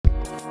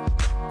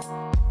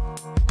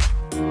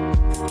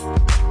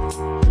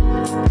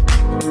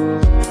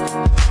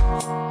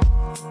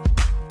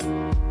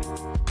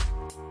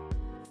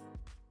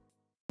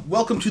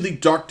Welcome to the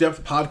Dark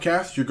Depth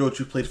Podcast, your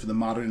go-to place for the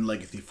modern and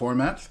legacy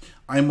formats.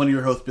 I'm one of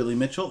your hosts, Billy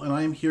Mitchell, and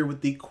I am here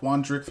with the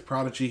Quandrix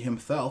prodigy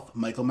himself,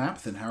 Michael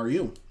Mapson. How are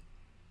you?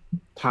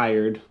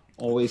 Tired.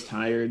 Always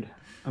tired.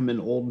 I'm an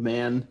old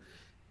man.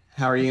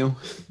 How are you?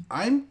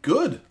 I'm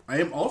good. I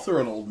am also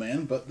an old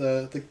man, but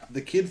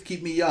the kids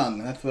keep me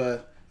young. That's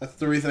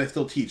the reason I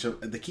still teach.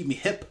 They keep me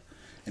hip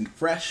and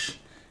fresh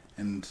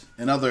and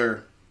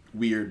other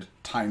weird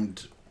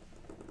timed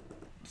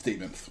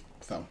statements.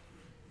 So,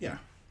 yeah.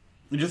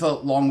 Just a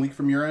long week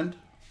from your end?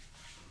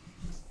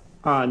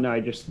 No, I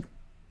just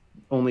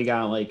only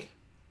got like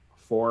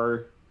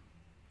four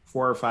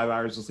or 5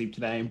 hours of sleep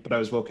today, but I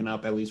was woken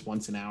up at least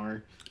once an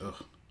hour.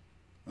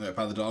 Ugh.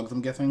 By the dogs,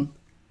 I'm guessing?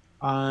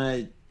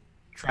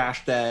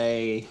 Trash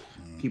day,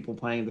 people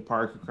playing at the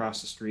park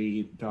across the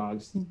street,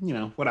 dogs,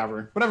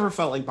 whatever. Whatever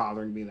felt like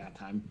bothering me that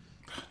time.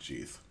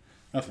 Jeez.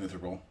 That's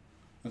miserable.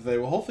 I say,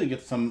 well, hopefully you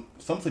get some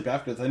sleep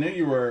after this. I know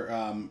you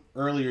were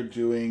earlier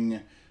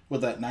doing,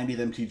 that 90th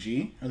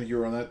MTG? I think you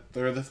were on that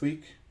there this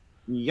week.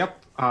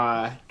 Yep.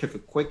 Took a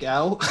quick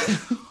L.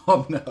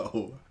 Oh,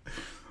 no.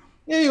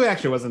 Yeah, it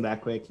actually wasn't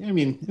that quick. I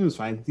mean, it was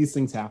fine. These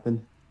things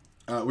happen.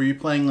 Were you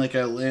playing like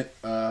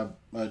a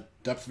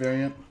depth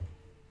variant?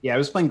 Yeah, I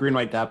was playing Green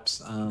White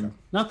Depths. Okay.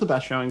 Not the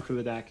best showing for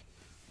the deck.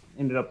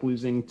 Ended up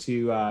losing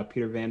to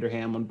Peter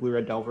Vanderham on Blue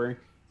Red Delver.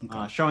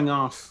 Okay. Showing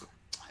off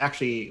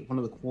actually one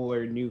of the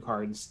cooler new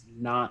cards,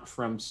 not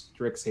from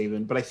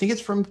Strixhaven, but I think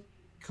it's from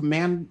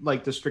Command,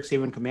 like the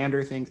Strixhaven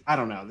Commander things. I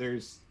don't know.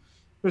 There's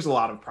a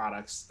lot of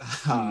products.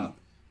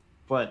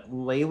 But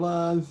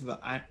Layla,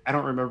 I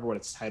don't remember what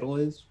its title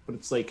is, but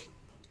it's like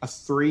a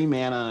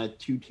 3-mana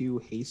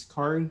 2/2 haste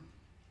card,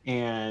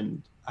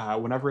 and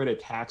whenever it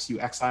attacks, you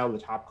exile the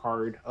top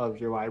card of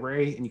your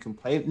library, and you can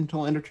play it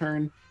until end of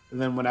turn.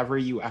 And then whenever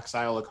you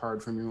exile a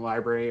card from your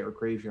library or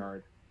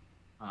graveyard,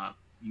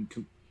 you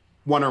can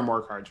one or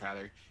more cards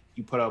rather.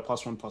 You put a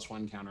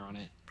 +1/+1 counter on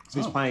it. So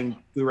he's playing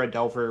Blue Red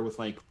Delver with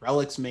like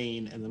Relics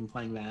main, and then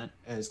playing that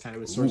as kind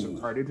of a source of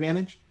card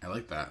advantage. I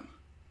like that.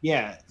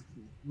 Yeah,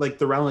 like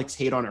the Relics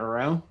hate on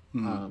Uro,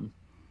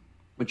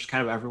 which is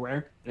kind of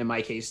everywhere. And in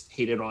my case,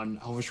 hated on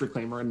Elvish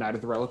Reclaimer and Knight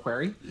of the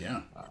Reliquary.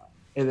 Yeah.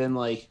 And then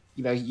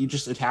you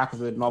just attack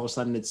with it, and all of a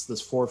sudden it's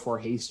this 4/4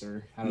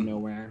 haster out of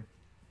nowhere.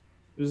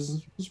 It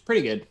was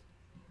pretty good.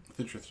 That's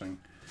interesting.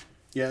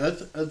 Yeah,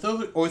 that's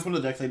always one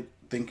of the decks I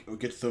think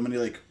gets so many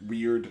like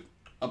weird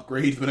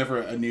upgrades whenever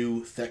a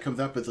new set comes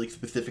up. It's like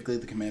specifically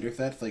the commander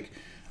sets. Like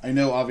I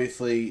know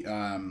obviously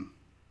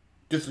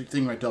just like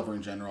thinking about Delver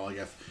in general, I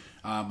guess.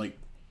 Like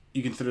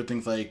you consider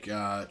things like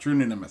True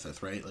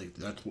Nemesis, right? Like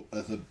that's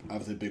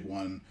obviously a big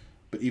one.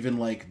 But even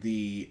like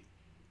the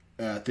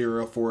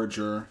Ethereal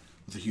Forager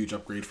was a huge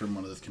upgrade from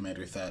one of those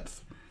commander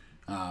sets.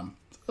 So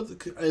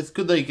it's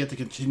good that you get to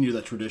continue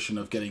that tradition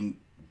of getting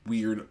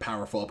weird,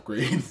 powerful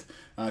upgrades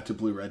to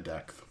blue-red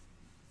decks.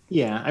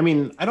 Yeah, I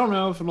mean, I don't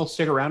know if it'll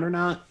stick around or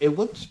not. It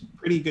looks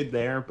pretty good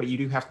there, but you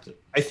do have to...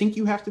 I think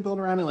you have to build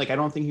around it. Like, I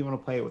don't think you want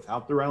to play it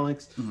without the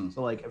relics. Mm-hmm.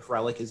 So, like, if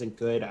relic isn't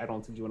good, I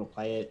don't think you want to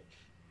play it.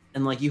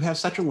 And, like, you have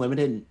such a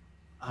limited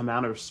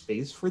amount of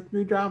space for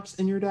 3-drops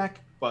in your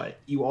deck, but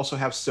you also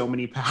have so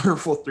many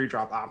powerful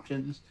 3-drop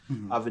options.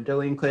 Mm-hmm.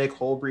 Vendilion Clique,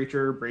 Hole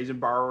Breacher, Brazen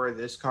Borrower,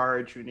 this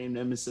card, True Name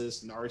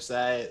Nemesis,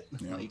 Narset,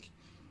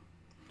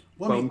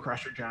 Bone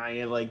Crusher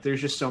Giant. Like,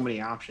 there's just so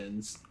many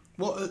options.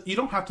 Well, you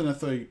don't have to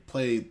necessarily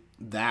play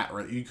that,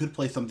 right? You could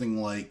play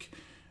something like,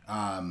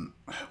 I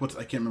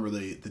can't remember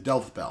the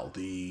Delve Spell,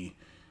 the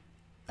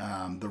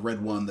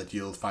red one that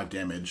deals 5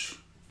 damage.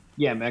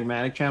 Yeah,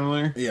 Magmatic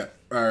Channeler. Yeah.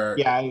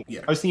 I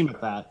was thinking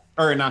about that.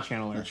 Or not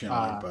Channeler. Not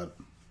Channeler, but...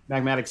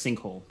 Magmatic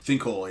Sinkhole.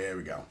 Sinkhole, yeah, there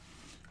we go.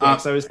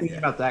 So I was thinking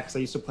about that because I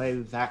used to play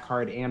that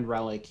card and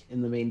Relic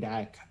in the main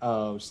deck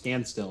of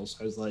Standstill. So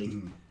I was like,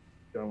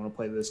 do I want to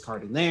play this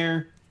card in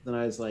there? Then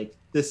I was like,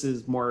 this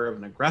is more of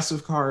an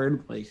aggressive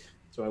card. Like,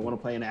 so I want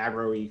to play an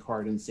aggro-y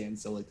card in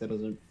Standstill. Like, that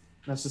doesn't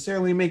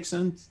necessarily make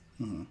sense.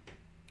 Mm-hmm.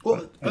 Well, I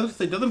was going to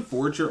say, doesn't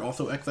Forager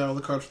also exile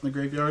the cards from the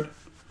graveyard?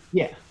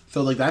 Yeah.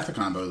 So, like, that's a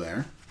combo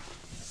there.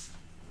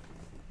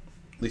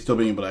 At least still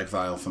being able to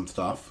exile some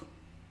stuff.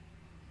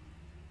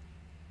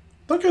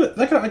 I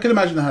could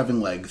imagine that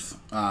having legs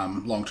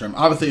long term.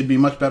 Obviously, it'd be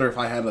much better if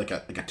I had like a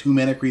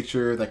 2-mana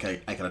creature that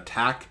I could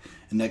attack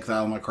and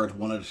exile my cards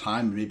one at a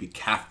time and maybe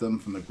cast them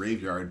from the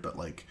graveyard. But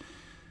like,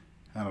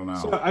 I don't know.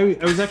 So I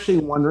was actually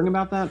wondering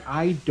about that.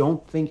 I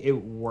don't think it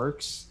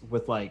works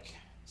with like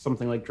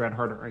something like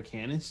Dreadheart or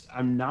Arcanist.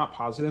 I'm not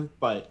positive,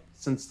 but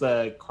since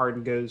the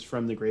card goes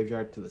from the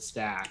graveyard to the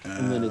stack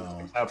and then it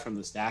comes out from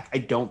the stack, I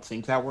don't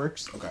think that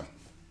works. Okay.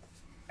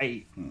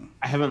 I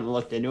haven't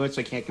looked into it, so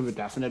I can't give a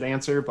definite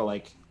answer. But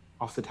like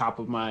off the top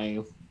of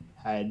my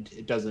head,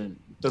 it doesn't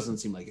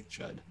seem like it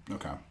should.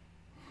 Okay.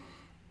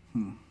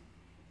 Because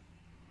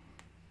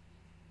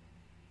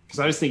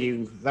I was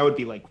thinking that would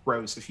be like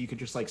gross if you could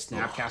just like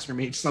Snapcaster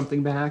Mage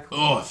something back.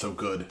 Oh, so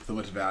good, so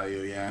much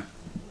value, yeah.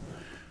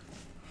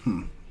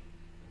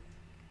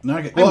 No,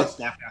 I miss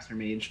Snapcaster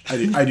Mage.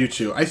 I do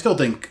too. I still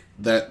think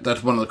that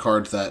that's one of the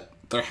cards that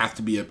there has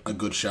to be a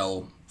good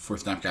shell for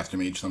Snapcaster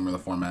Mage somewhere in the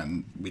format,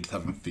 and we just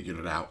haven't figured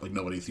it out. Like,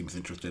 nobody seems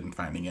interested in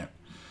finding it.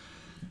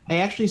 I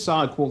actually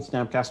saw a cool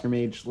Snapcaster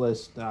Mage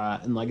list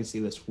in Legacy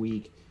this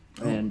week,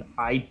 and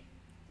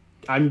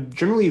I'm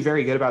generally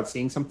very good about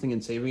seeing something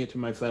and saving it to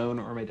my phone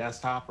or my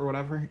desktop or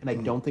whatever, and I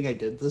don't think I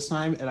did this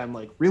time, and I'm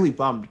like really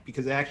bummed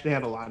because it actually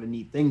had a lot of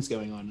neat things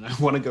going on, and I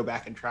want to go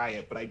back and try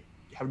it, but I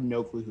have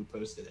no clue who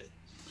posted it.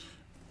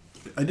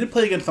 I did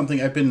play against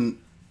something I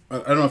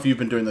don't know if you've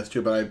been doing this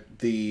too, but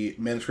the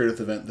Mana Traders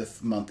event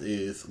this month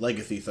is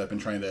Legacy, so I've been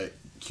trying to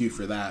queue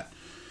for that.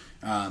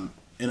 And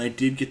I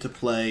did get to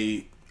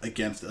play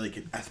against like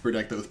an Esper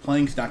deck that was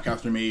playing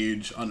Snapcaster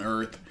Mage,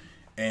 Unearth,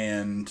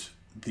 and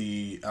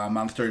the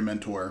Monastery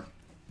Mentor.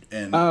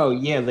 And oh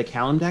yeah, the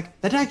Callum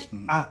deck. That deck.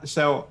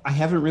 So I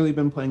haven't really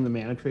been playing the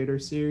Mana Trader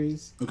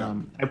series. Okay.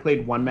 I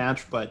played one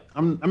match, but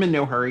I'm in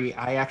no hurry.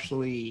 I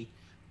actually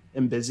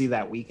am busy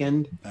that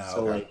weekend,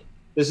 so okay. like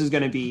this is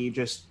going to be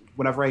just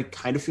whenever I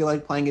kind of feel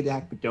like playing a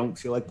deck, but don't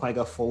feel like playing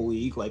a full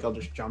league. Like I'll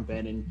just jump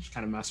in and just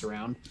kind of mess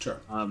around. Sure.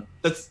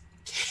 That's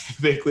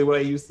typically what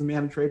I use the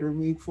Mana Trader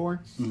League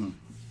for.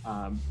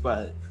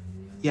 But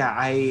yeah,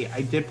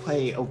 I did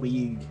play a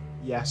league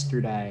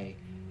yesterday,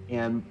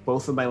 and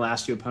both of my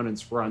last two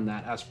opponents were on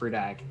that Esper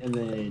deck, and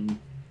then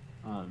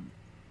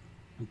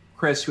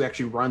Chris, who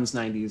actually runs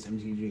 90s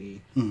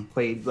MTG,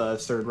 played the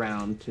third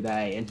round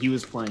today, and he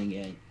was playing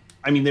it.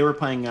 I mean, they were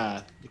playing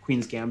the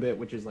Queen's Gambit,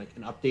 which is like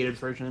an updated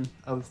version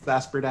of the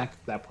Esper deck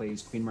that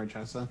plays Queen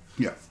Marchesa.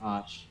 Yeah.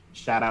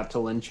 Shout out to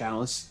Lynn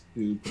Chalice,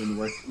 who put in the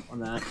work on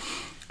that.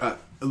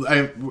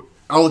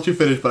 I'll let you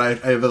finish, but I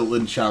have a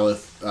Lynn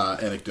Chalice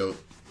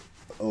anecdote.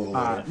 No,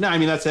 I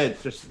mean, that's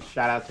it. Just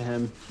shout out to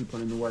him. He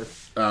put in the work.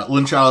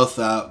 Lynn Chalice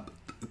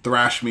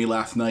thrashed me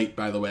last night,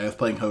 by the way. I was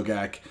playing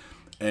Hogak,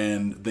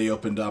 and they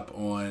opened up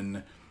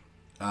on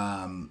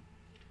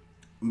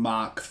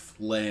Mox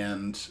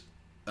Land,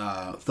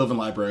 Sylvan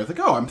Library. I was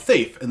like, oh, I'm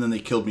safe. And then they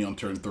killed me on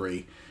turn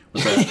 3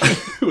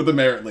 with the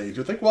Merit Lage.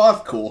 I was like, well,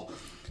 that's cool.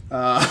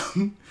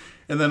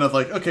 And then I was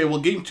like, okay, well,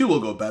 game 2 will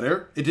go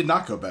better. It did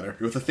not go better.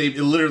 It was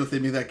literally the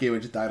same exact game. I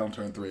just died on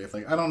turn 3. It's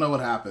like, I don't know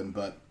what happened,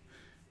 but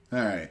all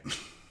right.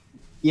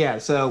 Yeah,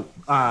 so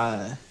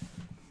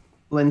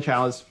Lynn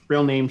Chalice,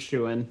 real name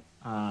Shuan,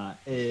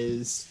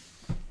 is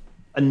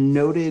a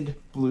noted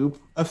blue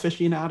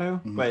aficionado,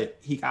 but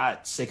he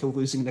got sick of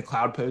losing to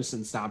Cloud Posts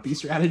and Stompy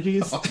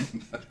strategies.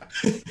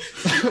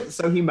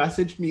 So he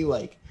messaged me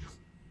like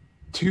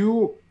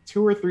two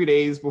or 3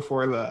 days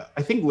before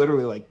I think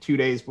literally like 2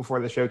 days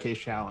before the Showcase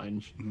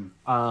Challenge.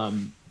 Yeah,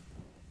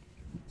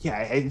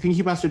 I think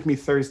he messaged me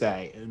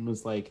Thursday and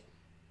was like,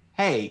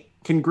 hey,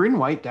 can green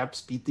white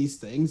depths beat these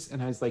things?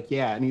 And I was like,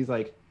 yeah. And he's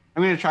like,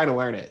 I'm going to try to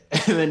learn it.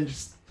 And then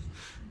just,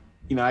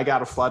 I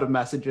got a flood of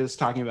messages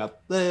talking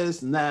about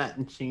this and that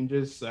and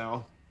changes.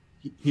 So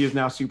he is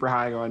now super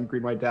high on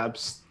green white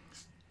depths.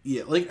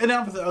 Yeah, and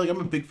I'm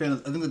a big fan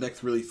of, I think the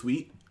deck's really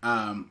sweet.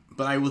 But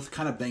I was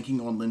kind of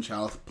banking on Lynn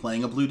Chalice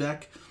playing a blue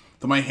deck.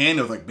 So my hand,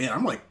 I was like, man,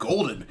 I'm like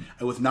golden.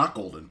 I was not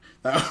golden.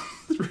 That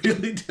was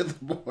really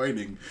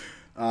disappointing.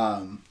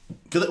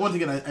 Because once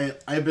again,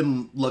 I've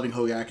been loving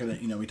Hogak,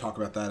 and we talk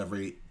about that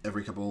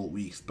every couple of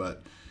weeks.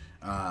 But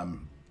I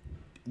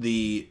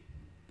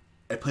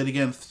played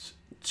against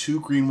 2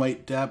 green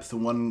white depths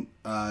and 1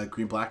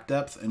 green black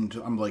depths, and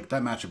I'm like,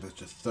 that matchup is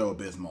just so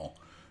abysmal.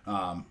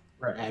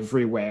 We're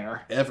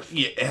everywhere. We're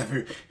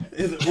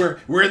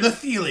in the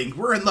ceiling.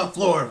 We're in the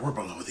floor. We're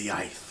below the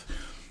ice.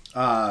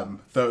 So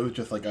it was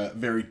just like a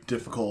very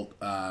difficult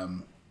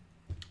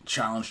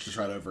challenge to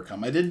try to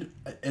overcome. I did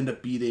end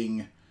up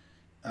beating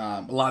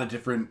a lot of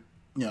different,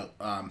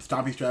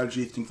 stomping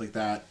strategies, things like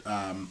that.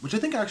 Which I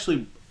think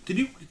actually, did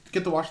you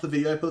get to watch the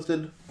video I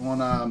posted on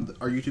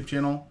our YouTube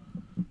channel?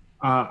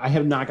 I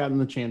have not gotten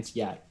the chance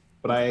yet,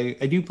 but I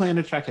do plan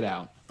to check it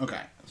out.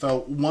 Okay,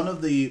 so one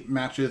of the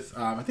matches,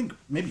 I think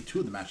maybe 2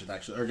 of the matches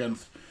actually, are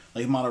against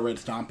like Mono Red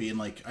Stompy, and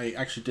like I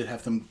actually did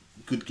have some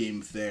good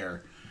games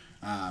there.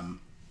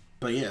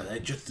 But yeah,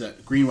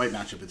 that green white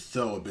matchup is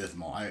so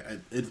abysmal.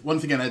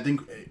 Once again, I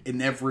think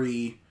in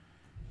every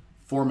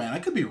format, I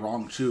could be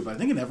wrong too, but I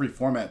think in every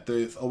format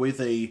there's always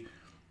a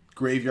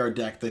graveyard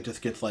deck that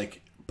just gets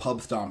like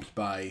pub stomped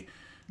by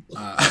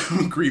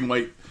green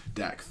white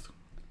decks.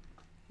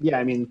 Yeah,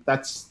 I mean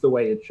that's the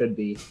way it should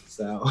be.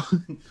 So.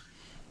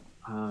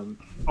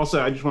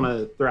 Also, I just want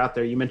to throw out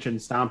there, you mentioned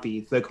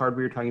Stompy. The card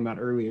we were talking about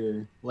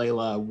earlier,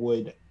 Layla,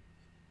 would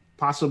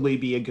possibly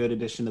be a good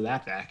addition to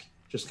that deck.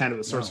 Just kind of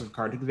a source of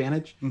card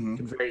advantage. You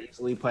could very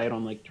easily play it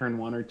on like turn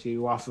 1 or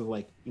 2 off of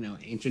like,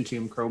 Ancient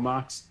Tomb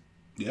Chromox.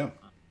 Yeah.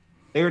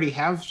 They already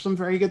have some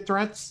very good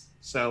threats.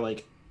 So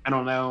like, I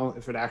don't know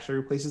if it actually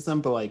replaces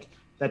them, but like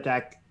that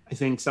deck, I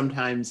think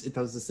sometimes it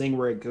does this thing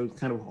where it goes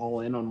kind of all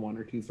in on 1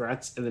 or 2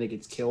 threats and then it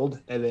gets killed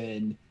and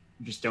then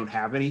you just don't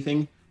have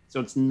anything. So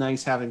it's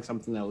nice having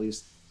something that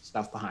leaves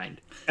stuff behind.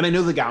 And I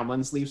know the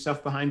Goblins leave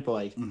stuff behind, but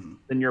like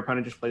then your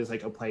opponent just plays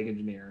like a Plague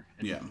Engineer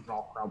and it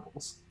all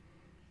crumbles.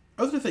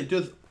 I was gonna say,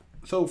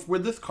 so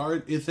with this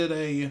card,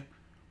 do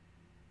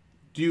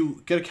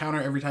you get a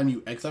counter every time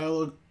you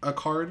exile a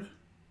card?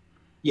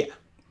 Yeah.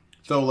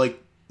 So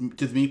like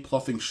does me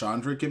plussing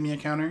Chandra give me a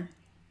counter?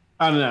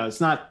 I don't know.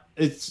 It's not.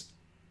 It's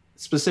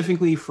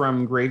specifically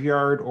from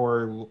graveyard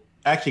or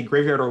actually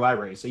graveyard or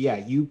library. So yeah,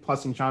 you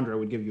plussing Chandra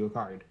would give you a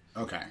card.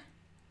 Okay.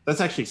 That's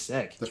actually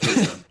sick. That's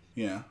pretty good.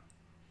 Yeah.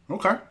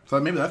 Okay. So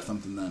maybe that's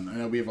something then. I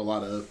know we have a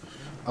lot of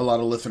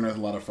listeners, a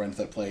lot of friends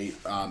that play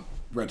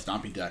Red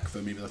Stompy deck,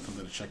 so maybe that's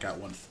something to check out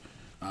once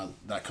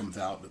that comes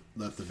out.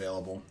 That's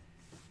available.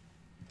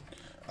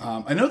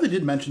 I know they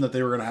did mention that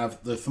they were going to have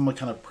some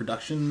kind of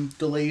production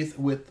delays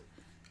with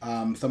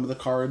some of the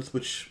cards,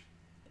 which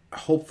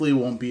hopefully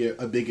won't be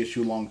a big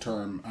issue long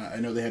term. I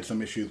know they had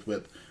some issues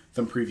with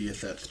some previous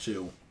sets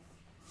too.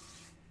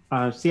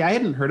 See, I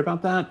hadn't heard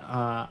about that.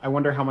 I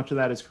wonder how much of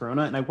that is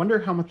Corona, and I wonder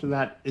how much of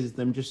that is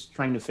them just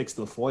trying to fix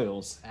the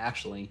foils,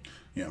 actually.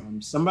 Yeah.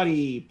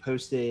 Somebody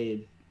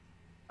posted,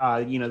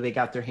 they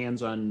got their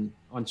hands on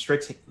their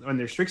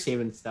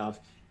Strixhaven stuff,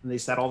 and they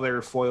set all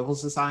their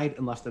foils aside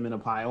and left them in a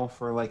pile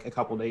for like a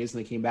couple days,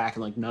 and they came back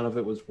and like none of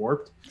it was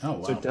warped. Oh,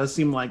 wow. So it does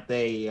seem like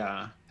they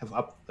have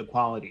upped the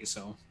quality.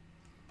 So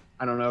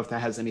I don't know if that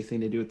has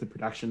anything to do with the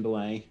production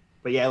delay.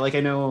 But yeah, like I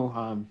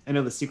know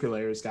the Secret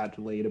Layers got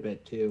delayed a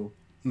bit too.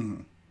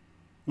 Mm-hmm.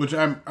 Which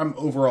I'm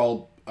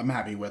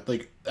happy with.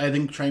 Like, I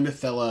think trying to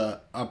sell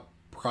a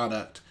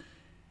product,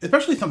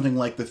 especially something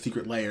like the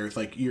Secret Layers,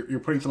 like you're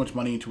putting so much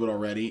money into it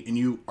already, and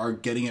you are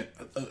getting it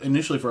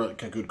initially for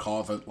like a good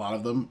cause. A lot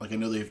of them, like I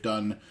know they've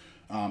done,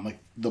 like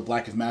the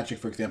Black is Magic,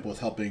 for example, is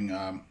helping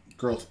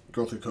Girls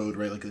Through Code,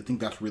 right? Like I think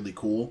that's really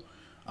cool.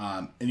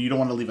 And you don't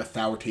want to leave a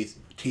sour taste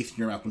in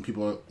your mouth when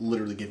people are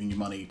literally giving you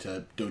money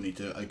to donate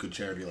to a good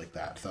charity like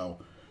that. So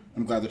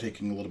I'm glad they're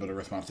taking a little bit of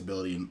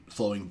responsibility and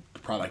slowing the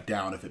product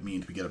down if it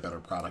means we get a better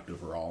product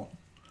overall.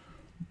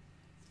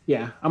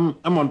 Yeah, I'm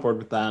on board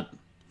with that.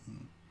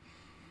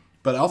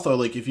 But also,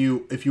 like, if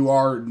you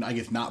are, I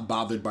guess, not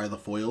bothered by the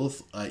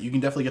foils, you can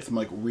definitely get some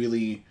like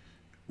really,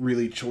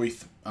 really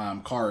choice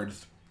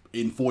cards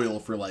in foil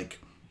for like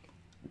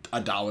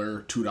 $1,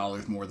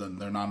 $2 more than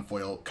their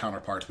non-foil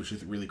counterparts, which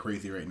is really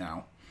crazy right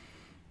now.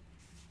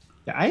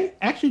 Yeah, I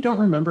actually don't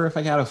remember if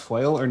I got a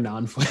foil or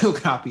non-foil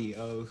copy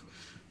of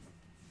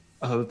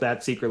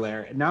that Secret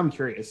Lair. And now I'm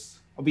curious.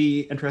 I'll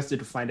be interested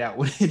to find out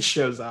when it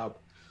shows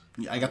up.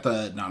 Yeah, I got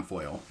the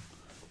non-foil.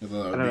 I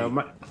don't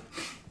know.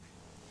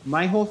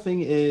 My whole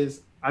thing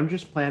is I'm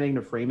just planning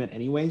to frame it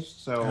anyways.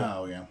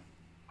 So yeah.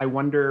 I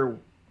wonder,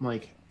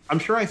 like, I'm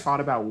sure I thought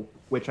about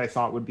which I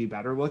thought would be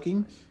better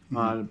looking,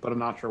 but I'm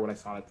not sure what I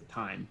thought at the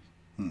time.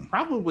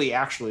 Probably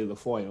actually the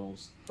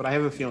foils, but I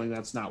have a feeling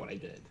that's not what I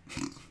did.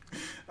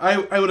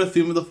 I would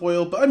assume the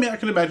foil, but I mean, I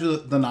can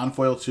imagine the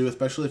non-foil too,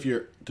 especially if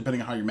you're, depending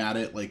on how you're mad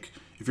at, like,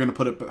 if you're going to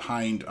put it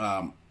behind,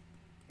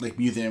 like,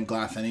 museum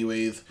glass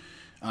anyways,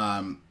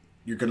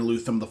 you're going to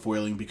lose some of the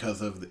foiling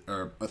because of,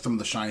 or some of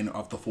the shine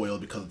off the foil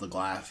because of the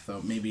glass,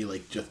 so maybe,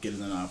 like, just getting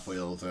the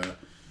non-foil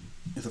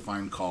is a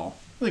fine call.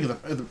 I think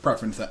it's a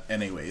preference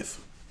anyways.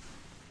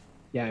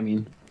 Yeah, I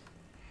mean,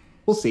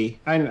 we'll see.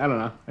 I don't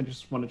know. I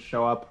just wanted to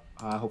show up.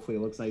 Hopefully it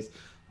looks nice.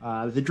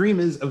 The dream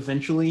is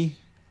eventually...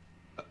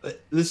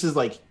 this is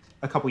like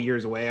a couple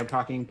years away I'm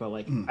talking, but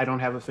like I don't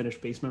have a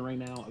finished basement right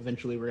now.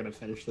 Eventually we're going to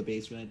finish the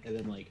basement, and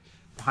then like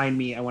behind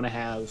me I want to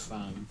have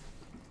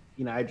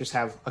I just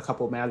have a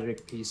couple of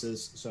Magic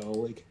pieces, so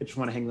like I just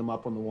want to hang them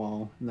up on the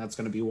wall, and that's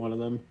going to be one of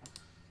them.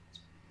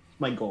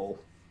 My goal.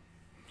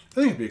 I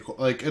think it'd be cool.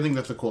 Like, I think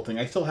that's a cool thing.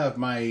 I still have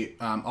my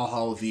All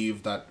Hallows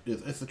Eve that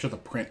it's just a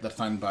print that's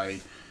signed by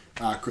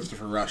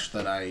Christopher Rush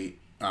that I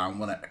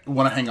want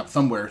to hang up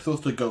somewhere. It's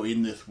supposed to go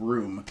in this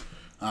room.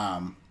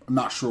 I'm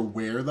not sure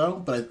where though,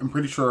 but I'm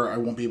pretty sure I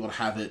won't be able to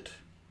have it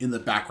in the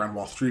background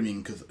while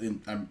streaming because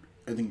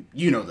I think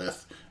you know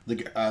this.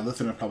 The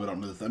listeners probably don't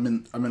know this.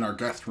 I'm in our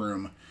guest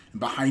room, and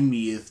behind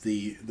me is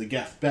the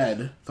guest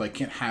bed, so I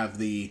can't have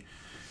the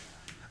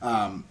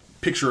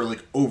picture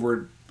like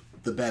over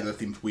the bed. That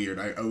seems weird.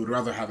 I would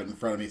rather have it in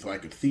front of me so I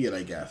could see it,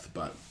 I guess.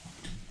 But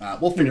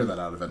we'll figure that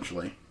out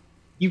eventually.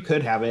 You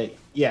could have it.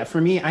 Yeah, for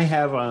me, I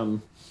have a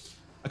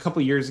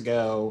couple years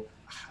ago.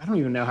 I don't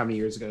even know how many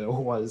years ago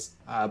it was,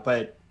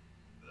 but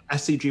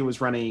SCG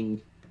was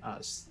running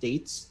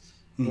states,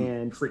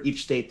 and for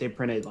each state they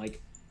printed like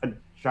a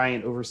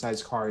giant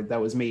oversized card that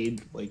was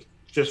made like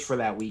just for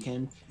that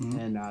weekend,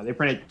 and they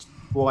printed.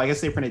 Well, I guess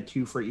they printed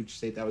 2 for each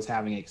state that was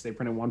having it, because they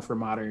printed 1 for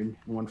Modern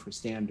and 1 for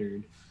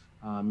Standard.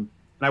 And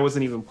I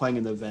wasn't even playing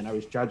in the event; I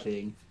was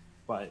judging,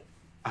 but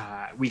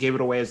we gave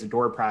it away as a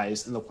door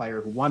prize, and the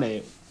player who won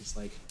it was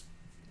like,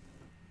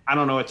 "I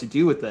don't know what to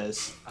do with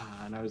this,"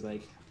 and I was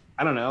like,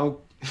 "I don't know."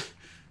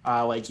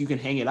 Like, you can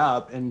hang it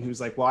up, and he was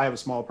like, well, I have a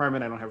small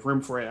apartment, I don't have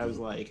room for it. I was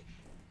like,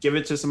 give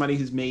it to somebody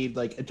who's made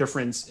like a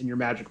difference in your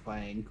Magic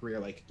playing career.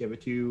 Like, give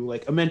it to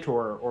like a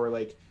mentor, or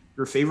like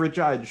your favorite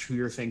judge who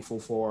you're thankful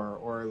for,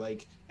 or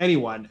like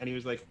anyone. And he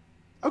was like,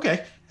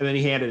 okay. And then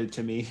he handed it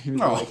to me. He was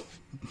like,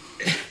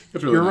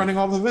 really you're nice. Running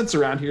all the events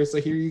around here,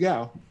 so here you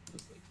go. I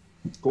was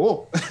like,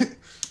 cool.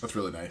 That's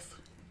really nice.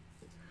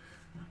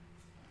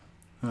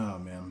 Oh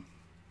man.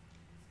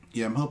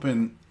 Yeah, I'm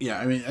hoping. Yeah,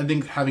 I mean, I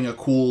think having a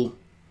cool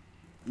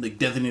like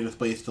designated a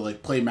space to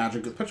like play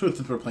Magic, especially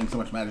since we're playing so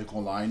much Magic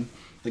online.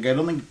 Like I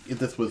don't think if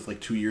this was like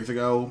 2 years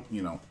ago,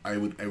 I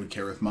would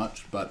care as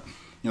much. But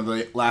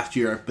the last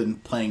year I've been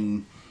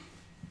playing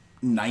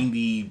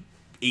 98%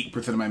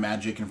 of my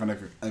Magic in front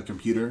of a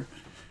computer.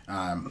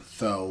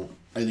 So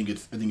I think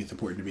it's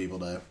important to be able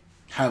to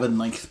have a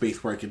nice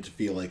space where I can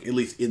feel like at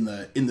least in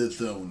the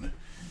zone,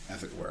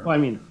 as it were. Well, I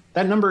mean,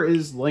 that number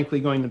is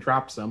likely going to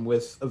drop some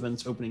with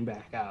events opening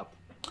back up.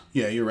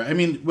 Yeah, you're right. I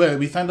mean,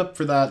 we signed up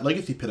for that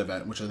Legacy Pit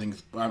event, which I think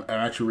I'm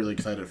actually really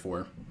excited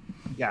for.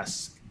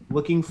 Yes,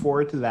 looking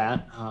forward to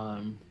that.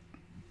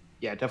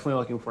 Yeah, definitely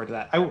looking forward to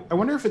that. I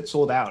wonder if it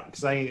sold out,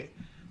 because I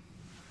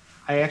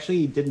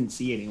actually didn't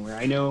see it anywhere.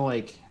 I know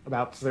like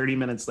about 30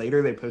 minutes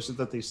later they posted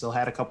that they still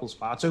had a couple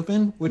spots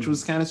open, which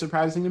was kind of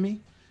surprising to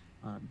me.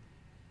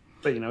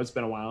 But it's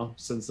been a while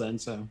since then,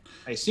 so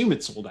I assume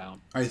it's sold out.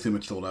 I assume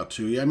it's sold out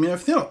too. Yeah, I mean, I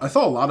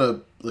saw a lot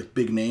of like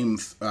big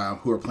names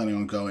who are planning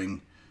on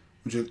going,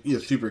 which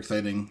is super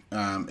exciting.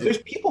 There's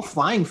people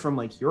flying from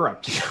like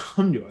Europe to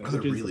come to it,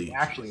 which is really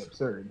actually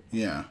absurd.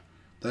 Yeah,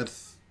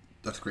 that's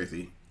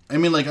crazy. I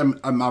mean, like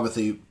I'm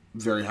obviously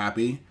very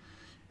happy.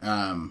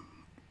 One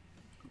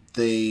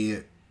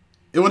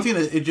thing,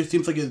 it just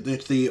seems like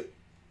it's the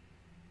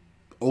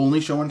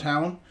only show in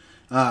town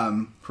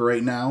for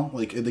right now.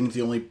 Like I think it's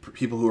the only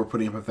people who are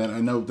putting up an event.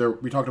 I know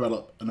we talked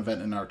about an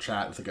event in our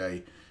chat. It's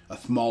like a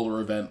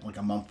smaller event like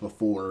a month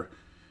before.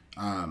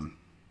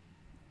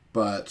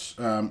 But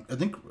I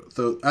think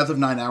so. As of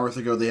 9 hours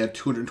ago, they had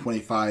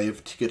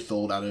 225 tickets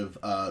sold out of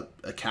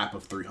a cap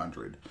of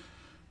 300.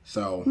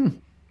 So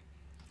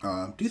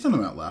decent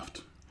amount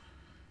left.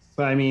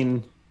 So I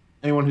mean,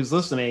 anyone who's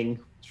listening,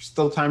 there's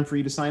still time for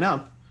you to sign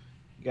up.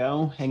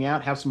 Go hang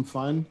out, have some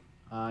fun.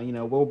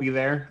 We'll be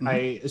there. Mm-hmm.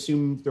 I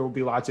assume there will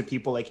be lots of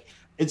people. Like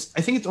I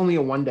think it's only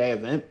a 1-day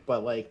event,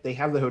 but like they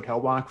have the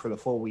hotel block for the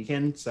full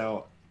weekend.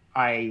 So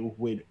I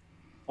would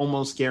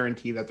almost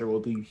guarantee that there will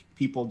be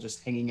people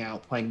just hanging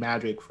out playing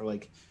Magic for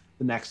like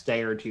the next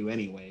day or two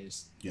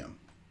anyways. Yeah.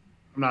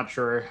 I'm not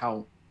sure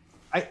how.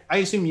 I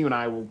assume you and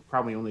I will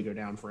probably only go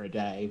down for a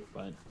day,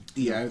 but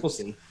yeah, we'll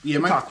see. Yeah,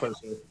 we'll talk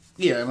closer.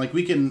 Yeah, and like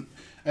we can.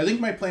 I think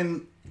my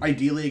plan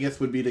ideally, I guess,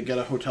 would be to get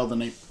a hotel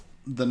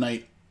the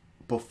night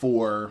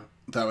before.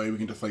 That way we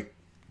can just like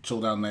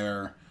chill down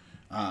there.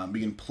 We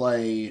can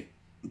play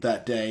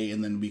that day,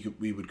 and then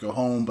we would go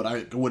home. But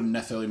I wouldn't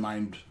necessarily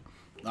mind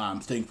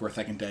staying for a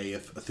second day,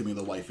 assuming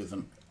the wife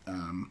isn't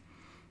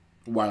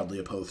wildly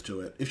opposed to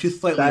it. If she's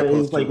slightly opposed to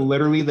it. That is like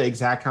literally the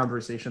exact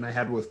conversation I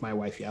had with my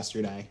wife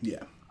yesterday.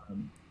 Yeah.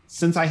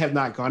 Since I have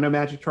not gone to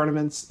Magic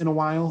tournaments in a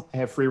while, I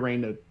have free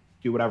reign to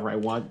do whatever I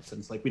want,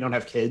 since like we don't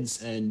have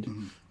kids,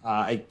 and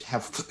I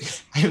have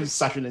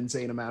such an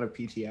insane amount of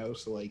PTO,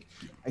 so like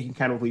I can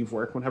kind of leave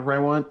work whenever I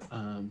want.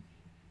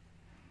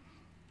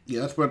 Yeah,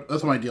 that's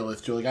what my deal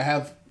is too. Like I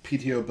have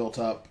PTO built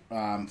up,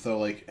 so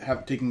like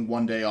taking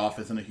 1 day off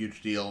isn't a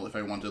huge deal if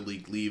I want to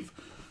leave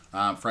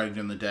Friday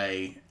during the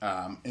day.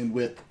 And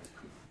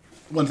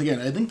once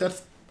again, I think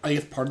that's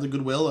part of the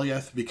goodwill,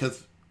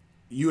 because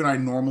you and I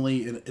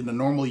normally in a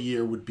normal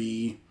year would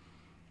be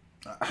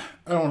I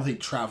don't want to say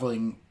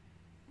traveling.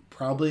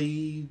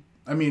 Probably,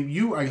 I mean,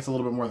 you, I guess, a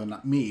little bit more than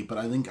me, but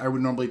I think I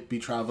would normally be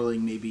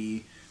traveling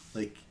maybe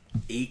like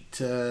 8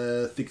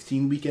 to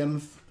 16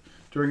 weekends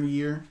during the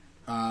year.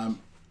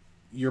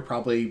 You're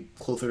probably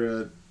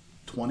closer to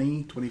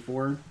 20,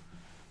 24.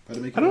 I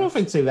don't know if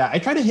I'd say that. I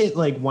try to hit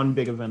like one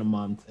big event a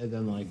month and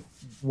then like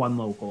one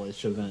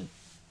local-ish event.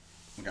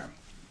 Okay.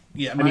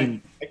 Yeah, I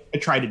mean, I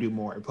try to do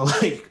more, but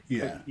like,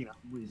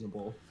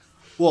 reasonable.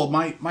 Well,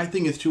 my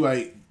thing is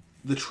too,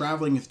 the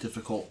traveling is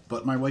difficult,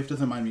 but my wife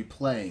doesn't mind me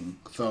playing.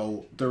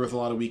 So there was a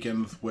lot of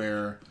weekends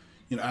where,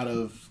 out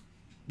of,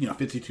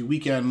 52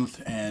 weekends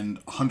and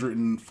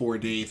 104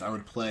 days, I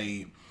would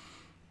play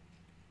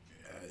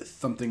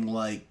something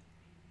like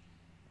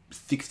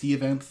 60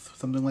 events,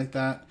 something like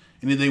that.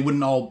 And they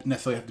wouldn't all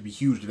necessarily have to be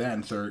huge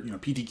events or,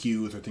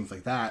 PTQs or things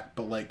like that,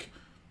 but like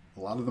a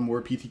lot of them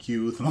were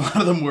PTQs and a lot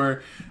of them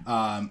were,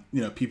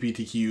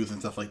 PPTQs and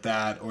stuff like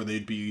that, or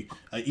they'd be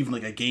even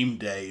like a game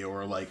day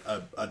or like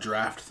a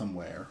draft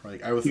somewhere.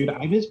 Like I miss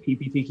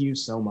PPTQs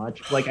so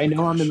much. Like I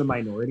know I'm in the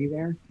minority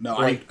there. No,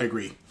 I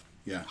agree.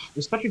 Yeah,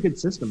 it's such a good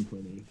system for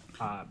me.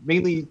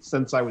 Mainly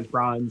since I was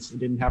bronze and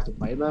didn't have to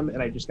play them,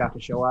 and I just got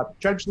to show up,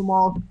 judge them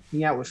all,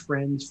 hang out with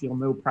friends, feel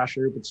no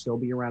pressure, but still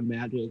be around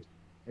Magic,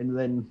 and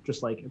then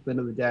just like at the end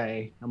of the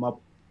day, I'm up,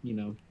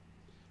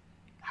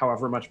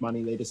 however much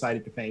money they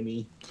decided to pay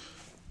me.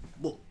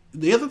 Well,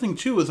 the other thing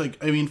too is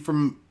like, I mean,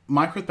 from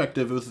my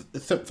perspective,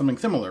 it's something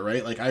similar,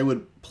 right? Like I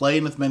would play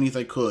in as many as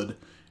I could.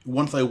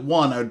 Once I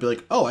won, I would be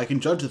like, oh, I can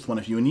judge this one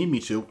if you need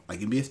me to. I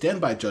can be a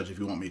standby judge if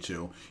you want me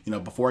to,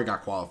 before I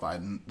got qualified.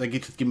 And that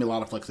just give me a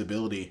lot of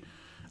flexibility.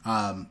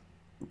 But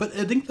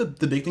I think the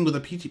big thing with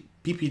the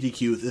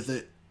PPTQs is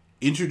it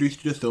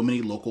introduced you to so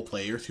many local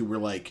players who were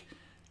like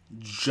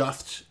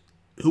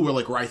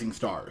rising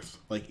stars,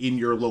 like in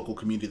your local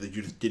community that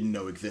you just didn't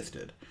know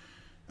existed.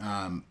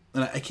 And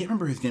I can't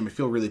remember his name. I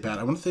feel really bad.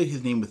 I want to say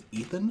his name was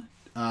Ethan.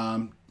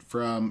 I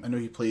know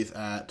he plays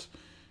at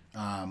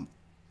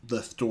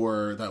the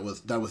store that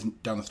was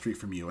down the street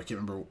from you. I can't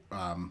remember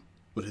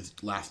what his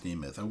last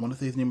name is. I want to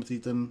say his name was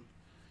Ethan. Do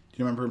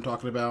you remember him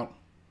talking about?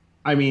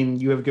 I mean,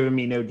 you have given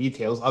me no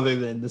details other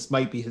than this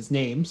might be his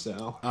name.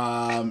 So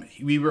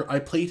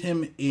I played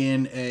him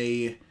in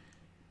a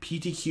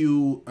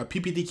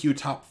PPTQ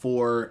top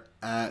 4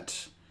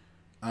 at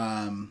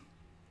the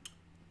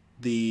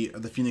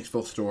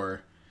Phoenixville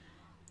store.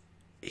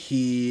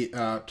 He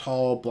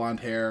tall,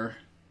 blonde hair.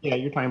 Yeah,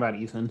 you're talking about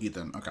Ethan.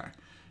 Ethan, okay.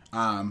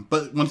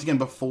 But once again,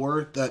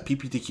 before that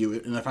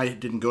PPTQ, and if I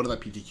didn't go to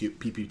that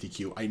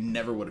PPTQ, I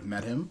never would have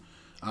met him.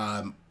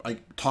 I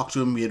talked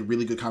to him. We had a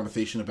really good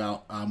conversation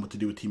about what to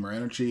do with Teamer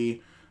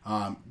Energy,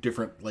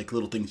 different like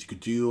little things you could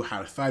do,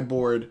 how to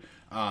sideboard.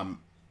 And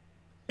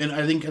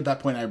I think at that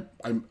point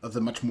I'm a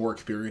much more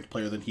experienced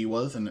player than he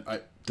was, and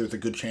there's a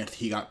good chance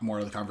he got more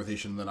of the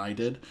conversation than I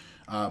did.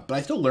 But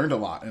I still learned a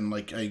lot, and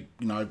like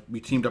we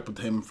teamed up with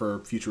him for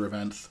future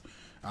events.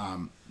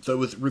 So it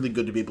was really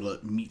good to be able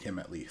to meet him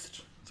at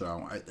least.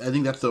 So I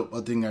think that's the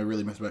thing I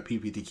really miss about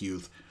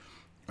PPTQs.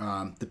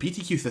 The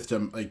PTQ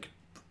system, like,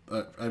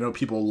 I know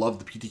people love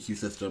the PTQ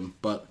system,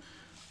 but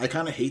I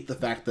kind of hate the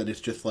fact that it's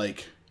just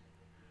like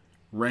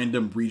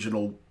random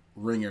regional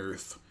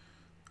ringers.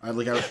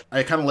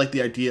 I kind of like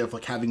the idea of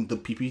like having the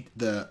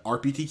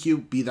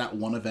RPTQ be that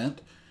one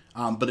event,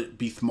 but it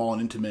be small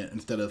and intimate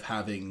instead of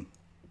having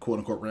quote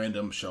unquote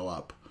random show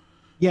up.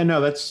 Yeah, no,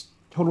 that's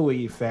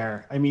totally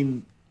fair. I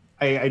mean,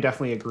 I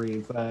definitely agree.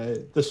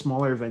 The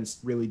smaller events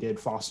really did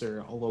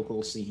foster a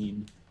local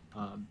scene,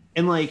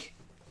 and like.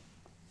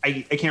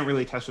 I can't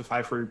really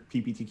testify for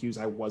PPTQs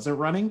I wasn't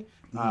running,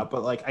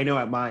 but like I know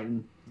at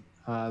mine,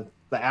 the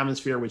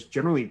atmosphere was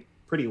generally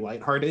pretty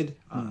lighthearted.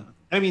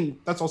 I mean,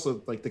 that's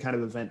also like the kind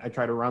of event I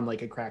try to run,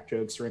 like a crack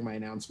jokes during my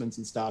announcements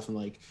and stuff. And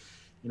like,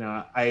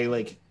 I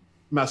like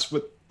mess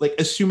with like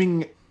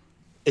assuming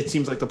it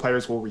seems like the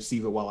players will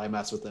receive it while I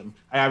mess with them.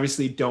 I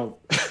obviously don't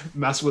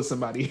mess with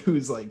somebody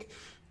who's like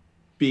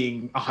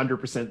being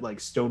 100%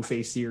 like stone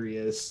face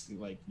serious,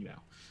 like,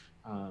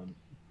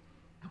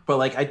 but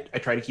like I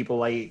try to keep a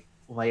light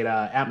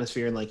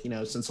atmosphere, and like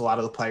since a lot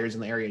of the players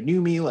in the area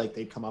knew me, like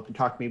they'd come up and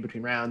talk to me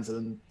between rounds, and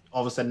then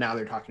all of a sudden now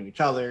they're talking to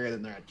each other, and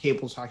then they're at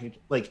tables talking.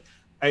 Like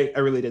I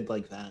really did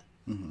like that.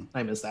 Mm-hmm.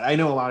 I miss that. I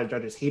know a lot of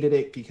judges hated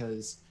it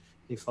because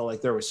they felt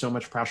like there was so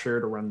much pressure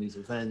to run these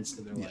events,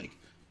 and they're like,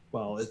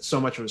 well, it's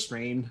so much of a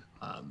strain.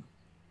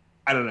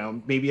 I don't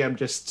know. Maybe I'm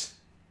just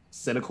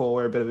cynical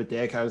or a bit of a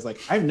dick. I was like,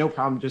 I have no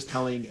problem just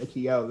telling a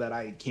TO that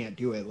I can't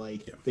do it.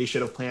 Like they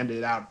should have planned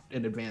it out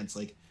in advance.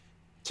 Like.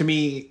 To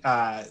me,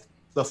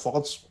 the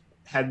faults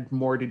had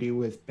more to do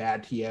with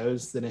bad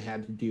TOs than it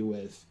had to do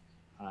with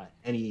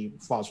any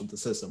flaws with the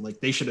system.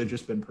 Like they should have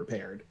just been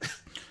prepared.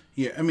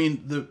 Yeah, I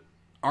mean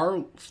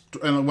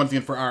and once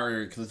again for our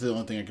area, because it's the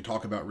only thing I can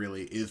talk about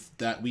really, is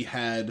that we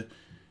had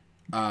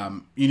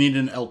you need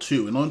an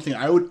L2, and the only thing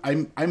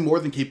I'm more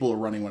than capable of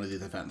running one of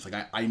these events.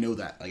 Like I know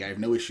that, like I have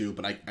no issue,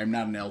 but I'm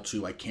not an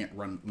L2. I can't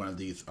run one of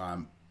these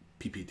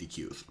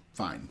PPTQs.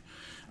 Fine.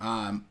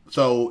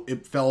 So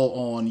it fell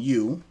on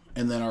you.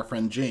 And then our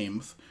friend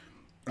James.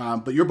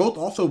 But you're both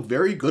also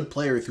very good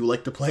players who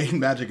like to play in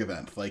Magic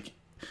events. Like,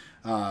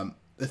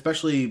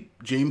 especially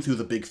James, who's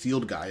a big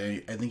sealed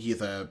guy. I think he's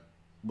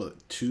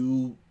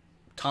 2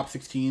 top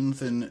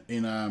 16s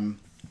in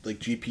like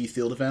GP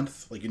sealed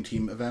events, like in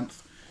team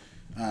events.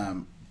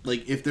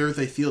 Like if there's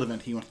a sealed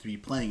event, he wants to be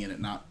playing in it,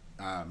 not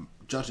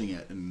judging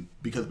it. And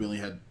because we only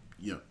had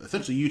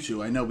essentially you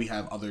two, I know we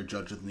have other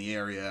judges in the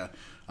area,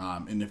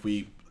 and if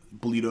we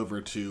bleed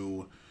over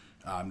to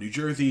New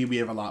Jersey, we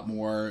have a lot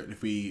more.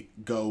 If we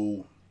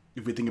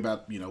think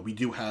about, we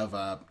do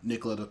have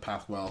Nicola de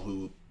Pathwell,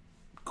 who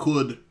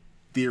could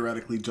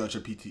theoretically judge a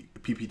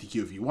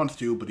PPTQ if he wants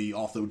to, but he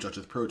also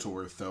judges Pro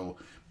Tours, so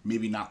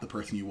maybe not the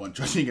person you want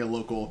judging a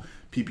local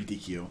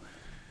PPTQ.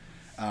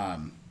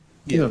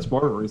 That's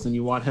more of a reason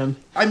you want him.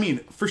 I mean,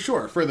 for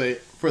sure, for the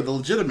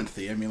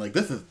legitimacy. I mean, like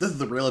this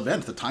is a real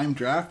event. It's a time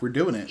draft. We're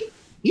doing it.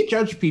 He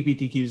judged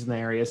PPTQs in the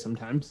area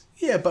sometimes.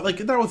 Yeah, but like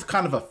that was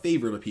kind of a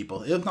favor to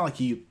people. It was not like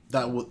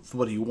that was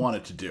what he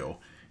wanted to do.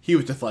 He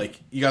was just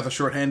like, "You guys are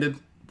shorthanded.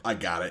 I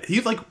got it."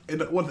 He's like,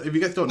 if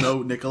you guys don't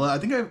know Nicola, I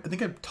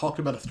think I've talked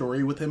about a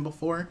story with him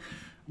before.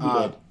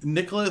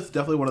 Nicola is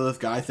definitely one of those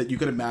guys that you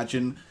could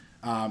imagine,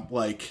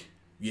 like,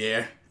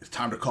 yeah, it's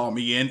time to call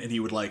me in, and he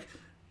would like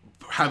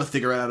have a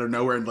cigarette out of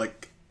nowhere and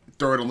like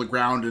throw it on the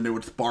ground and it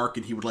would spark,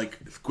 and he would like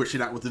squish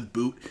it out with his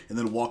boot and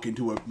then walk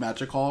into a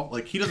magic hall.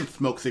 Like he doesn't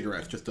smoke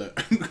cigarettes, just to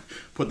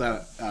put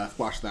that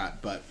squash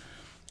that, but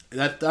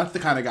that's the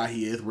kind of guy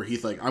he is, where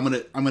he's like, I'm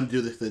gonna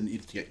do this and it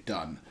needs to get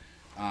done.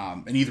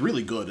 And he's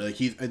really good. Like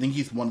I think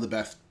he's one of the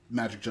best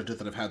Magic judges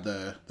that I've had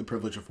the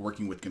privilege of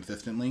working with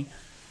consistently.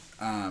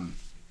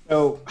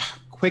 So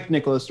quick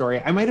Nicola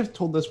story. I might have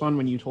told this one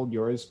when you told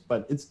yours,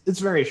 but it's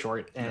very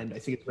short and I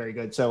think it's very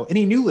good. So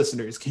any new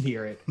listeners can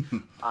hear it.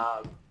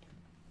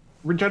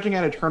 We're judging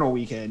at Eternal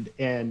Weekend,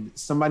 and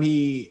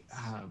somebody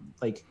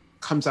like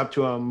comes up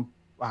to him.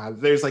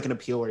 There's like an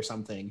appeal or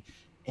something,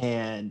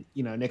 and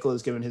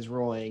Nicola's given his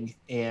ruling,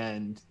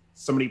 and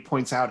somebody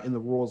points out in the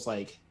rules,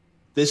 like,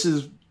 this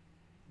is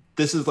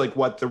like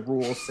what the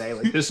rules say,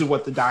 like this is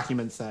what the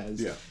document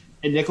says. Yeah.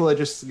 And Nicola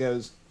just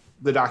goes,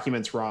 the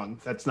document's wrong.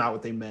 That's not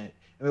what they meant.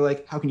 And they're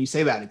like, how can you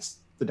say that? It's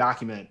the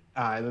document.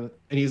 And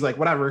he's like,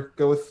 whatever,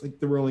 go with like,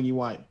 the ruling you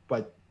want,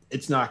 but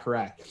it's not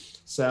correct.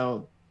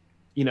 So,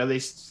 you know, they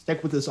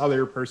stick with this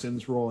other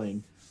person's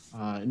ruling.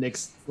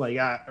 Nick's like,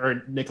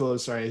 or Nicola,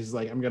 sorry, is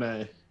like, I'm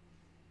gonna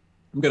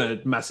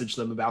message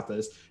them about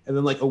this. And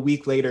then like a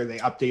week later, they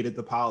updated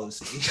the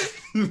policy.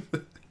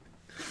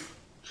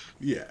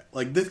 Yeah,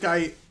 like this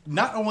guy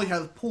not only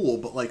has pool,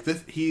 but like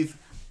he's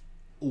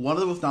one of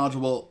the most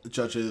knowledgeable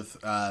judges.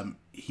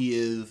 He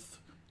is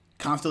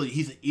constantly,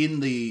 he's in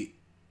the,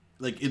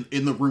 like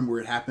in the room where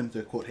it happened,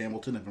 to quote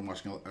Hamilton. I've been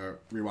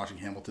rewatching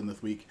Hamilton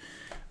this week.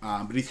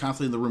 But he's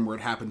constantly in the room where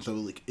it happened. So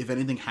like if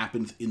anything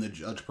happens in the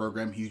judge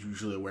program, he's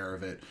usually aware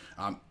of it.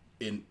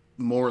 And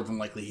more than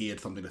likely he had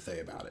something to say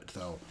about it.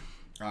 So,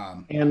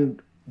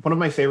 and one of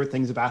my favorite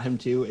things about him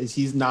too is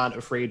he's not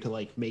afraid to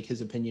like make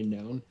his opinion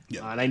known.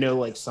 Yeah. And I know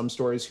like some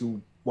stores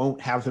who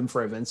won't have him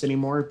for events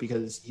anymore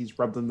because he's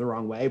rubbed them the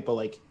wrong way, but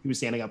like he was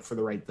standing up for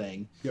the right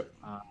thing. Yep.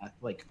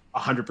 Like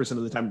 100%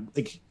 of the time.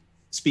 Like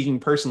speaking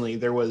personally,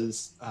 there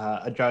was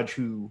a judge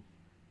who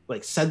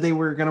like said they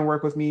were going to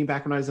work with me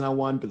back when I was in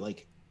L1, but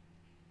like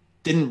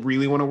didn't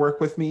really want to work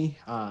with me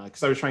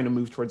because I was trying to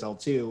move towards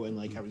L2 and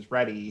like I was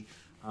ready,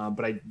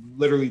 but I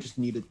literally just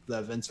needed the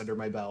events under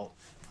my belt.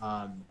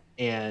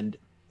 And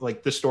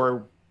like the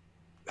store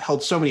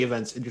held so many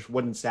events and just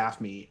wouldn't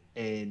staff me,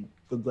 and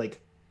would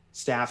like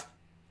staff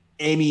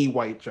any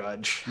white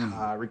judge,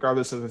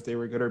 regardless of if they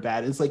were good or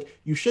bad. It's like,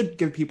 you should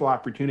give people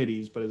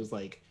opportunities, but it was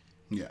like,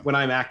 when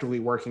I'm actively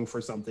working for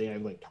something, I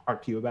like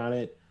talk to you about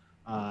it.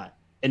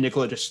 And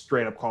Nicola just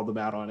straight up called them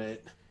out on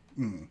it.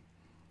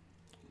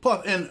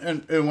 Plus,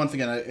 and once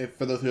again,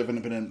 for those who haven't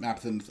been in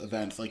Mapson's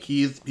events, like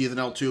he's an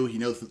L2. He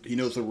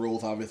knows the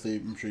rules. Obviously,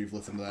 I'm sure you've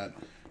listened to that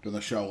during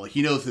the show. Like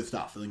he knows his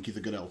stuff. I think he's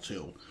a good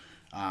L2.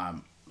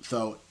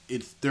 So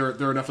there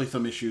are definitely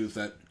some issues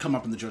that come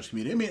up in the judge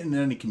community. I mean, in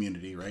any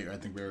community, right? I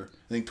think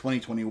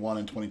 2021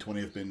 and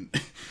 2020 have been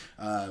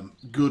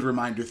good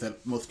reminders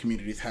that most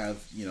communities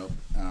have,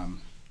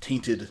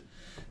 tainted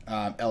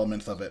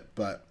elements of it.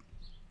 But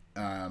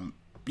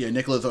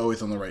Nicola's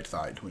always on the right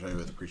side, which I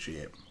always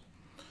appreciate.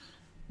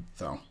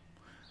 So,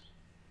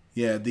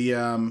 yeah,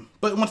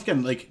 but once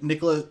again, like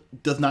Nicola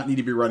does not need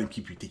to be running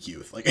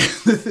PPTQs. Like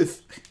this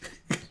is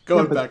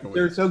going back away.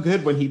 They're so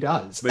good when he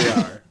does. They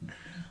are.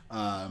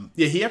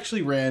 He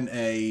actually ran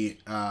it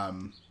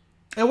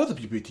was a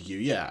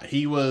PPTQ. Yeah,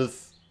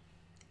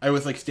 I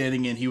was like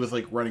standing in, he was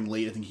like running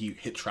late. I think he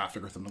hit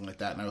traffic or something like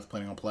that. And I was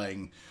planning on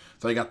playing.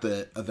 So I got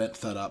the event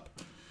set up,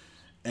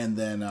 and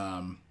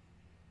then,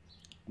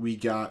 we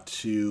got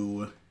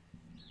to,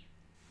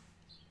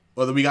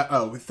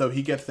 so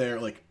he gets there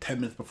like 10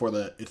 minutes before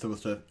it's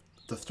supposed to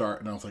start.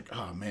 And I was like,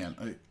 oh man,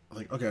 I was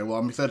like, okay, well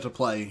I'm excited to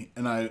play.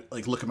 And I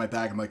like look at my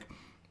bag. I'm like,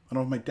 I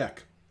don't have my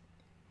deck.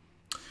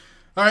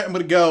 All right, I'm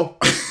gonna go.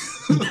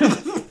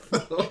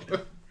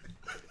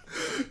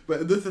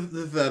 But this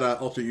is that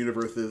alternate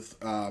universes.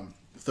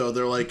 So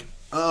they're like,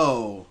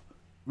 oh,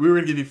 we were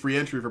gonna give you free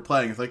entry for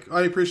playing. It's like,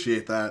 I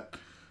appreciate that.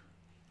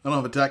 I don't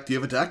have a deck. Do you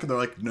have a deck? And they're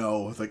like,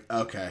 no. It's like,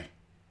 okay,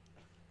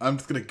 I'm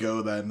just gonna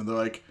go then. And they're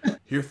like,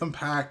 here's some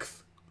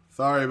packs.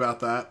 Sorry about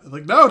that. It's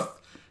like, no,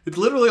 it's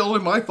literally only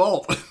my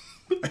fault.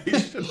 I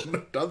shouldn't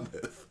have done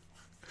this.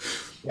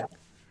 Yeah.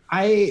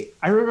 I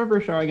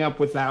remember showing up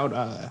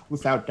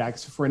without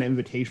decks for an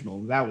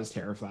invitational. That was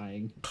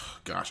terrifying.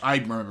 Gosh, I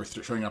remember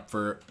showing up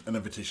for an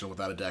invitational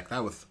without a deck.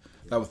 That was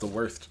the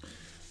worst.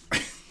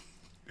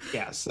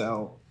 Yeah.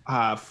 So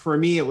for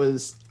me, it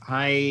was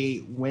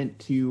I went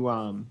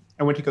to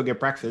go get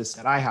breakfast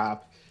at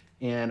IHOP,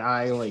 and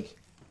I like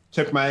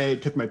took my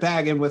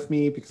bag in with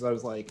me because I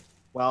was like,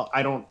 well,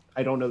 I don't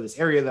know this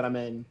area that I'm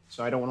in,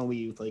 so I don't want to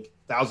leave like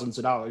thousands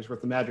of dollars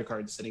worth of Magic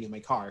cards sitting in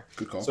my car.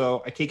 Good call.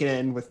 So I take it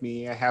in with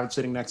me. I have it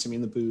sitting next to me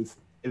in the booth,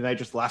 and I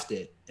just left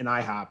it in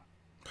IHOP,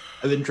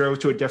 and then drove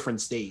to a different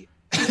state.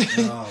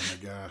 Oh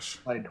my gosh!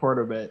 Like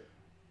tournament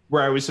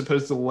where I was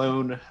supposed to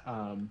loan.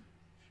 One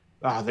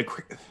of the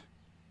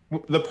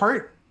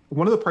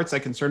parts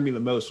that concerned me the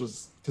most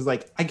was because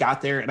like I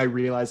got there and I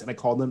realized, and I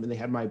called them and they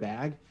had my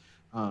bag,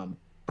 but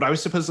I was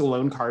supposed to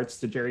loan cards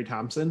to Jerry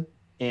Thompson,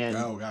 and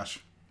oh gosh,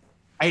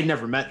 I had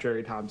never met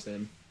Jerry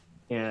Thompson.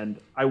 And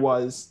I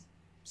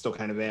still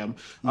kind of am,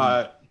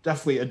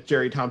 definitely a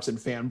Jerry Thompson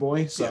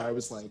fanboy. So yeah. I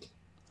was like,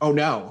 oh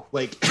no,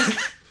 like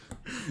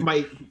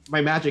my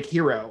Magic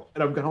hero,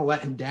 and I'm going to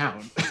let him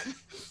down.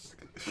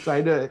 So I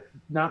had to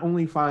not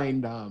only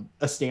find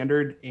a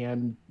standard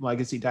and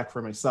legacy deck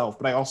for myself,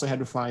 but I also had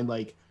to find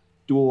like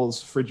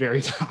duels for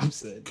Jerry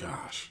Thompson.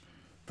 Gosh,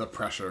 the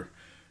pressure.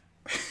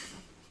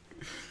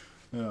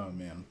 Oh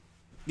man.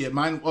 Yeah,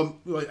 mine,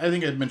 I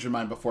think I mentioned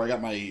mine before. I got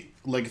my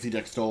legacy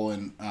deck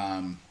stolen,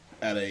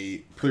 at a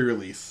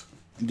pre-release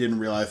and didn't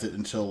realize it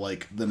until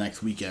like the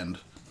next weekend.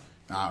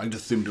 I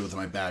just assumed it was in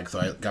my bag, so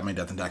I got my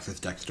Death and Taxes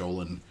deck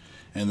stolen,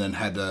 and then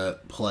had to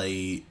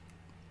play.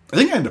 I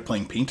think I ended up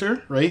playing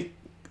Painter, right?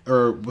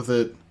 or was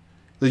it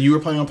that you were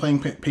planning on playing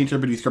Painter,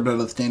 but you scrubbed out of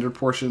the standard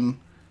portion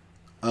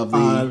of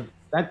the?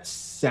 That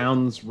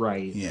sounds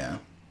right. Yeah.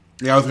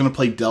 Yeah, I was gonna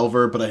play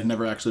Delver, but I had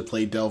never actually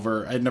played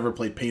Delver. I had never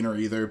played Painter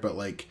either, but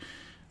like,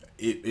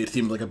 it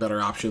seemed like a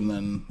better option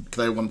than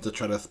because I wanted to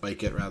try to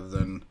spike it rather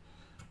than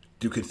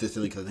do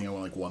consistently because I think I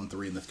won like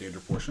 1-3 in the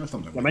standard portion or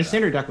something. Yeah, my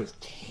standard deck was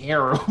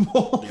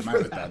terrible. Yeah, mine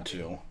was bad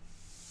too.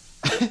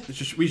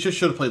 We just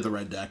should have played the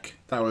red deck.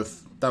 That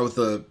was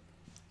the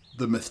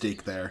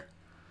mistake there.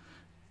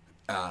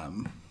 I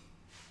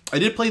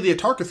did play the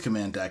Atarkus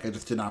Command deck. I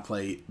just did not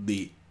play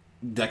the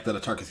deck that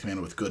Atarkus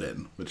Command was good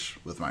in, which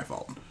was my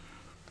fault.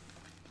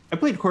 I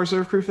played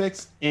Corsair of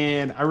Crufix,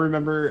 and I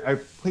remember I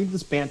played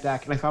this Bant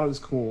deck, and I thought it was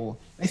cool.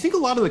 I think a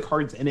lot of the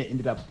cards in it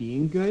ended up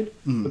being good,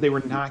 but they were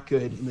not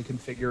good in the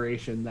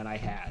configuration that I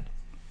had.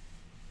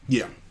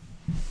 Yeah.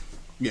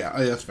 Yeah,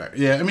 that's fair.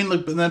 Yeah, I mean,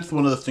 like, and that's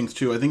one of those things,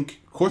 too. I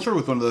think Corsair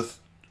was one of those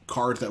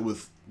cards that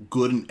was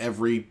good in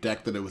every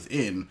deck that it was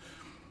in,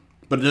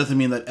 but it doesn't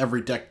mean that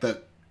every deck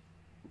that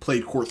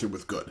played Corsair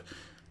was good,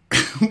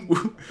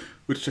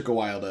 which took a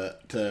while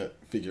to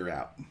figure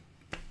out.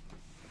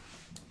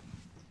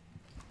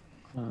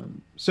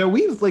 So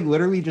we've like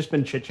literally just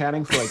been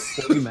chit-chatting for like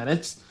 40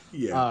 minutes.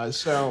 Yeah.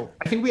 So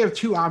I think we have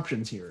two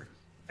options here.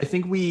 I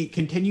think we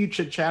continue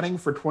chit-chatting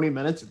for 20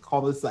 minutes and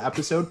call this the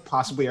episode,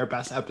 possibly our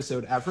best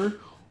episode ever,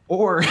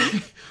 or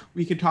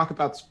we could talk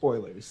about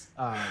spoilers.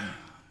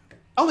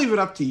 I'll leave it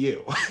up to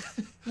you.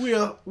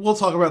 We'll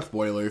talk about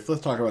spoilers.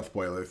 Let's talk about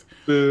spoilers.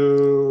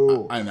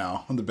 Boo. I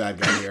know, I'm the bad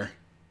guy here.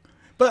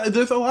 But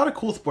there's a lot of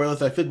cool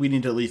spoilers I think we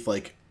need to at least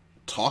like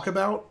talk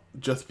about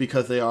just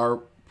because they are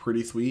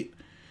pretty sweet.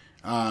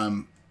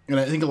 And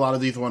I think a lot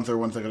of these ones are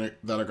ones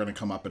that are gonna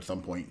come up at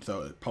some point.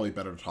 So it's probably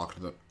better to talk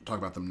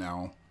about them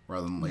now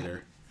rather than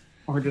later.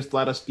 Or just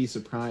let us be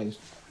surprised.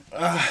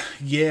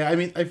 Yeah, I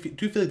mean, I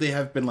do feel like they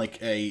have been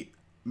like a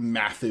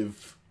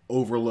massive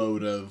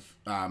overload of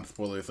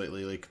spoilers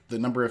lately. Like the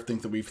number of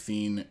things that we've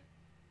seen,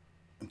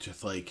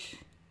 just like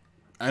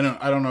I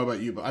don't know about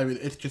you, but I mean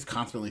it's just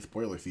constantly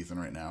spoiler season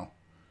right now.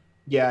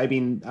 Yeah, I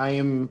mean I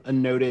am a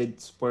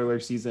noted spoiler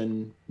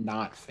season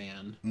not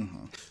fan.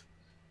 Mm-hmm.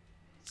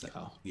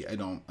 So yeah, I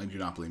do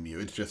not blame you.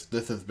 It's just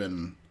this has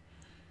been,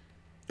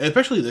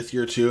 especially this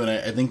year too, and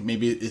I think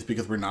maybe it's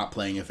because we're not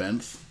playing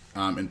events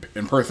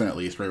in person at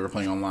least, right? We're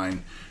playing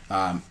online.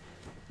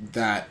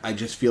 That I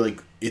just feel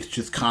like it's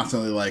just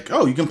constantly like,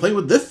 oh, you can play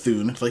with this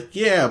soon. It's like,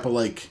 yeah, but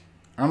like,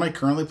 aren't I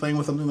currently playing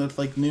with something that's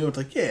like new? It's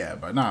like, yeah,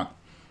 but not.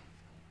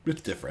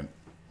 It's different.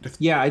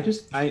 Yeah, I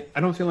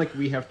don't feel like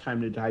we have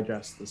time to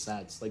digest the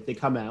sets. Like they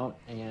come out,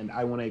 and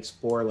I want to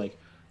explore like,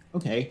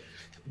 okay,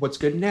 what's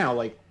good now?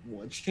 Like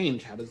what's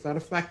changed? How does that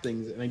affect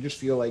things? And I just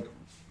feel like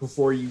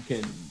before you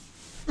can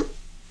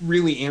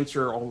really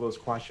answer all those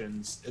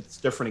questions, it's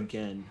different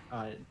again.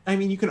 I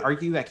mean, you can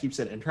argue that keeps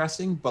it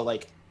interesting, but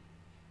like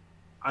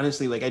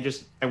honestly, like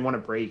I want to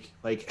break.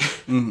 Like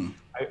Mm-hmm.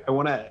 I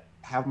want to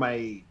have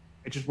I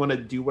just want to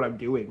do what I'm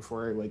doing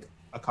for like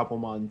a couple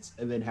months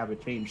and then have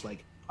it change.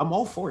 Like I'm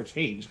all for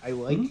change. I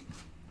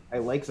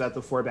like that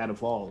the format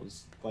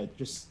evolves, but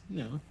just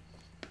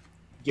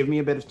give me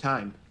a bit of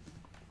time.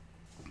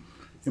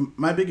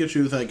 My big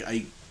issue is like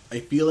I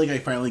feel like I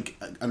finally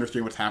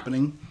understand what's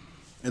happening,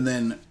 and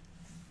then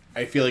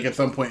I feel like at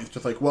some point it's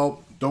just like,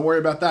 well, don't worry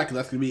about that because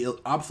that's going to be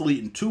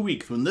obsolete in 2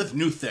 weeks when this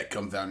new set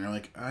comes out. And you're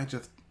like, I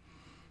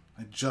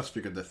just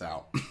figured this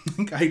out.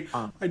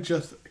 I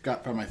just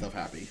found myself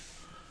happy.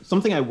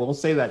 Something I will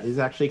say that is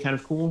actually kind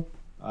of cool,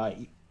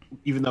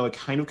 even though it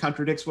kind of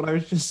contradicts what I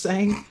was just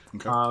saying,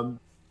 Okay.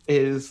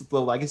 is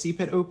the Legacy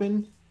Pit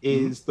Open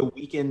is the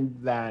weekend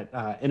that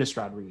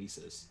Innistrad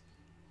releases.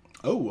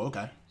 Oh,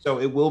 okay. So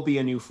it will be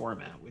a new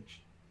format,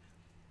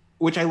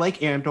 which I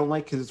like and don't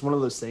like because it's one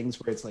of those things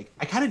where it's like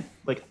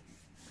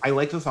I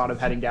like the thought of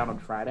heading down on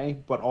Friday,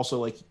 but also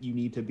like you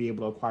need to be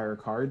able to acquire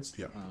cards.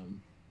 Yeah.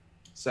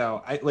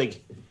 So I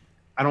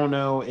don't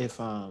know if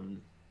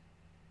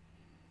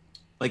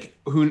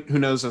who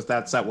knows if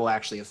that set will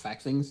actually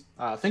affect things.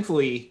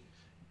 Thankfully,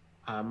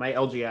 my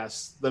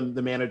LGS,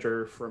 the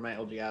manager for my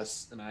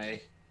LGS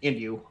and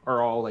you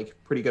are all like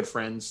pretty good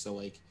friends. So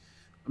like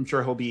I'm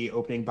sure he'll be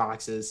opening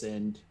boxes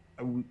and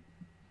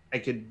I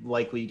could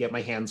likely get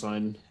my hands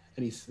on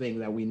anything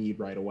that we need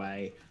right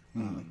away.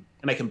 And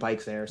I can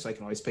bike there, so I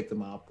can always pick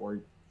them up, or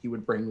he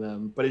would bring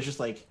them. But it's just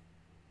like,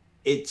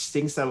 it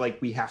stinks that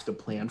like we have to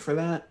plan for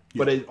that. Yeah.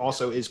 But it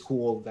also is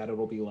cool that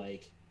it'll be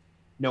like,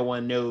 no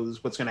one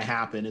knows what's going to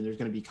happen and there's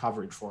going to be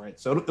coverage for it.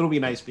 So it'll be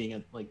nice being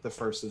at like the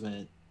first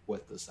event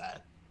with the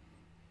set.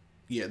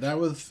 Yeah, that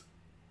was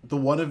the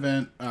one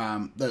event,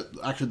 the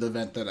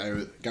event that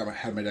I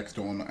had my deck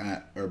stolen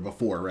at, or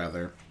before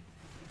rather.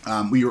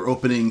 We were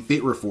opening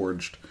Fate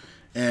Reforged,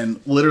 and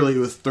literally it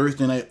was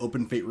Thursday night,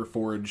 open Fate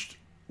Reforged,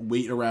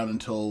 wait around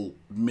until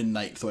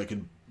midnight so I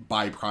could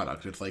buy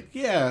product. It's like,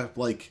 yeah,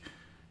 like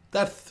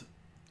that's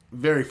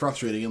very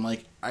frustrating, and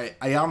like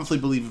I honestly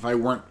believe if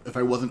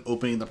I wasn't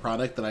opening the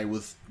product that I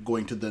was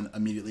going to then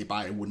immediately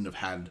buy, I wouldn't have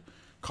had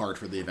card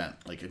for the event.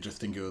 Like I just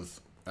think it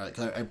was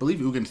 'cause I believe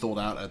Ugin sold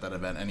out at that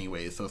event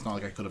anyway, so it's not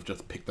like I could have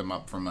just picked them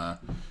up from a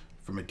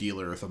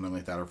dealer or something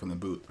like that, or from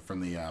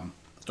the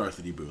Star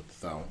City booth.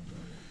 So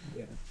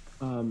yeah.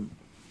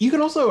 You can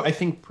also, I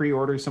think,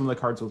 pre-order some of the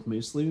cards with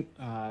Moose Loot,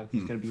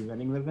 who's going to be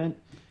running the event,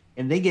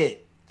 and they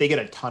get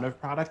a ton of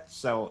product.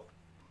 So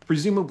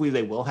presumably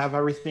they will have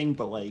everything,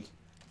 but like,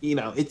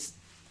 it's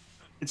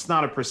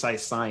not a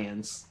precise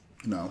science.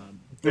 No,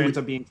 if there ends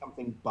up being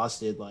something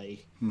busted,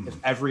 like if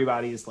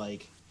everybody's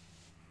like,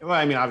 well,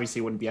 I mean, obviously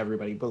it wouldn't be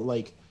everybody, but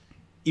like,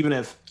 even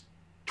if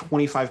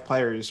 25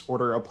 players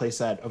order a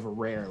playset of a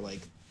rare,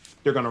 like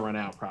they're going to run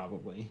out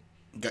probably.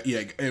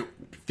 Yeah,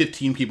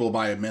 15 people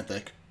buy a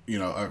mythic.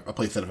 A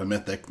playset of a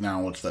mythic.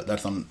 Now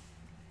that's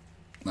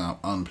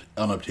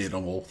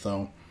unobtainable.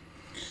 So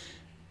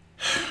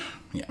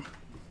yeah.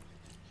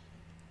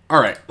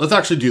 All right, let's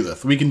actually do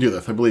this. We can do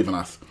this. I believe in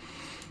us.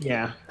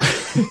 Yeah.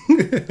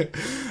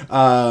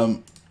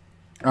 All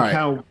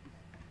right.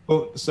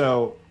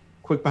 So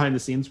quick behind the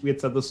scenes. We had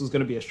said this was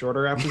going to be a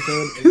shorter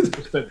episode. We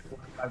spent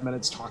 5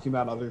 minutes talking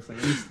about other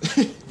things.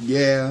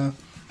 Yeah.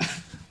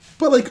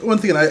 But like,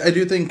 once again, I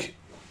do think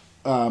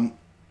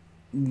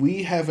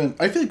we haven't.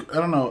 I think I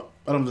don't know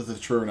if this is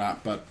true or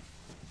not, but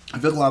I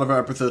feel like a lot of our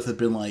episodes have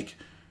been like,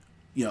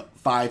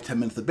 5-10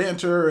 minutes of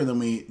banter, and then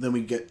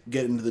we get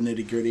into the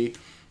nitty gritty.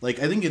 Like,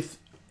 I think it's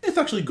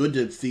actually good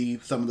to see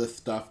some of this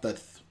stuff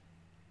that's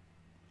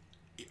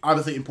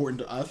obviously important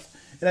to us,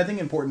 and I think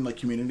important like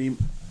community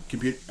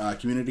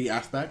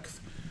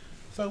aspects.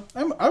 So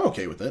I'm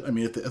okay with it. I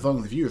mean, as long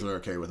as the viewers are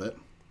okay with it.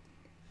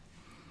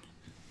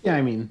 Yeah,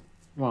 I mean,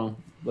 well,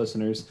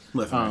 listeners,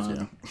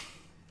 yeah.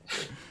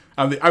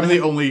 I'm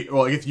the only.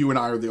 Well, I guess you and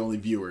I are the only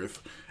viewers,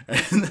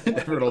 and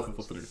everyone else is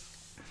listeners.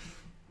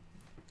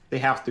 They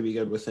have to be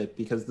good with it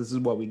because this is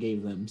what we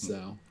gave them.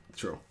 So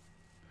true.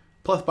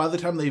 Plus, by the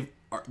time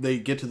they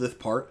get to this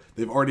part,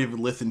 they've already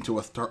listened to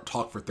us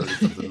talk for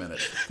 30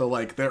 minutes. So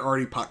like, they're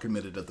already pot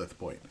committed at this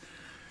point.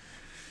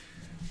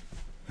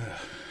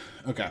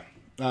 Okay.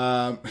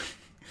 Do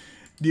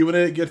you want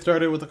to get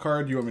started with the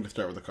card? Do you want me to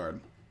start with the card?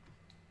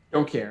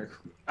 Don't care.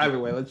 Either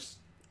way, let's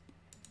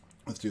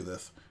do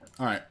this.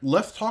 All right,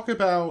 let's talk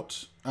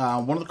about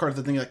one of the cards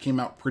I think that came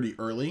out pretty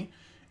early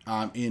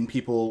in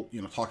people,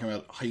 talking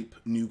about hype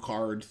new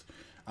cards.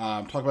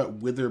 Talk about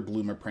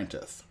Witherbloom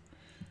Apprentice.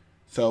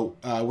 So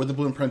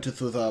Witherbloom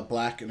Apprentice was a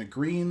black and a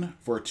green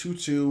for a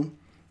 2/2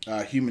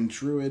 human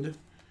druid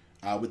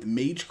with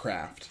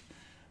Magecraft.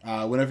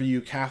 Whenever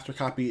you cast or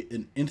copy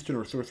an instant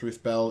or sorcery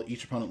spell,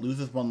 each opponent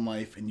loses 1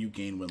 life and you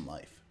gain 1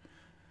 life.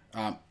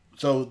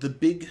 So the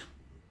big,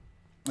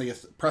 I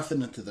guess,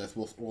 precedent to this,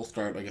 we'll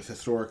start, I guess,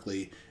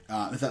 historically,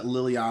 is that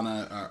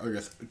Liliana, or I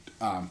guess,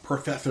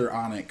 Professor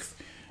Onyx,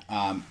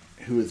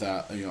 who is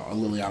a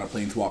Liliana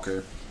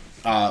Planeswalker,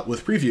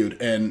 was previewed,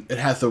 and it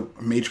has the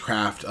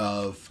Magecraft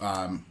of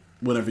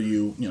whenever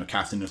you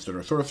cast an instant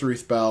or sorcery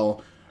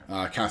spell,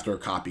 cast or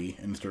copy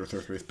an instant or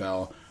sorcery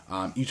spell,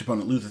 each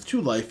opponent loses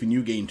 2 life and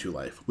you gain 2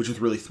 life, which is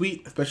really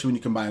sweet, especially when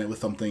you combine it with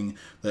something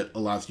that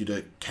allows you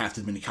to cast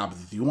as many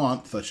copies as you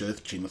want, such as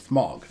Chain of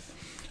Smog.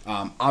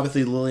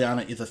 Obviously,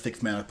 Liliana is a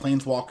 6-mana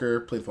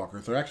Planeswalker.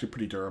 Planeswalkers are actually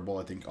pretty durable,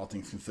 I think, all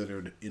things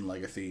considered, in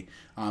Legacy.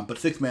 But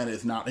 6 mana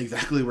is not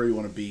exactly where you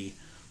want to be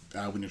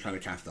when you're trying to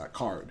cast that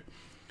card.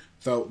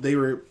 So they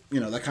were,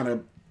 that kind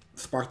of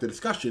sparked the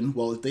discussion.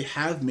 Well, if they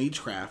have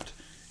Magecraft,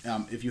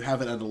 if you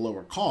have it at a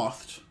lower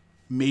cost,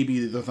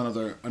 maybe there's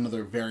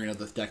another variant of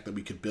this deck that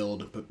we could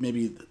build, but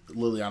maybe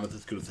Liliana's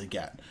as good as they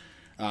get.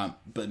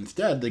 But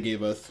instead, they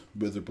gave us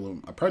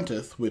Witherbloom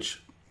Apprentice,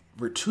 which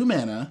for 2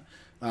 mana,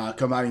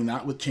 combining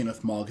that with Chain of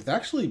Smog is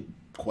actually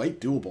quite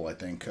doable, I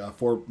think.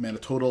 4 mana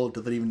total,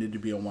 doesn't even need to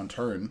be on 1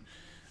 turn.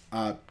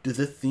 Does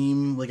this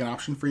seem like an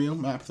option for you,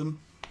 Maxim?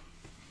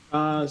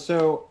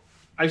 So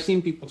I've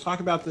seen people talk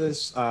about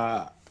this.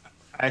 I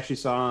actually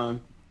saw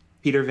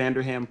Peter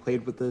Vanderham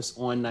played with this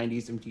on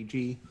 90s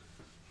MTG.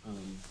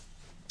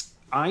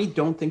 I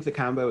don't think the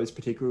combo is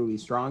particularly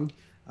strong.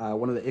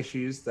 One of the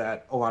issues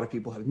that a lot of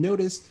people have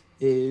noticed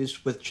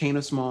is with Chain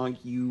of Smog,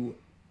 you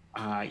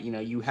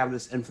have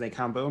this infinite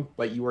combo,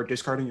 but you are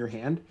discarding your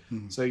hand.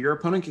 Mm-hmm. So your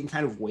opponent can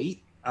kind of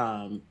wait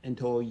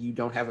until you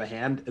don't have a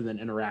hand and then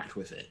interact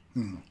with it.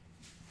 Mm-hmm.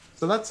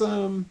 So that's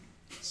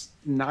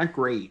not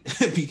great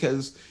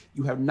because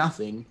you have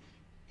nothing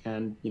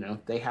and,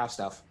 they have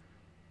stuff.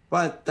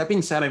 But that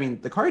being said, I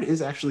mean, the card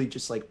is actually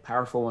just like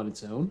powerful on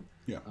its own.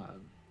 Yeah.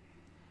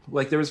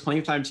 Like there was plenty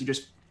of times you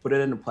just put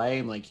it into play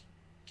and like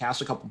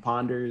cast a couple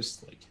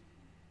ponders, like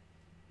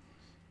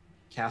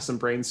cast some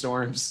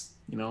brainstorms,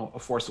 a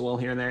force of will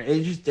here and there.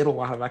 It just did a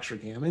lot of extra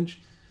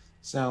damage.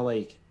 So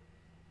like,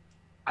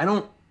 I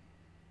don't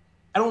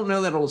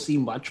know that it'll see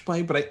much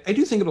play, but I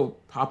do think it'll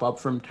pop up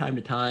from time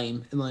to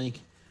time. And like,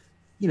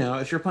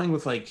 if you're playing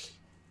with like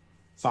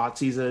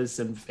Thoughtseizes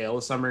and Veil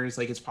of Summers,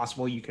 like it's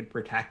possible you could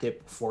protect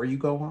it before you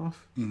go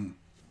off. Mm-hmm.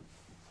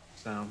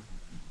 So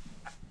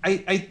I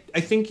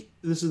think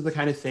this is the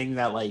kind of thing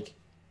that like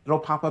it'll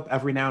pop up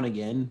every now and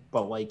again,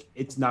 but like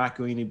it's not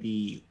going to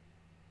be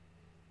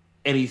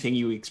anything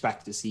you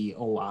expect to see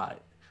a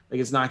lot. Like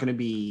it's not going to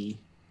be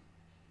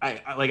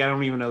I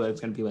don't even know that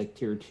it's going to be like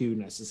tier 2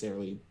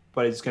 necessarily,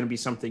 but it's going to be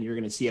something you're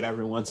going to see it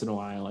every once in a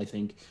while. I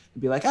think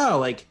and be like, oh,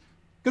 like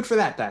good for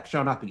that deck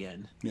showing up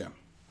again. Yeah.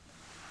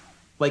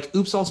 Like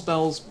oops all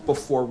spells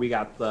before we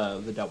got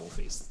the double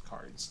face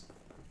cards.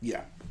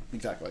 Yeah,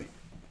 exactly.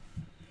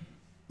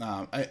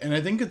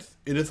 I think it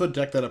is a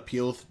deck that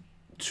appeals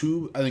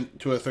to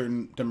a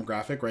certain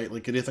demographic, right?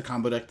 Like it is a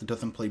combo deck that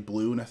doesn't play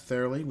blue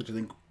necessarily, which I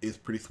think is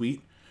pretty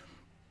sweet.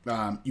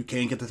 You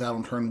can get this out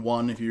on turn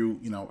 1 if you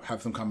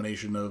have some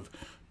combination of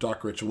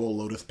Dark Ritual,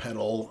 Lotus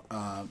Petal,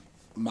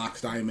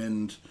 Mox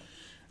Diamond.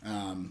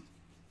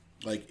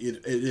 Like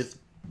it is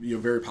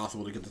very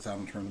possible to get this out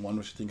on turn 1,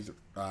 which I think is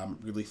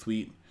really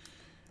sweet.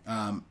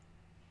 I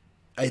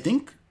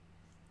think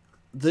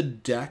the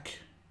deck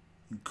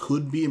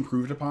could be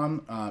improved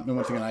upon. And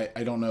once again,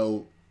 I don't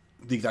know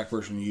the exact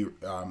version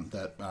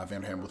that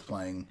Vanderham was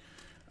playing,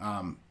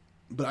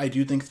 but I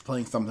do think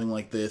playing something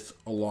like this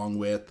along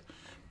with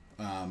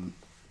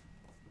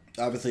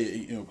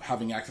obviously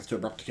having access to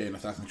Abrupt Decay and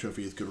Assassin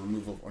Trophy is good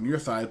removal on your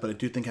side, but I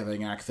do think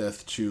having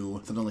access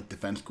to something like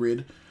Defense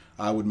Grid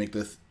would make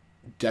this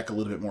deck a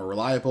little bit more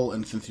reliable.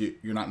 And since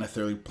you're not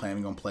necessarily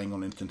planning on playing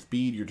on instant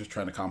speed, you're just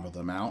trying to combo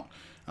them out,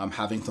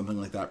 having something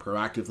like that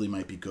proactively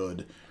might be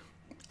good.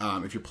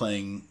 If you're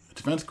playing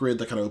Defense Grid,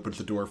 that kind of opens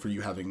the door for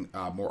you having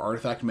more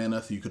artifact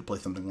mana, so you could play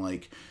something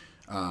like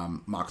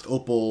Mox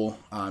Opal.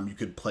 You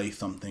could play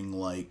something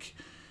like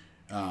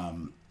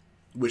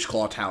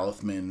Witchclaw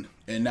Talisman,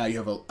 and now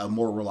you have a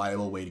more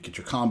reliable way to get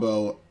your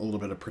combo, a little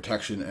bit of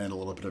protection, and a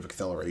little bit of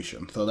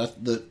acceleration. So that's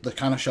the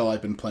kind of shell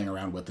I've been playing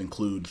around with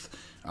includes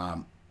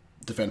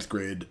Defense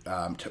Grid,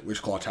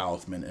 Witchclaw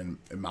Talisman,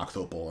 and Mox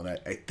Opal, and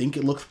I think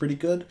it looks pretty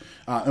good.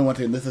 And once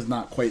again, this is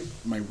not quite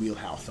my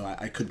wheelhouse, so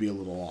I could be a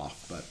little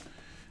off, but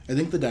I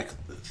think the deck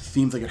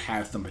seems like it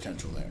has some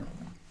potential there.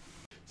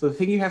 So the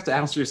thing you have to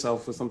ask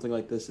yourself with something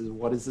like this is,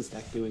 what is this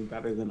deck doing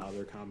better than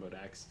other combo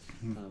decks?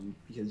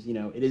 Because,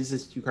 it is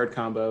this 2-card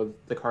combo.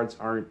 The cards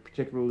aren't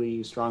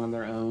particularly strong on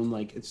their own.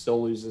 Like, it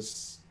still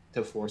loses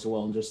to Force of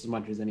Will just as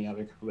much as any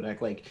other combo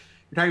deck. Like,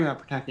 you're talking about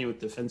protecting it with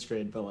Defense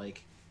Grid, but,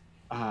 like,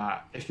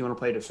 if you want to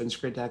play a Defense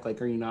Grid deck, like,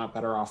 are you not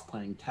better off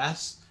playing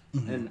Tess?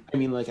 And, I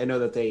mean, like, I know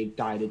that they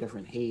died a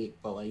different hate,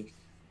 but, like,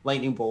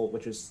 Lightning Bolt,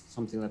 which is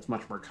something that's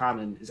much more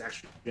common, is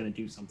actually going to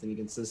do something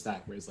against this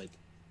deck, whereas, like,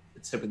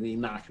 it's typically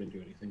not going to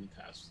do anything in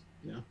Test,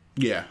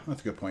 Yeah,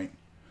 that's a good point.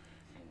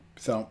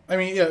 So, I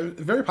mean, yeah,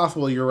 very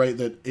possible you're right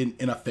that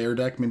in a fair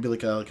deck, maybe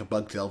like a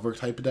Bug Delver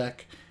type of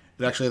deck,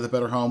 it actually has a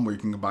better home where you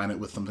can combine it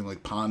with something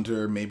like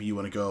Ponder. Maybe you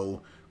want to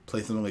go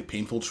play something like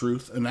Painful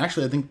Truth. And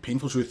actually, I think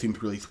Painful Truth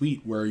seems really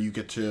sweet, where you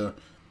get to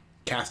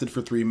cast it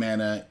for 3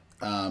 mana,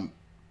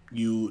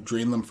 you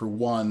drain them for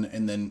 1,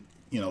 and then,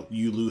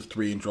 you lose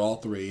 3 and draw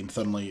 3, and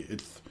suddenly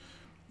it's,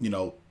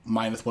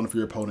 -1 for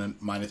your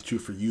opponent, -2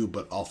 for you,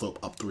 but also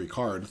up 3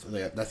 cards.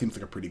 That seems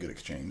like a pretty good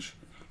exchange.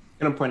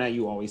 I'm going to point out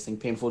you always think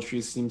Painful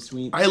Truth seems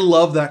sweet. I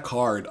love that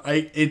card.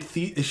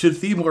 It should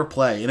see more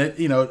play. And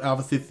it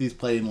obviously it sees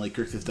play in like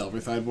Grixis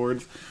Delver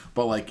sideboards,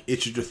 but like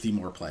it should just see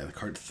more play. The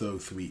card's so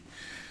sweet.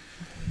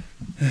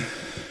 Man.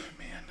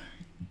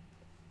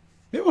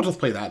 Maybe we'll just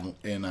play that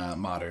in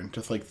Modern.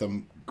 Just like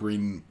some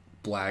green,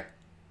 black,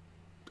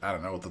 I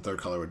don't know what the third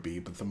color would be,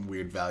 but some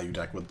weird value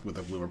deck with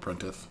a Bloom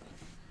Apprentice.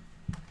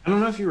 I don't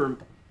know if you were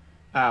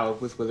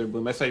with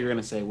Witherbloom. I thought you were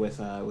going to say with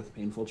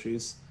Painful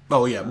Truth.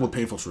 Oh yeah, well,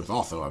 Painful Truth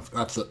also.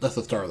 That's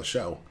the star of the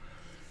show.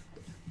 I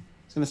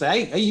was going to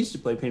say I used to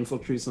play Painful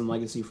Truth in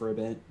Legacy for a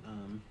bit.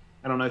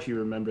 I don't know if you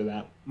remember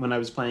that when I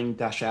was playing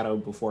Dash Shadow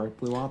before it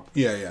blew up.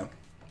 Yeah.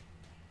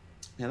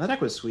 Yeah, that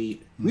deck was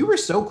sweet. We were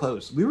so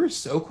close. We were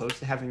so close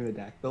to having the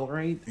deck built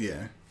right.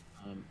 Yeah.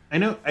 I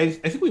know. I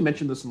think we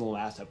mentioned this in the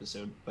last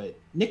episode, but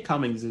Nick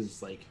Cummings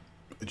is like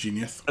a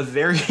genius, a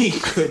very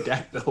good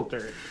deck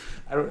builder.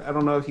 I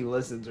don't know if he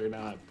listens or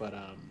not, but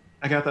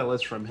I got that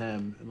list from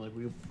him, and like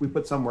we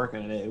put some work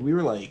in it, and we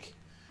were like,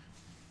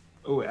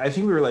 I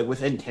think we were like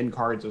within 10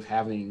 cards of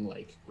having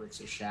like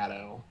Grixis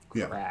Shadow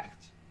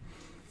cracked.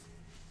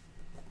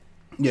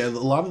 Yeah, it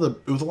was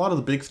a lot of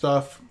the big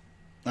stuff.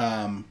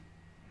 I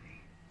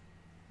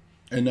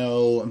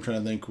know. I'm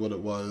trying to think what it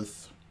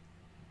was.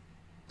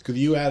 Because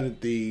you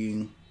added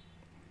the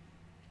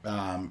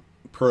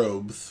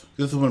probes.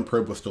 This is when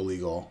probe was still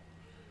legal.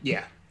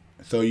 Yeah.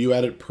 So you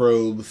added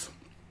probes,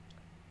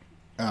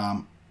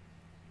 and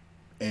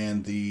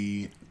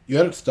you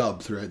added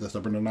stubs, right? The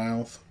stubborn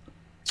denials.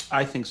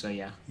 I think so.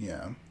 Yeah.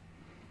 Yeah.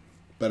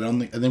 But I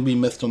think we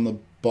missed on the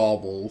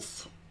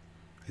baubles.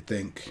 I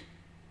think.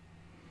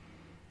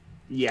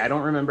 Yeah, I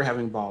don't remember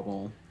having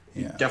bauble.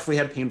 Yeah. Definitely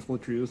had Painful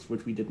Truth,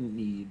 which we didn't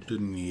need.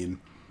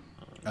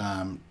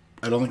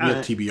 I don't think we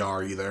had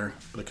TBR either,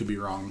 but I could be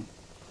wrong.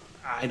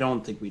 I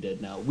don't think we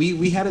did, no.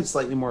 We had it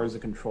slightly more as a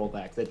control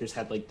deck that just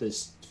had like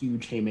this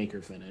huge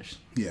Haymaker finish.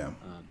 Yeah.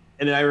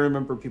 And I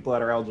remember people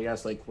at our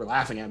LGS like were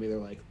laughing at me. They're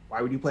like,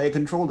 why would you play a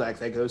control deck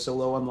that goes so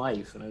low on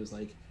life? And I was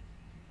like,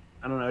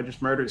 I don't know, it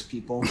just murders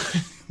people.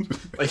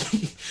 Like,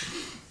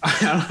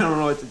 I don't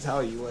know what to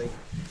tell you.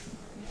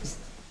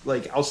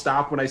 Like I'll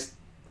stop when I,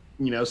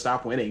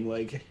 stop winning.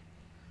 Like,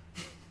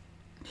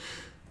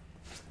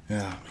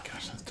 Yeah, oh my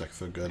gosh, that deck's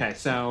so good. Okay,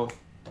 so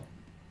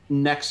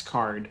next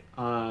card.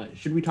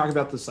 Should we talk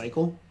about the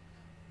cycle?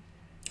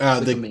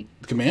 The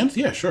commands?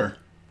 Yeah, sure.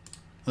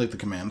 I like the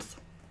commands.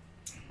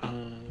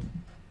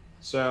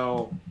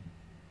 So,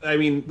 I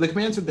mean, the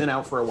commands have been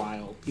out for a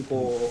while.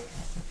 People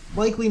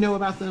likely know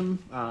about them.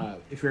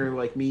 If you're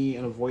like me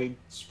and avoid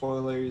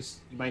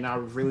spoilers, you might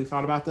not have really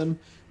thought about them.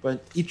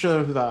 But each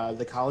of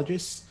the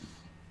colleges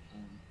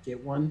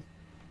get one.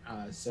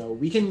 So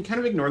we can kind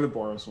of ignore the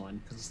Boros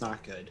one because it's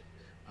not good.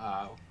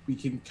 We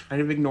can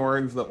kind of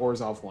ignore the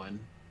Orzhov one,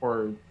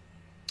 or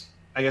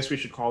I guess we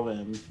should call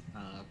them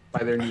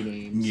by their new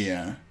names.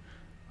 Yeah.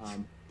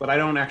 But I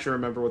don't actually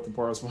remember what the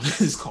Boros one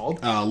is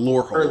called.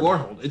 Lorehold. Or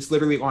Lorehold. It's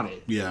literally on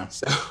it. Yeah.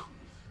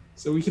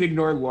 So we can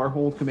ignore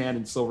Lorehold command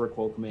and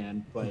Silverquill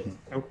command, but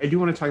I do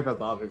want to talk about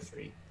the other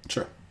three.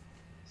 Sure.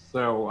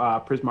 So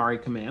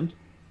Prismari command.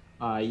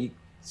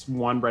 It's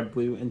 1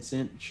 red-blue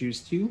instant.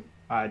 Choose 2.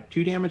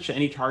 2 damage to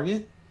any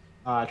target.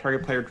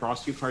 Target player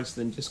draws 2 cards,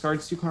 then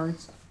discards 2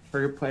 cards.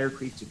 Target player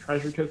creates a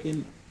treasure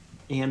token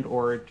and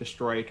or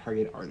destroy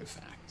target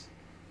artifact.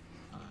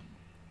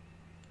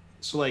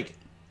 So like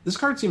this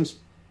card seems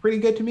pretty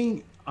good to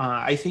me.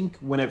 I think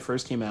when it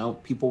first came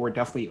out, people were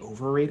definitely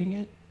overrating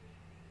it,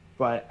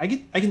 but I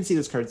can see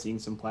this card seeing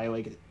some play.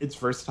 Like it's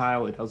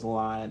versatile, it does a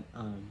lot.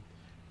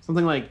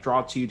 Something like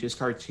draw 2,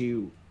 discard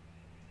 2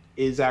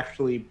 is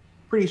actually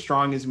pretty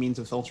strong as a means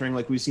of filtering.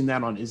 Like we've seen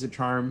that on Izzet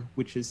Charm,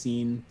 which has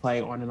seen play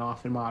on and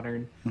off in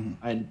Modern,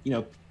 and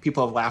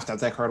people have laughed at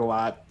that card a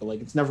lot, but like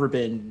it's never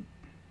been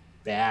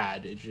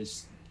bad. It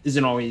just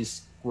isn't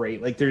always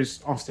great. Like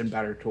there's often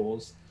better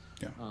tools.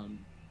 Yeah.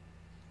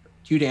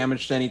 2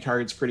 damage to any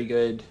target's pretty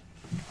good.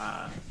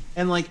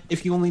 And like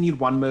if you only need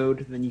 1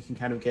 mode, then you can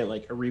kind of get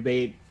like a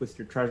rebate with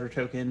your treasure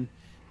token.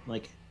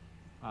 Like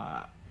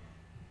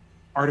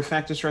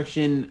artifact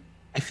destruction,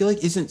 I feel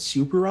like isn't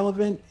super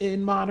relevant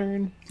in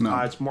Modern. No.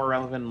 It's more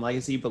relevant in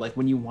Legacy, but like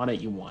when you want it,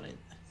 you want it.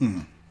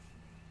 Mm-hmm.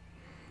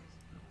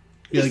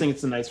 I just think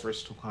it's a nice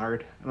versatile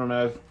card. I don't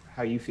know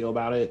how you feel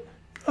about it.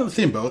 Oh, the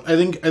same boat. I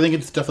think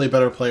it's definitely a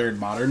better player in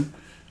Modern.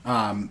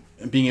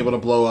 Being able to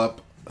blow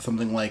up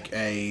something like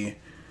a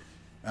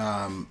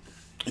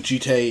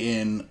GT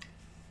in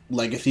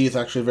Legacy is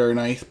actually very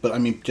nice. But I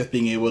mean, just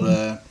being able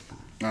to,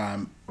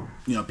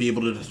 be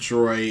able to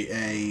destroy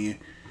a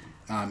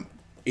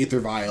Aether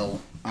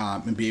Vial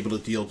and be able to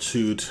deal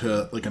 2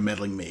 to like a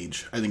Meddling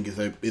Mage, I think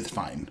is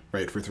fine,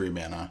 right, for 3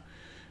 mana.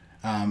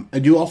 I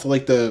do also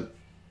like the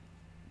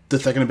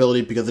second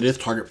ability because it is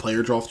target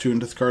player draws 2 and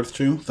discards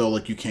 2, so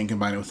like you can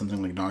combine it with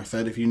something like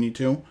Narset if you need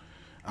to,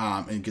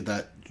 and get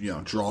that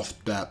draw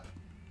step,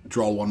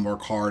 draw 1 more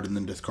card and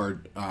then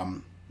discard.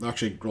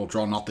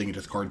 Draw nothing and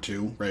discard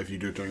 2, right? If you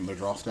do it during the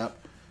draw step,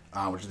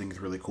 which I think is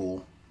really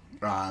cool.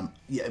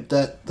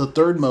 The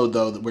third mode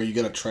though, where you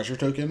get a treasure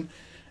token,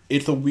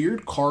 it's a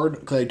weird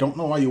card because I don't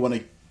know why you want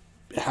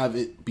to have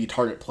it be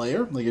target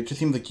player. Like it just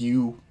seems like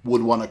you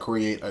would want to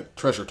create a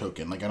treasure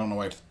token. Like I don't know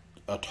why it's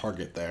a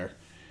target there.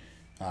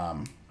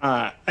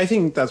 I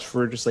think that's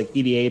for just like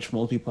EDH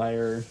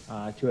multiplayer,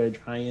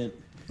 Two-Headed Giant,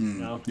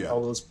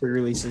 all those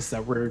pre-releases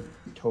that we're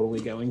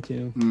totally going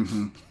to.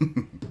 Mm-hmm.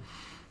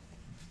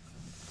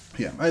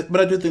 Yeah, but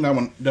I do think that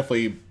one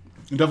definitely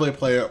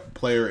a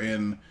player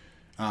in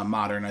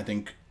Modern. I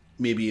think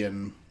maybe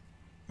in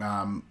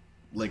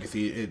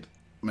Legacy it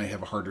may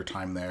have a harder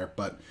time there,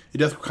 but it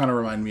does kind of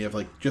remind me of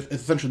like just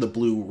it's essentially the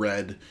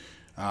blue-red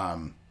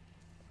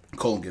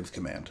Kolaghan's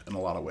command in a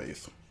lot of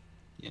ways.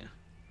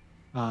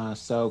 Yeah.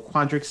 So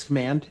Quandrix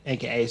command,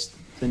 aka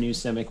the new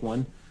Simic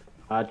one.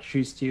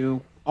 Choose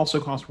 2.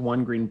 Also cost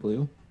 1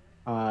 green-blue.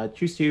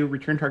 Choose 2.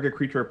 Return target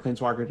creature or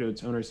planeswalker to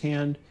its owner's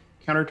hand.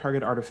 Counter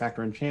target artifact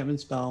or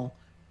enchantment spell.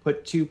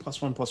 Put 2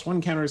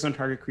 +1/+1 counters on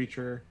target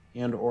creature,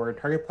 and or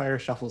target player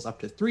shuffles up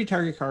to 3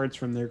 target cards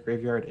from their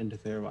graveyard into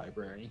their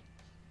library.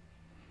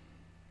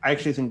 I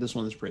actually think this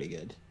one is pretty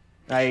good.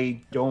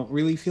 I don't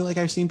really feel like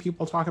I've seen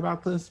people talk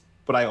about this,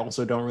 but I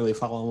also don't really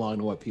follow along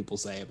to what people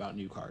say about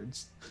new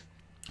cards.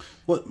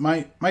 Well,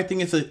 my thing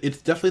is that it's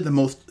definitely the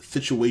most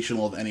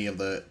situational of any of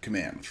the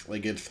commands.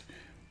 Like it's,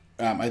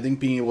 I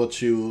think being able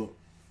to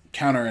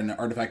counter an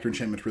artifact or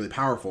enchantment is really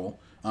powerful,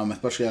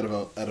 especially out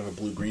of a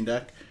blue-green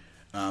deck.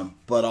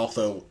 But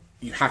also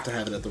you have to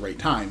have it at the right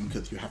time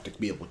because you have to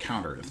be able to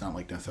counter it. It's not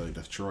like necessarily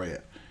destroy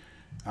it.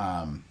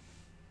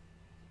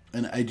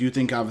 And I do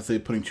think obviously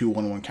putting 2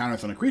 1/1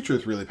 counters on a creature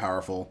is really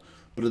powerful,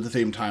 but at the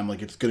same time,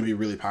 like it's going to be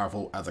really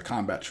powerful as a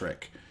combat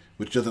trick,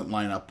 which doesn't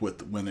line up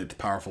with when it's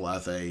powerful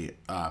as a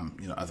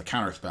as a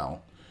counter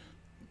spell.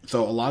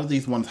 So a lot of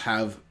these ones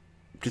have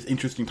just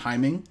interesting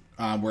timing,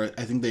 where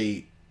I think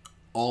they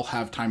all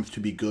have times to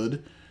be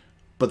good,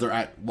 but they're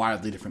at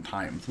wildly different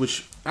times,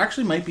 which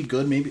actually might be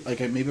good. Maybe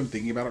I'm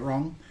thinking about it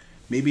wrong.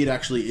 Maybe it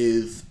actually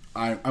is.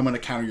 I'm going to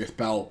counter your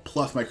spell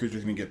plus my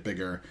creature's going to get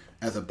bigger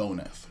as a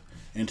bonus,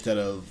 instead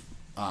of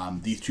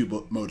these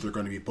 2 modes are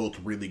going to be both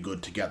really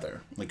good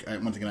together. Like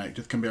once again,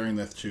 just comparing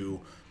this to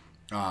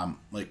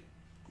like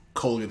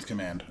Kolaghan's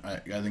command, I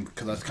think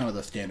because that's kind of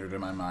the standard in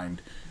my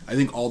mind. I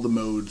think all the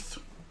modes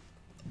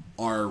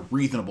are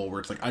reasonable. Where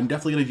it's like I'm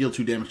definitely going to deal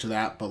 2 damage to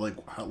that, but like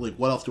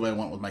what else do I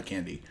want with my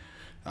candy?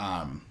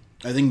 I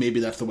think maybe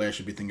that's the way I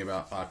should be thinking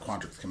about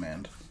Quandrix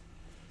Command.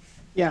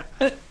 Yeah,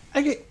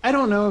 I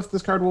don't know if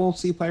this card will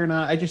see play or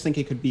not. I just think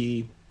it could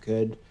be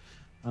good.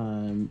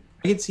 I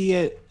could see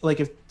it like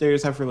if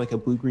there's ever like a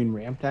blue-green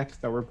ramp deck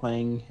that we're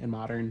playing in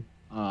Modern.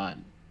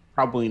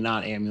 Probably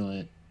not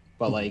Amulet,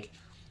 but like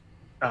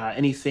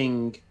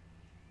anything.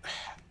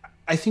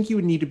 I think you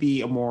would need to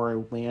be a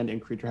more land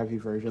and creature heavy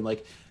version.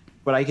 Like,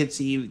 but I could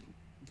see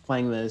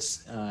playing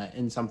this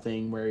in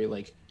something where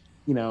like,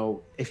 you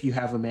know, if you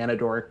have a mana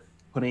dork,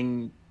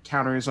 putting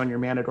counters on your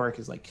mana dork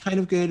is like kind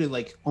of good. It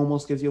like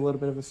almost gives you a little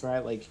bit of a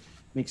threat, like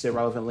makes it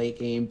relevant late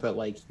game, but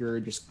like you're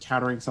just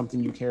countering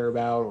something you care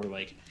about or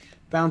like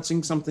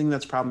bouncing something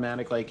that's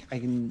problematic. Like I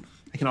can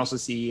also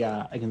see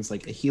against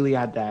like a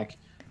Heliod deck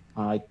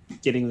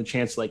getting the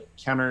chance to like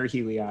counter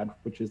Heliod,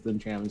 which is the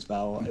enchantment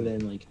spell, and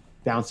then like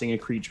bouncing a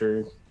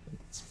creature,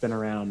 spin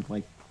around.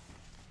 Like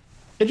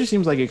it just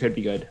seems like it could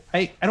be good.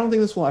 I don't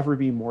think this will ever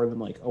be more than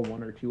like a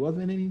 1 or 2 of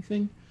in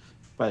anything,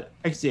 but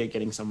I could see it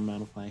getting some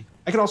amount of play.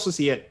 I could also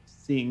see it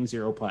seeing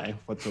 0 play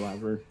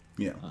whatsoever.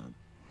 Yeah.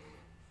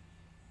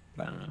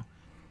 But I don't know.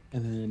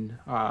 And then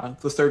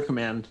the third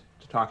command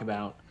to talk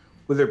about,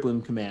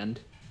 Witherbloom Command,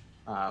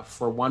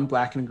 for 1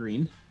 black and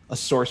green, a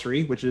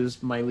sorcery, which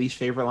is my least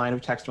favorite line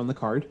of text on the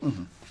card.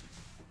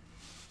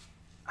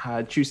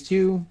 Choose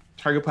 2.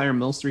 Target player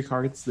mills 3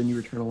 cards, then you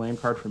return a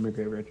land card from your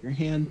graveyard to your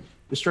hand.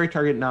 Destroy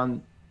target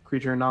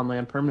non-creature,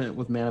 non-land permanent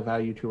with mana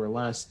value 2 or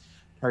less.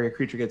 Target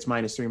creature gets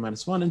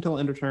 -3/-1 until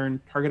end of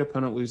turn. Target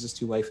opponent loses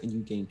 2 life and you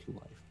gain 2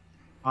 life.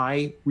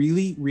 I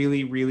really,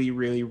 really, really,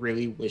 really,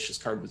 really wish this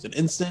card was an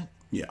instant.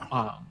 Yeah.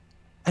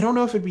 I don't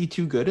know if it'd be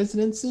too good as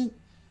an instant.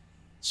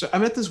 So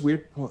I'm at this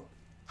weird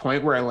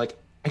point where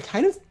I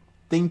kind of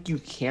think you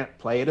can't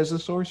play it as a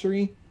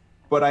sorcery,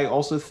 but I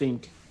also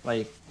think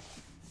like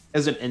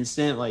as an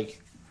instant,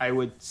 like I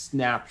would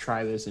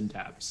try this in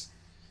depths.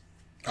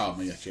 Oh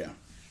my gosh, yeah.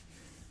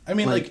 I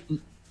mean, like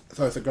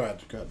so go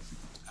ahead.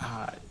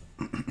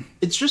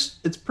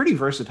 It's pretty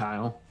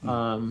versatile.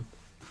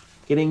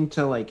 Getting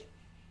to like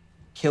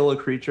kill a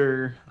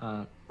creature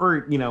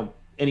or you know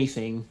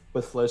anything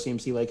with flow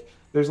CMC, like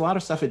there's a lot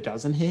of stuff it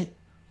doesn't hit,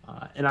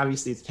 and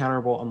obviously it's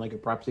counterable on like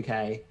Abrupt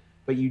Decay,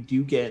 but you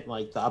do get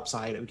like the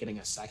upside of getting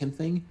a second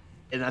thing,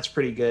 and that's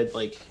pretty good.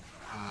 Like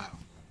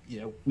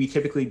you know, we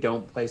typically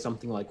don't play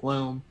something like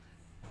Loam,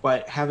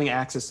 but having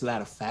access to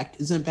that effect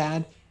isn't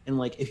bad. And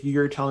like if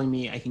you're telling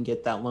me I can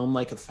get that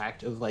Loam-like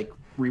effect of like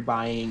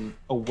rebuying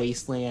a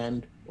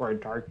Wasteland or a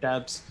Dark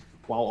Depths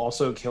while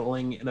also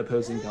killing an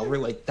opposing Delver,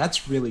 like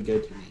that's really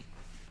good to me.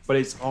 But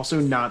it's also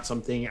not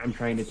something I'm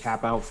trying to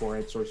tap out for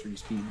at sorcery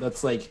speed.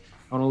 That's like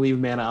I want to leave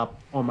mana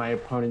up on my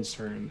opponent's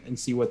turn and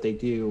see what they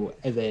do,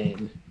 and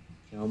then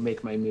you know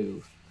make my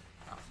move.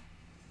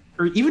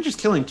 Or even just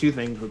killing 2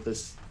 things with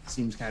this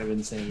seems kind of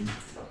insane.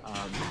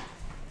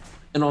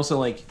 And also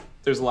like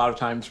there's a lot of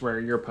times where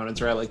your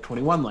opponents are at like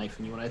 21 life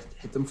and you want to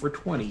hit them for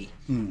 20,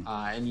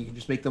 and you can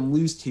just make them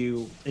lose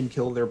 2 and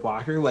kill their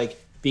blocker. Like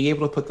being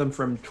able to put them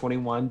from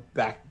 21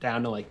 back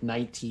down to like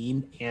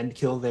 19 and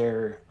kill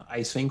their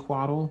Icefang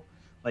Quaddle,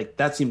 like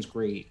that seems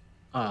great.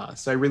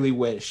 So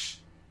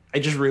I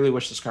just really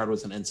wish this card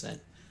was an instant.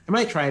 I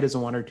might try it as a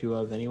 1 or 2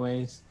 of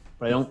anyways,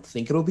 but I don't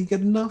think it'll be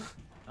good enough.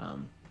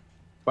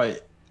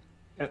 But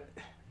it's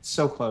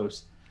so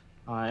close.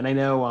 And I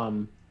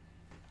know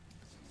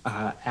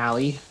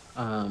Allie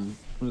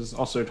was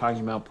also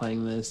talking about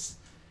playing this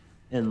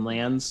in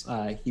lands.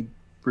 He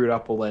brewed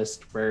up a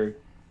list where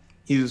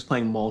he was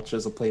playing Mulch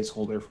as a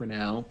placeholder for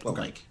now, but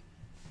like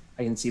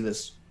I can see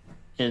this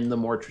in the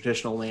more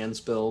traditional lands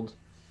build.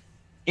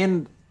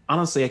 And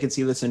honestly, I could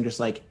see this in just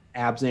like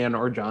Abzan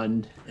or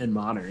Jund in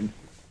Modern.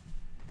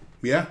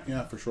 Yeah,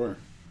 for sure.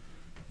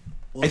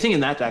 Well, I think in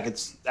that deck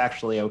it's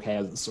actually okay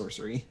as a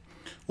sorcery.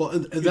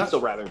 Well, I'd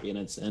still rather be an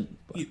instant.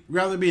 But.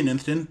 Rather be an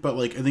instant, but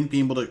like I think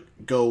being able to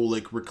go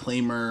like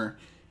Reclaimer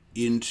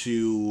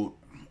into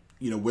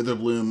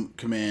Witherbloom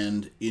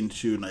Command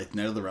into like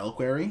Knight of the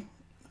Reliquary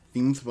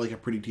seems like a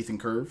pretty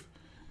decent curve.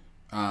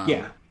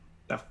 Yeah.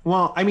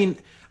 Well, I mean,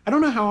 I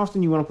don't know how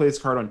often you want to play this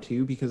card on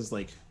 2 because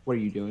like, what are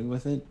you doing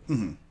with it?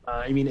 Mm-hmm.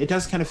 I mean, it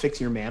does kind of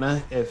fix your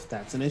mana if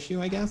that's an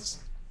issue, I guess.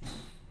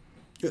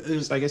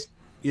 I guess.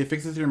 Yeah, it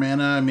fixes your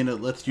mana. I mean,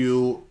 it lets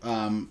you,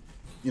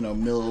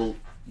 mill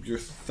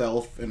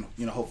yourself and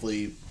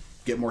hopefully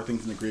get more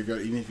things in the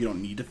graveyard, even if you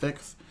don't need to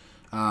fix.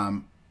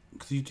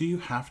 Because you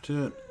have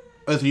to.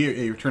 Oh, so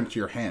you return it to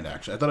your hand.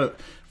 Actually, I thought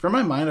from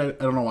my mind, I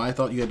don't know why I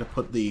thought you had to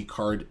put the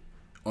card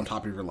on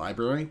top of your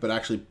library, but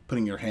actually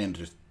putting your hand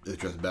is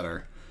just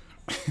better.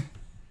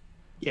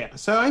 Yeah,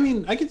 so I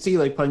mean, I could see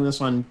like playing this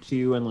one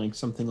too, and like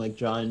something like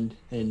Jund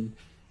and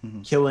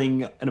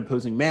killing an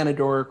opposing mana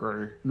dork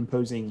or an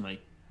opposing like.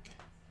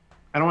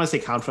 I don't want to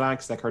say Confidant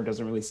because that card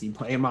doesn't really see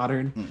play in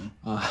Modern.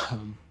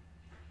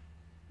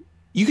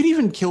 You could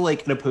even kill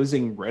like an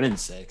opposing Red and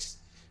 6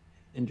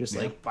 and just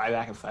like buy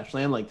back a fetch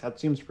land. Like that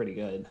seems pretty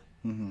good.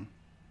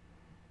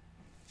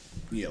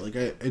 Yeah, like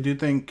I do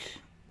think,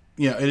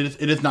 Yeah,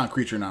 it is not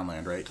creature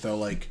non-land, right? So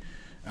like,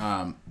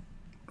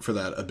 for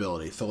that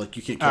ability, so like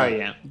you can't kill. Oh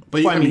yeah,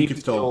 but well, I mean, you you can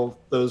can still kill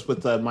those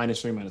with the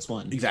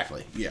 -3/-1.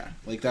 exactly. Yeah,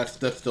 like that's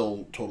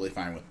still totally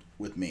fine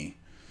with me.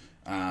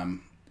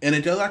 And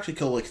it does actually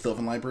kill like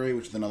Sylvan Library,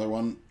 which is another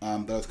one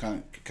that I was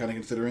kind of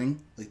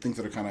considering, like things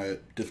that are kind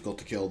of difficult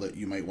to kill that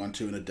you might want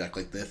to in a deck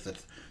like this.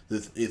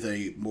 This is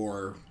a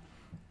more,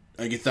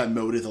 I guess that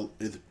mode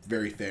is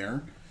very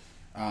fair,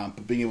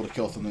 but being able to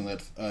kill something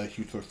that's a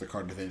huge source of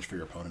card advantage for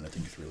your opponent, I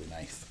think is really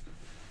nice.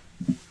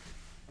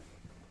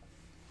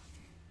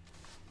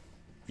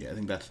 Yeah, I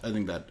think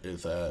that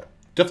is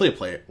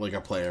definitely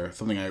a player,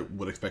 something I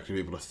would expect to be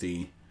able to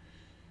see,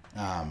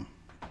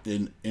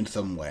 in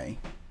some way.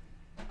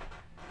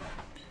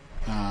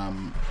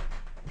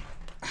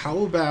 How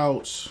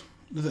about,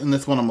 and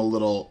this one I'm a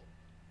little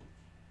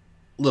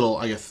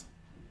I guess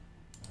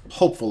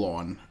hopeful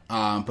on,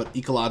 but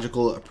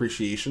Ecological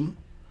Appreciation.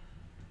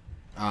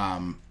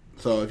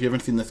 So if you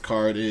haven't seen this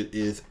card, it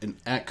is an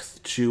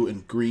X2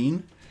 in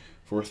green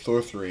for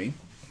sorcery.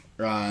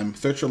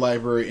 Search your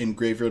library and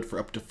graveyard for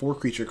up to 4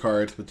 creature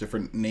cards with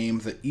different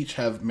names that each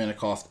have mana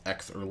cost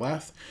X or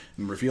less,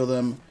 and reveal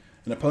them.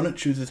 An opponent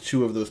chooses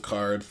 2 of those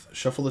cards,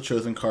 shuffle the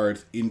chosen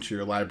cards into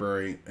your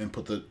library, and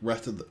put the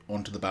rest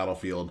onto the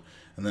battlefield,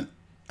 and then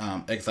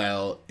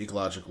exile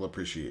Ecological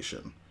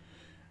Appreciation.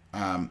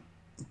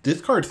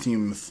 This card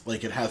seems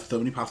like it has so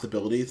many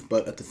possibilities,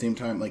 but at the same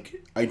time,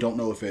 like, I don't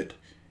know if it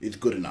is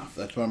good enough.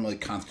 That's what I'm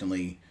like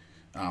constantly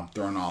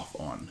thrown off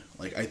on.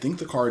 Like, I think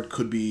the card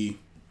could be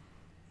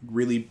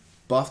really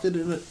busted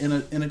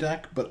in a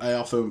deck, but I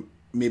also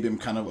maybe I'm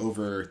kind of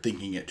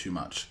overthinking it too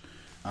much.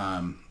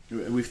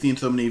 We've seen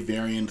so many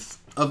variants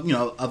of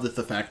this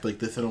effect. Like,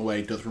 this in a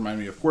way does remind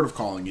me of Court of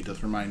Calling. It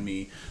does remind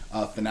me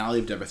of Finale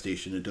of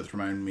Devastation. It does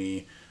remind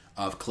me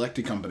of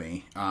Collected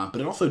Company. But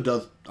it also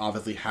does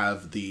obviously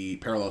have the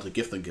parallel to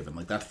Gift Ungiven.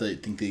 Like, that's I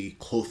think the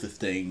closest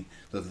thing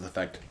that this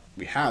effect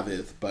we have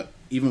is. But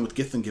even with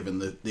Gift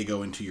Ungiven, they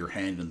go into your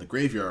hand in the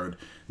graveyard.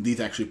 These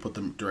actually put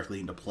them directly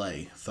into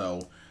play.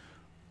 So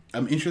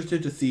I'm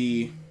interested to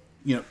see,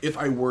 if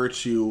I were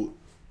to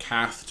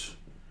cast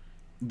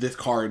this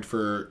card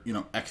for,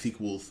 X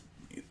equals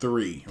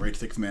 3, right?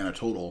 6 mana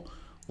total.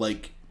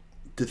 Like,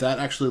 does that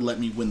actually let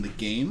me win the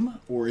game?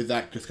 Or is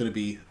that just going to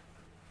be,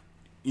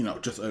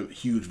 just a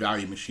huge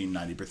value machine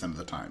 90% of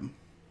the time?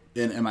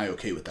 And am I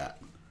okay with that?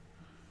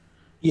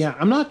 Yeah,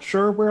 I'm not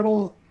sure where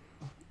it'll,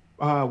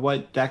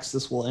 what decks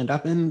this will end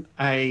up in.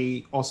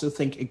 I also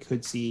think I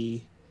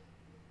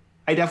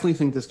definitely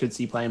think this could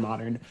see play in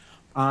Modern.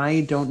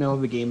 I don't know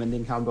of a game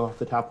ending combo off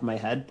the top of my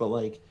head, but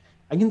like,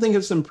 I can think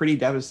of some pretty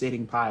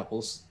devastating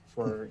piles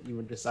for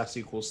even just X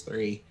equals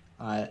 3.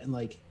 And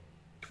like,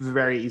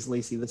 very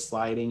easily see this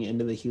sliding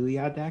into the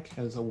Heliod deck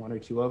as a 1 or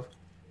 2 of.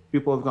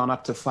 People have gone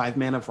up to 5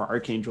 mana for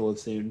Archangel of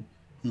Thune.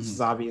 This is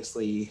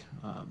obviously,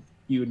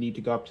 you would need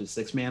to go up to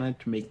 6 mana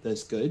to make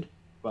this good,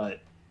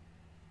 but,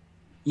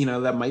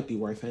 that might be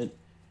worth it.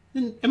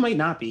 And it might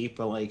not be,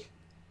 but like,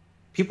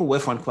 people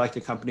whiff on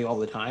Collected Company all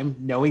the time.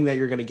 Knowing that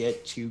you're going to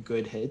get 2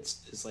 good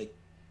hits is like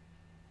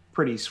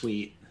pretty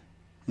sweet.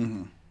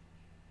 Mm-hmm.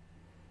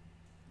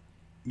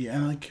 Yeah,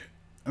 and like,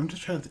 I'm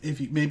just trying to, if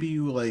you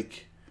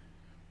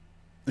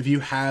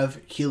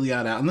have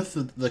Heliod out, and this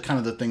is the kind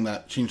of the thing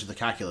that changes the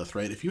calculus,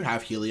 right? If you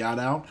have Heliod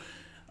out,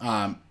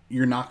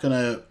 you're not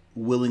gonna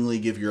willingly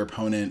give your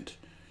opponent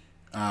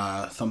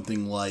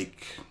something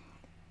like,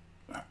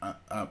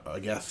 I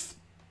guess,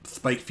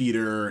 Spike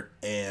Feeder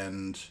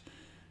and,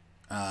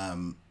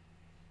 I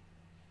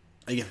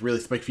guess really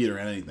Spike Feeder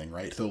and anything,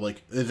 right? So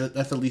like,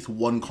 that's at least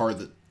one card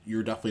that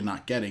you're definitely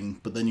not getting,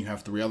 but then you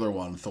have 3 other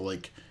ones, so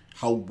like,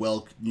 how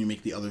well can you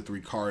make the other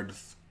 3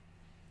 cards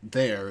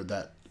there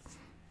that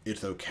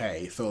it's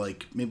okay? So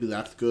like, maybe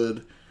that's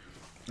good.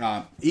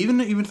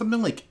 Even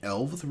something like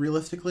Elves,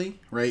 realistically,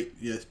 right?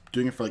 Just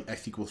doing it for like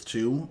X equals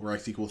 2 or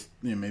X equals,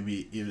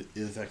 maybe it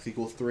is X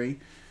equals 3.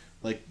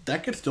 Like,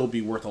 that could still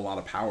be worth a lot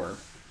of power.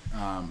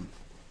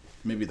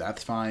 Maybe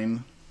that's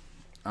fine.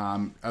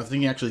 I was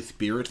thinking actually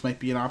Spirits might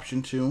be an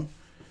option too,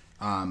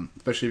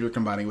 especially if you're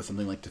combining with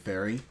something like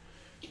Teferi.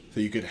 So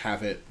you could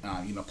have it,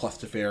 plus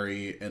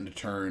Teferi and a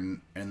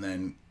turn, and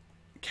then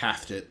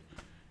cast it,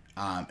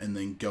 and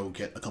then go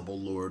get a couple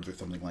lords or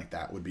something like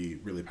that would be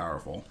really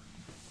powerful.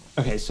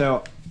 Okay,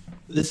 so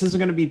this isn't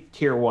going to be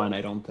tier 1,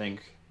 I don't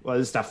think. Well,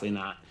 it's definitely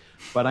not.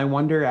 But I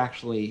wonder,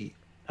 actually,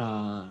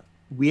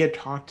 we had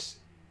talked...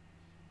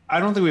 I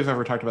don't think we've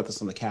ever talked about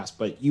this on the cast,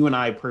 but you and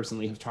I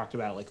personally have talked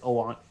about like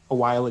a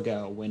while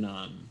ago when...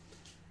 God,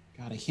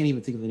 I can't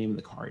even think of the name of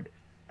the card.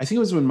 I think it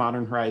was when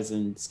Modern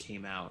Horizons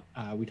came out.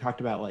 We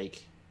talked about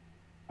like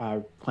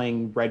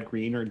playing red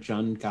green or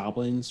Jund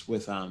Goblins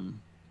with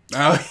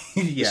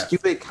yeah,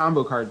 stupid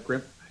combo card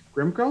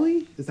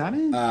Grimgully. Is that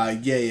it?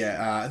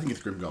 I think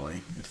it's Grimgully.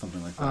 It's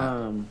something like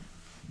that.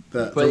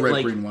 The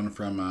red green one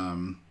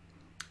from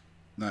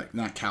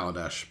not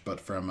Kaladesh, but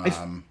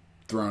from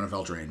Throne of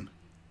Eldraine.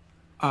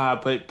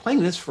 But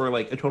playing this for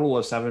like a total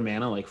of 7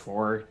 mana, like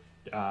 4,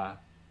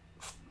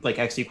 like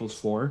X equals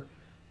 4.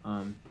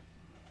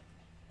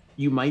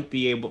 you might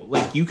be able,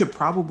 like, you could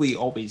probably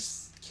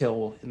always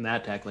kill in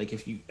that deck, like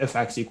if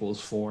X equals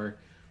 4,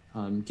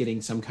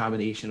 getting some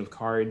combination of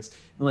cards,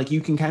 and like you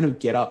can kind of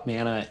get up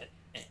mana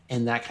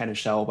in that kind of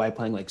shell by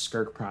playing like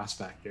Skirk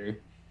Prospector.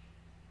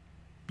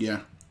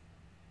 Yeah,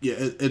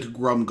 it's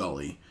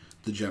Grumgully,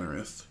 the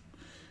Generous.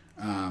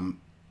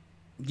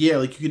 Yeah,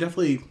 like you could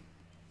definitely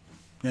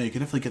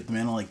get the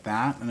mana like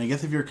that, and I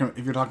guess if you're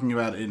talking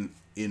about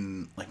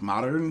in like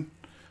Modern,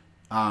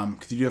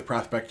 because you do have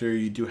Prospector,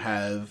 you do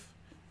have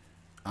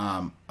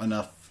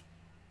enough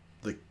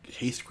like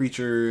haste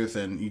creatures,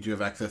 and you do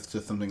have access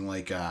to something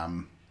like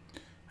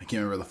I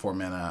can't remember the 4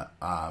 mana.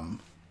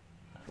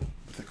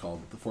 What's it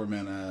called? The 4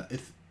 mana.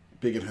 It's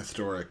big and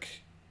historic.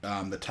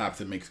 That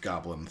taps and makes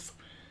goblins.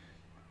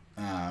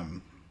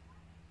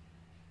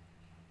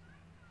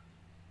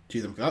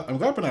 Geez, I'm glad I'm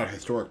not a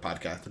historic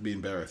podcast. I'd be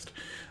embarrassed.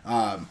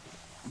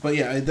 But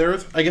yeah,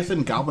 there's, I guess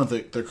in goblins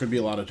there could be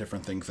a lot of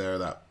different things there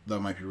that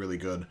might be really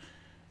good.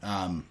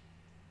 And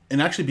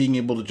actually being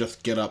able to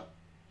just get up,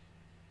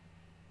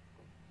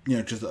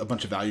 just a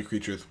bunch of value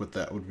creatures with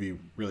that would be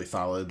really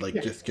solid. Like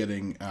just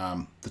getting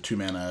the 2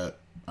 mana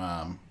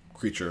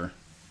creature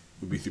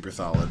would be super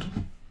solid.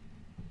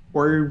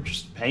 Or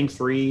just paying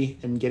 3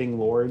 and getting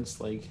lords,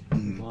 like a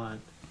lot.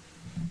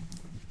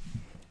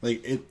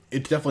 Like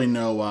it's definitely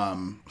no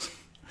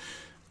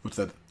what's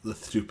that, the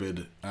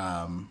stupid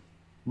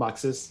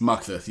Muxus.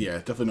 Muxus, yeah,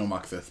 definitely no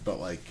Muxus, but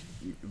like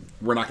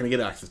we're not gonna get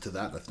access to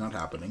that. That's not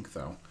happening,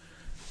 so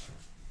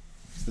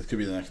this could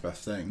be the next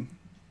best thing.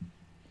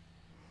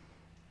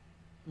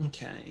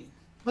 Okay.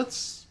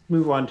 Let's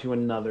move on to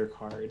another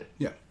card.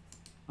 Yeah.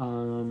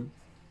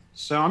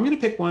 So I'm gonna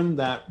pick one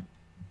that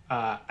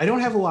I don't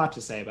have a lot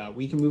to say about.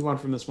 We can move on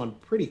from this one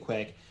pretty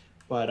quick,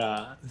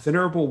 but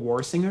Venerable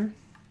Warsinger,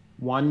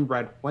 1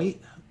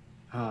 red-white.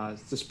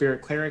 It's a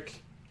Spirit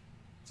Cleric.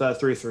 It's a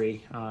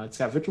 3/3. It's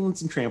got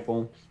Vigilance and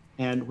Trample,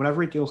 and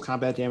whenever it deals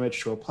combat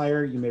damage to a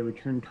player, you may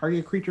return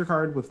target creature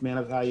card with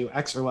mana value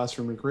X or less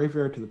from your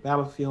graveyard to the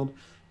battlefield,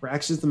 where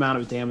X is the amount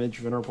of damage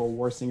Venerable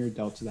Warsinger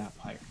dealt to that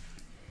player.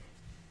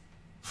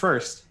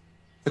 First,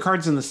 the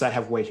cards in the set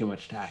have way too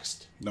much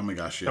text. Oh my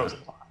gosh, yeah. That was a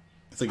lot.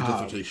 It's like a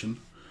dissertation.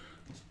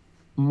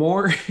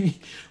 More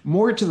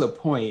to the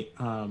point,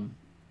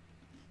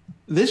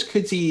 this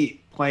could see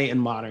play in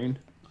Modern.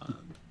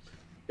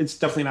 It's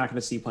definitely not going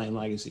to see play in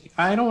Legacy.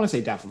 I don't want to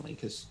say definitely,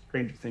 because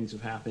stranger things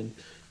have happened.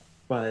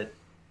 But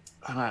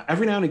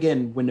every now and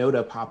again,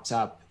 Winota pops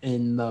up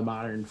in the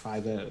Modern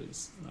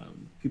 5.0s.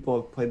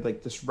 People have played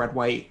like this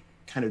red-white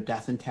kind of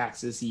Death and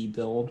Taxes-y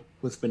build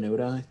with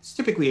Winota. It's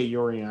typically a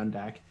Yorion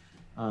deck.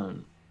 But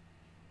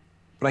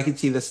I could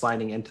see this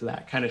sliding into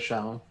that kind of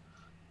shell.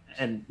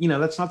 And,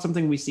 that's not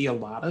something we see a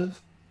lot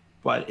of,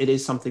 but it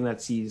is something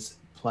that sees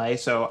play.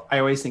 So I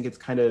always think it's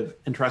kind of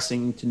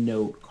interesting to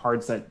note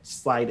cards that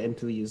slide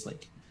into these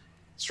like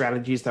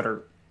strategies that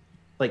are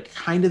like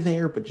kind of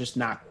there, but just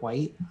not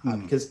quite.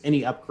 Because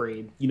any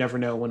upgrade, you never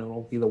know when it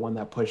will be the one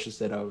that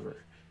pushes it over.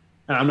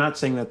 And I'm not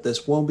saying that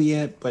this will be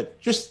it, but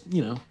just,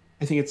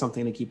 I think it's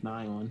something to keep an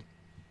eye on.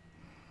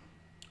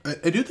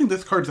 I do think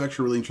this card is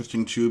actually really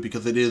interesting too,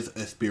 because it is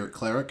a Spirit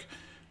Cleric.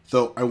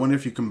 So I wonder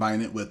if you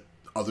combine it with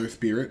other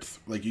spirits,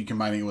 like you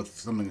combining it with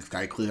something like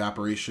Skyclave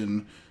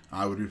Apparition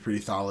would be pretty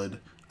solid.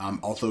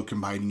 Also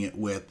combining it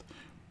with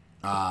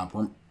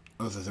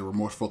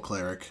Remorseful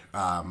Cleric.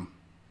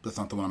 That's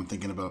not the one I'm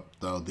thinking about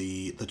though.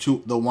 The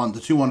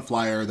 2/1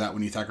 flyer that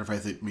when you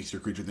sacrifice it makes your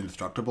creatures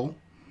indestructible.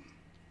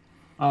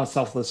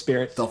 Selfless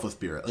Spirit. Selfless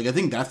Spirit. Like I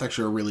think that's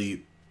actually a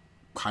really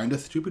kind of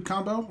stupid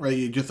combo, right?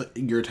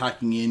 You're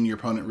attacking in, your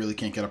opponent really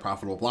can't get a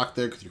profitable block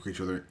there because your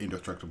creatures are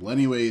indestructible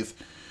anyways.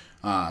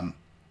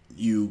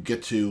 You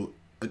get to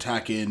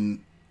attack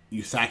in,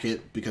 you sack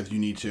it because you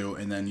need to,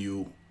 and then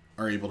you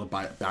are able to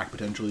buy it back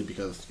potentially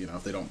because,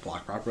 if they don't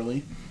block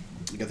properly.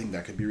 Like, I think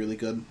that could be really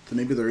good. So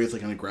maybe there is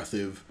like an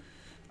aggressive,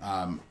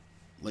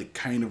 like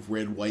kind of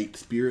red-white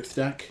spirits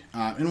deck.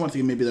 And once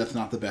again, maybe that's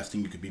not the best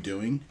thing you could be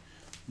doing,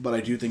 but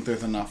I do think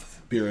there's enough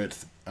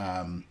spirits,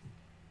 not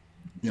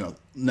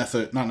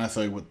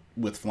necessarily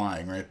with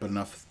flying, right? But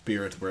enough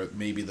spirits where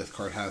maybe this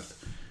card has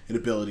an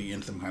ability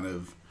in some kind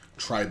of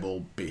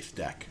tribal-based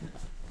deck.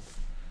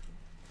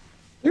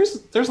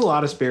 There's a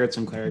lot of spirits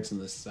and clerics in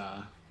this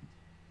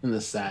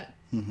set.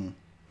 Mm-hmm.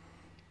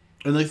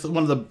 And like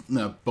one of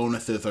the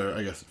bonuses or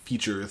I guess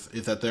features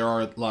is that there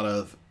are a lot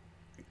of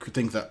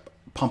things that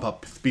pump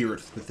up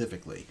spirits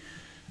specifically.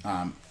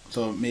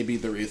 So maybe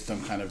there is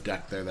some kind of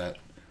deck there that,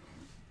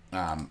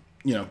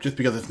 just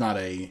because it's not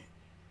a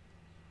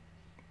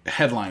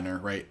headliner,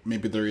 right?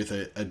 Maybe there is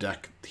a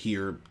deck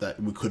here that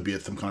could be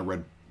some kind of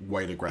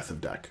red-white aggressive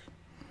deck.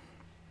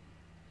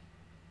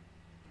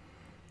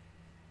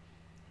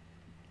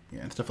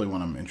 Yeah, it's definitely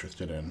one I'm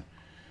interested in.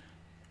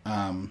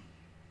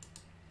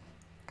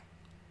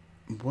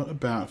 What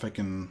about if I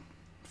can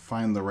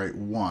find the right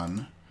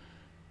one?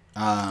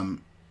 Because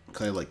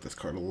I like this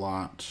card a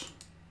lot.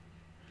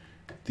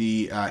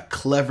 The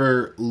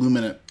Clever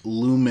Luminancer.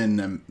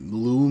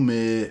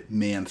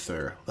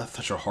 That's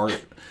such a hard...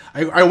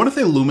 I want to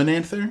say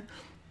Luminancer,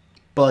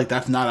 but like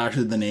that's not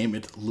actually the name.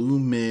 It's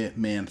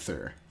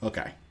Lumimancer.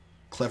 Okay,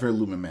 clever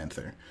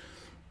Lumimancer.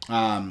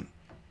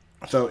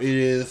 So it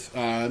is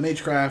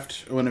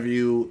Magecraft. Whenever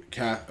you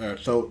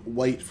cast, so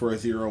white for a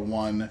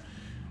 0/1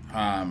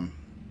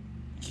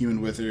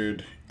 human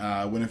wizard.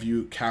 Whenever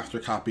you cast or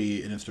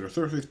copy an instant or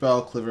sorcery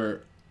spell,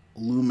 clever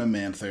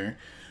Lumimancer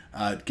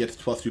gets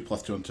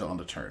 +2/+2 until on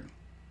the turn.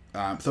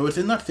 So it's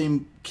in that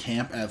same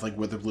camp as like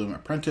Witherbloom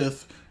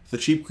Apprentice. It's a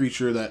cheap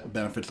creature that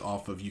benefits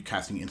off of you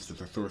casting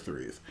instants or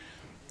sorceries.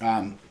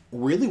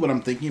 Really, what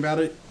I'm thinking about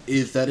it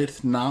is that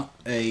it's not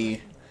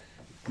a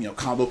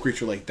combo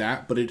creature like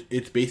that, but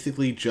it's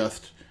basically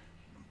just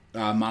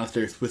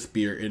Monastery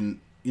Swiftspear. And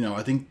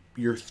I think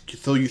you're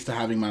so used to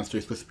having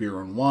Monastery Swiftspear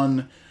on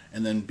one,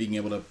 and then being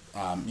able to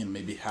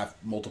maybe have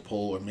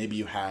multiple, or maybe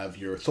you have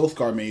your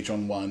Soulscar Mage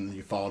on one.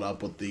 You followed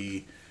up with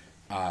the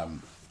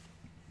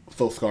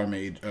Soulscar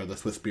Mage or the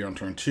Swiftspear on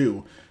turn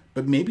 2,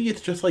 but maybe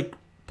it's just like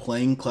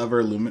playing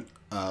clever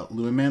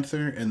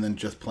Lumimancer and then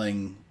just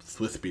playing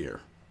Swiftspear.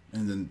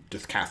 And then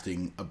just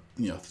casting a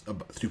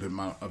stupid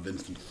amount of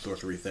instant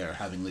sorceries there,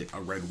 having like a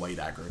red-white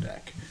aggro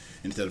deck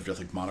instead of just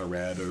like mono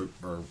red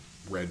or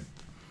red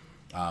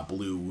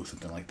blue,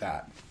 something like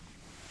that.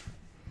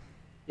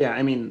 Yeah,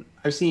 I mean,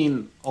 I've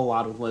seen a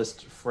lot of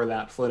lists for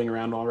that floating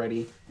around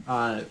already.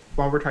 While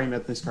we're talking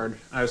about this card,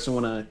 I also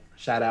want to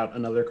shout out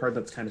another card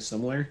that's kind of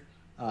similar,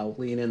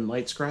 Leonin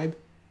Lightscribe.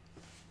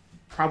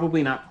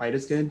 Probably not quite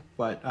as good,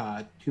 but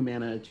 2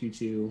 mana,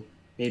 2/2,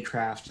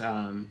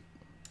 Magecraft.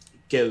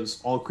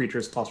 Gives all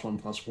creatures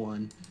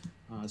 +1/+1.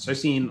 So I've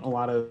seen a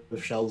lot of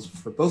shells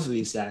for both of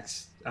these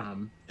decks,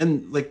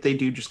 and like they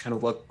do just kind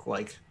of look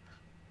like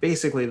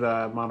basically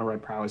the mono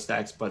red prowess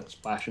decks, but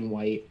splash and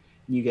white.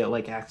 You get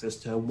like access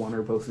to one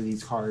or both of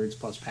these cards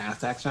plus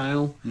Path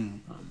Exile.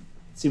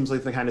 Seems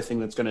like the kind of thing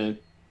that's going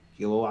to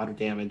deal a lot of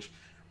damage.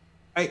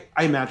 I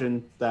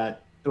imagine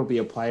that it'll be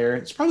a player.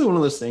 It's probably one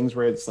of those things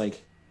where it's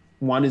like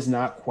one is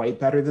not quite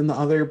better than the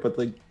other, but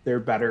like they're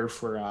better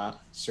for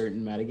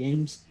certain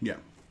metagames. Yeah.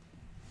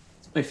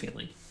 My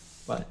feeling,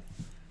 but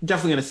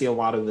definitely going to see a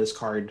lot of this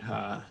card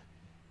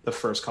the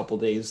first couple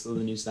days of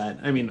the new set.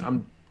 I mean,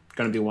 I'm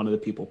going to be one of the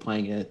people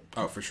playing it.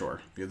 Oh, for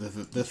sure. Yeah,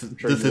 this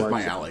is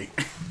my alley.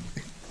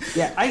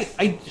 Yeah,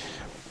 I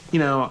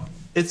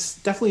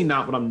it's definitely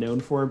not what I'm known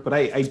for, but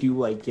I do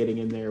like getting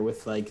in there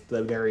with like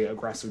the very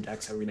aggressive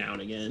decks every now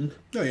and again.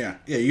 Oh yeah,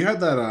 you had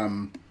that. I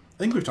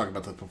think we've talked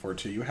about this before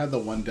too. You had the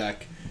one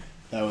deck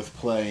that was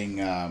playing.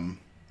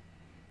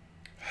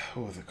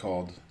 What was it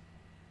called?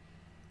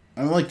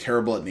 I'm like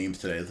terrible at names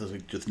today. This is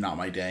like just not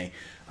my day.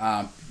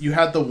 You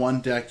had the one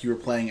deck you were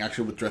playing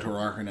actually with Dread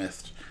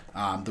Hierarchist,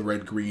 the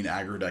red-green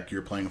aggro deck you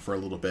were playing for a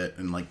little bit,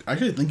 and like I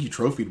actually think you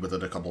trophied with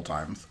it a couple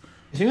times.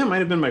 I think that might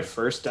have been my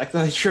first deck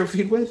that I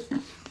trophied with.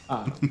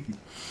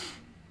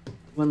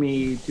 Let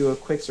me do a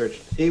quick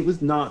search. It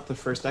was not the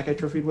first deck I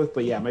trophied with,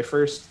 but yeah, the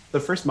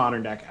first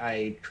modern deck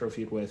I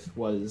trophied with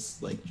was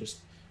like just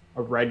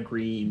a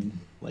red-green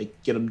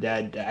like get 'em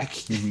dead deck.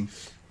 Mm-hmm.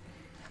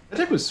 That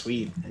deck was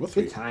sweet.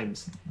 Good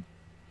times.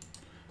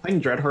 Playing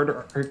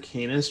Dreadheart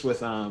Arcanist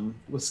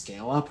with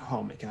Scale Up.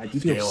 Oh my god, you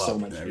deal so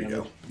much damage. There we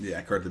go.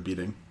 Yeah, cards are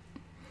beating.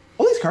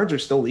 All these cards are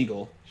still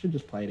legal. You should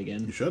just play it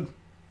again. You should.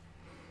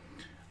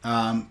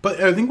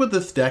 But I think with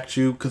this deck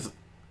too, because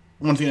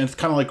once again, it's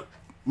kind of like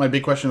my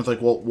big question is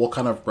like, well, what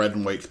kind of red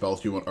and white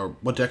spells do you want, or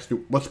what spells do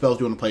you want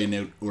to play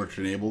in order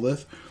to enable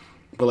this?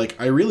 But like,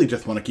 I really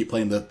just want to keep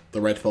playing the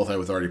red spells I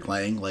was already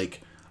playing. Like,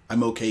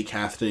 I'm okay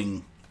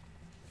casting,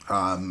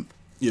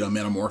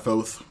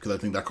 Metamorphose, because I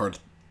think that card's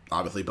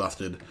obviously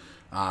busted.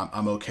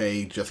 I'm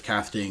okay just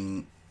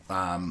casting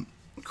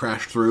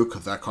Crash Through,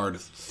 because that card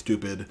is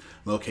stupid.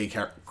 I'm okay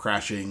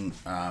crashing.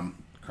 I'm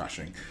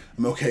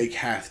okay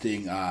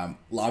casting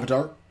Lava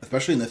Dart,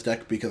 especially in this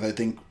deck, because I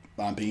think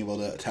being able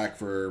to attack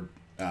for,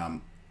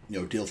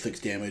 deal 6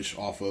 damage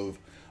off of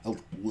a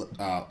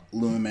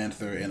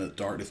Lumimancer and a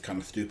Dart is kind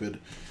of stupid.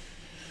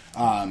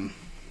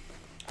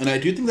 And I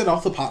do think that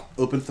also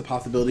opens the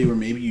possibility where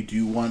maybe you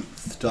do want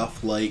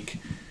stuff like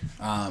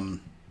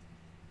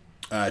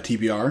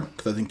TBR,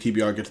 because I think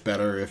TBR gets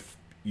better if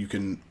you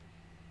can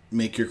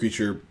make your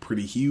creature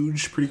pretty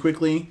huge pretty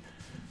quickly.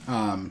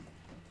 And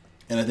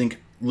I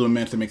think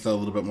Lumimancer makes that a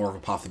little bit more of a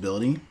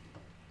possibility.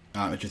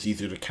 It's just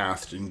easier to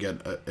cast and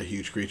get a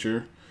huge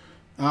creature.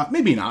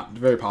 Maybe not. It's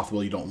very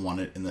possible you don't want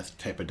it in this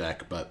type of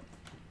deck, but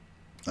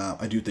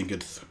I do think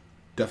it's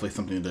definitely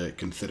something to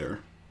consider.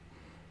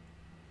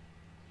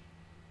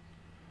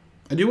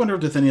 I do wonder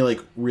if there's any, like,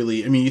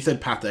 really... I mean, you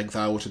said Path to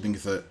Exile, which I think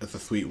is a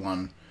sweet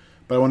one.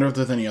 But I wonder if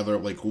there's any other,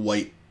 like,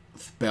 white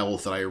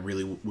spells that I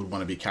really would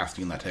want to be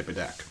casting in that type of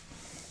deck.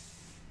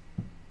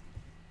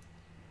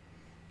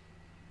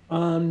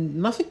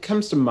 Nothing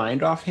comes to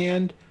mind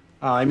offhand.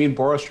 I mean,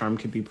 Boros Charm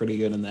could be pretty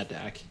good in that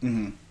deck.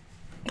 Mm-hmm.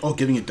 Oh,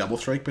 giving it Double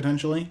Strike,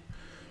 potentially?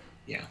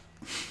 Yeah.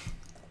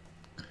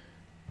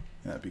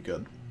 That'd be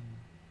good.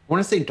 I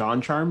want to say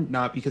Dawn Charm,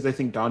 not because I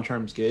think Dawn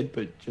Charm's good,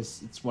 but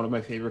just it's one of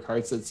my favorite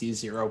cards that sees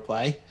 0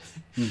 play.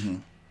 Mm-hmm.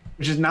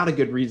 Which is not a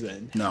good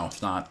reason. No,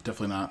 it's not.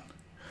 Definitely not.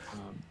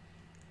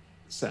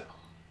 So,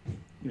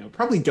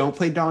 probably don't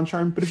play Dawn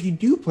Charm, but if you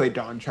do play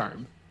Dawn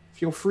Charm,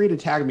 feel free to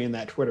tag me in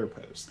that Twitter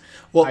post.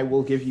 Well, I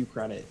will give you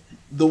credit.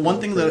 The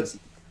one thing that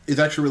is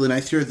actually really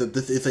nice here is that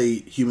this is a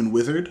human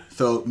wizard,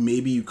 so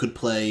maybe you could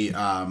play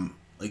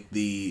like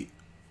the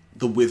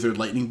wizard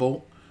lightning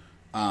bolt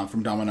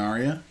from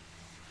Dominaria.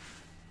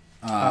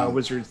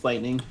 Wizard's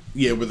Lightning.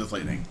 Yeah, Wizard's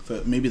Lightning.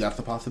 So maybe that's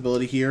a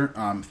possibility here,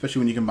 especially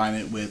when you combine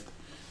it with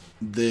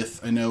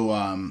this. I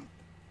know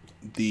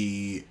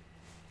the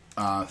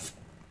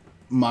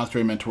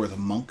Monastery Mentor is a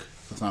monk,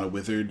 so it's not a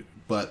wizard,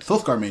 but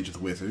Soulscar Mage is a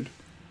wizard.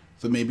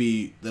 So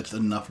maybe that's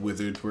enough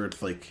wizards where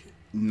it's like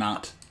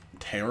not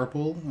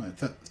terrible.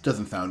 It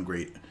doesn't sound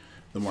great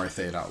the more I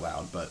say it out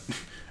loud, but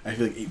I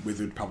feel like 8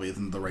 wizard probably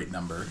isn't the right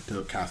number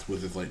to cast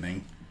Wizard's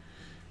Lightning.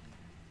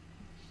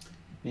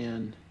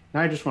 Man,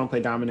 now I just want to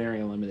play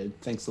Dominaria Unlimited.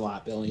 Thanks a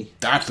lot, Billy.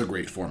 That's a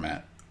great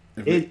format.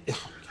 Oh my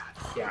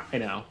God. Yeah, I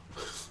know.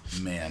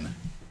 Man,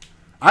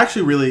 I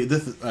actually really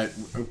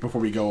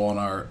before we go on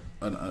our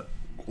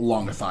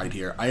long aside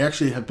here, I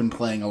actually have been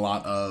playing a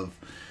lot of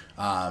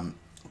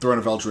Throne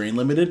of Eldraine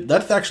Limited.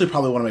 That's actually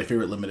probably one of my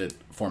favorite limited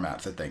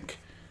formats, I think.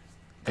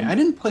 I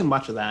didn't play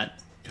much of that.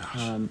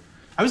 Gosh.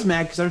 I was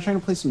mad because I was trying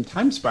to play some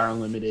Time Spiral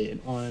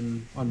Limited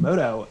on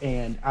Moto,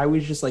 and I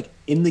was just like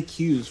in the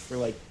queues for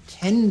like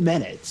 10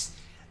 minutes,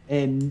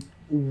 and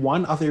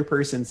one other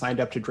person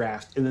signed up to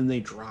draft, and then they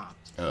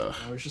dropped. I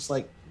was just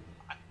like,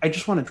 I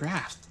just want to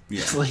draft. Yeah.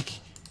 It's like,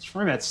 this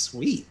format's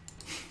sweet.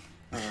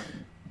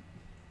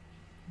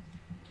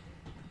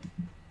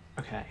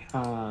 Okay.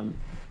 I'm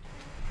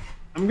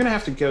going to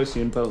have to go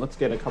soon, but let's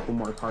get a couple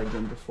more cards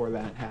in before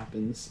that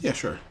happens. Yeah,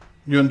 sure.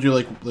 You want to do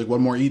like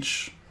one more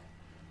each?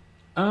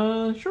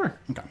 Sure.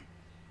 Okay.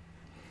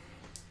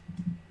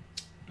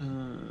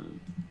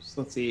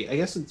 So let's see. I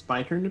guess it's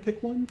my turn to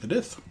pick one. It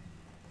is.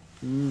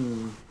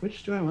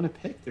 Which do I want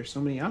to pick? There's so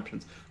many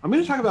options. I'm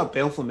going to talk about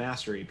Baleful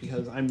Mastery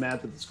because I'm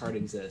mad that this card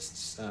exists.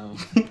 So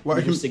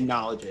just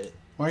acknowledge it.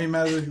 Why are you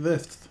mad that it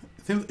exists?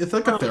 It's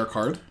like a fair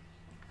card.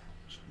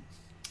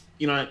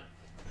 You know what?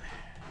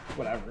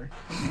 Whatever.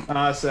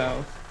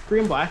 So 3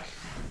 and black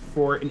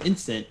for an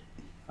instant.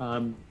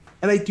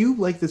 And I do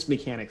like this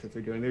mechanic that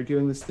they're doing. They're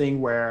doing this thing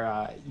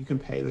where you can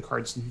pay the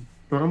card's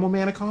normal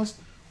mana cost,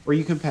 or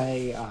you can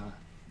pay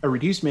a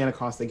reduced mana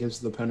cost that gives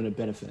the opponent a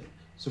benefit.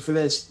 So for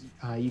this,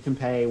 you can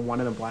pay 1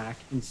 and a black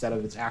instead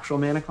of its actual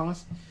mana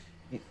cost.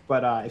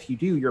 But if you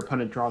do, your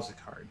opponent draws a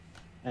card.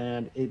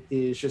 And it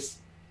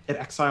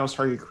exiles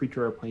target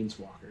creature or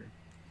planeswalker.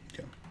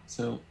 Okay.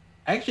 So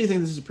I actually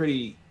think this is a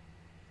pretty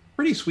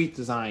sweet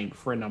design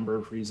for a number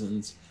of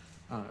reasons.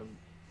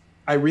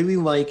 I really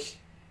like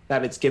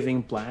that it's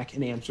giving black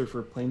an answer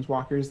for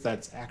planeswalkers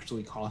that's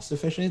actually cost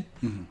efficient.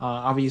 Mm-hmm.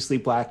 Obviously,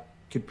 black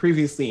could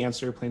previously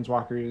answer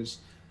planeswalkers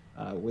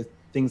with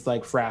things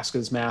like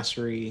Vraska's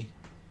Mastery.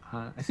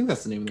 I think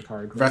that's the name of the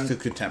card. Right?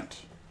 Vraska's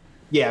Contempt.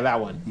 Yeah, that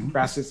one. Mm-hmm.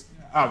 Vraska's.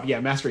 Oh, yeah,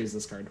 Mastery is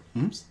this card.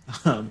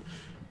 Mm-hmm.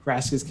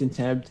 Vraska's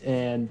Contempt,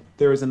 and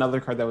there was another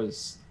card that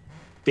was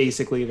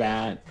basically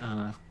that.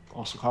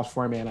 Also cost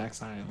 4 mana,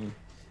 exile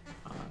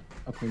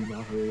a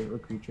planeswalker or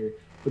creature.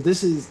 But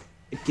this is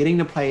getting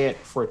to play it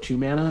for 2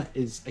 mana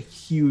is a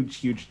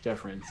huge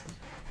difference.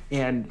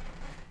 And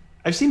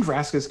I've seen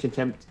Vraska's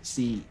Contempt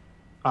see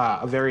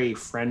a very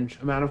fringe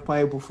amount of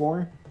play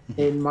before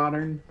in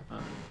Modern.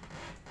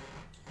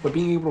 But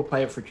being able to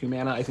play it for 2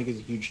 mana, I think, is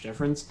a huge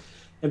difference.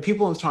 And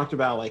people have talked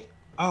about, like,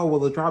 oh, well,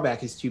 the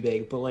drawback is too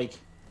big. But, like,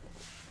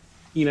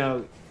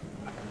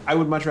 I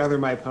would much rather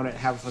my opponent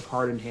have a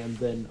card in hand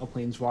than a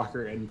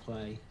planeswalker in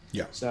play.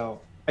 Yeah.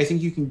 So I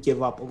think you can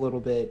give up a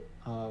little bit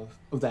of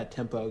that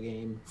tempo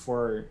game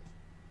for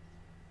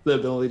the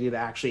ability to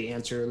actually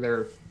answer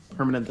their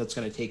permanent that's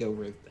going to take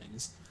over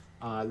things.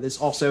 This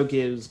also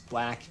gives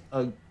black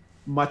a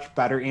much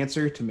better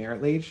answer to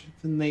Merit Lage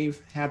than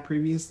they've had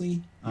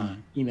previously. I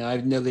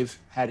know they've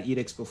had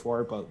edicts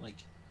before, but like,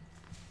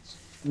 it's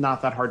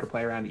not that hard to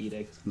play around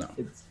edicts. No,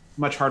 it's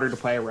much harder to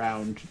play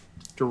around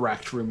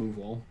direct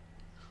removal.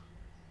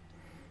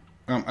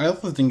 I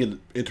also think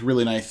it's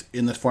really nice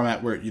in this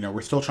format where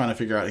we're still trying to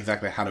figure out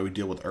exactly how do we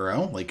deal with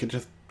Uro. Like it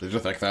just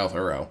exiles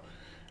Uro,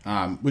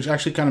 which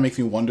actually kind of makes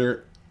me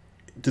wonder: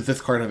 does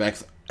this card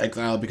have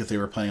exile because they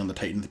were planning on the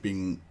Titans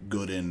being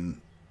good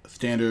in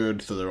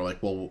Standard, so they were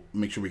like, well, we'll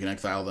make sure we can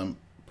exile them,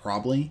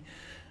 probably.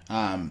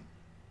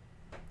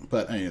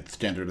 But I mean,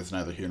 Standard is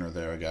neither here nor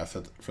there, I guess,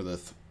 for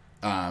this.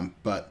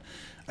 But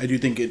I do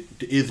think it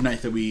is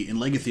nice that we, in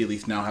Legacy at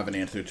least, now have an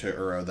answer to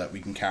Uro that we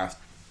can cast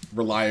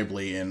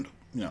reliably and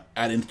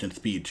at instant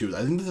speed too.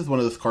 I think this is one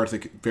of those cards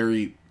that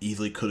very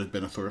easily could have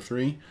been a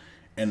sorcery,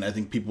 and I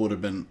think people would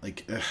have been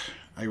like,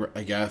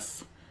 I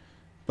guess.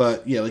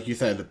 But yeah, like you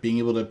said, being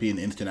able to be an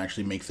instant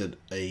actually makes it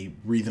a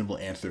reasonable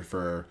answer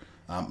for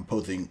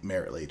opposing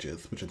Merit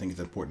Lages, which I think is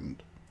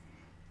important.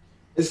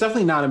 It's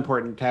definitely not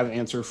important to have an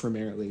answer for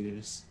Merit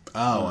Lages.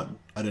 Oh,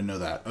 I didn't know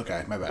that.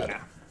 Okay, my bad.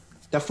 Yeah,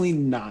 definitely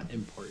not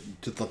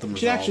important. Just let them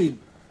resolve. Actually,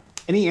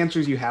 any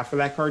answers you have for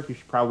that card, you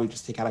should probably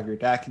just take out of your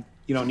deck.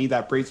 You don't need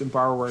that Brazen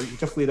Borrower. You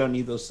definitely don't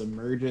need those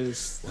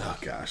Submerges. Oh,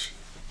 gosh.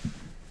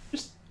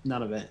 Just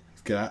none of it.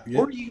 Get out. Yeah.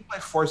 Or you can play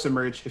Force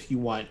Emerge if you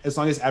want, as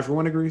long as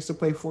everyone agrees to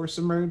play Force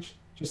Emerge.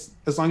 Just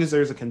as long as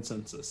there's a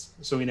consensus,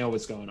 so we know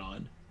what's going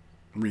on.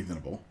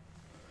 Reasonable.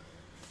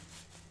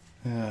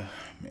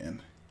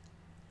 Man.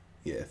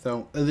 Yeah,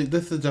 so I think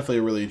this is definitely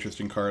a really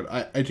interesting card.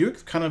 I do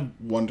kind of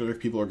wonder if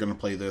people are going to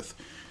play this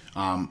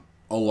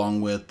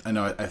along with, I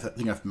know I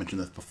think I've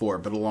mentioned this before,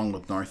 but along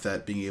with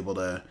Narset being able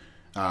to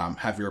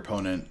have your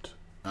opponent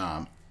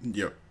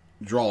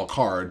draw a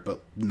card,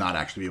 but not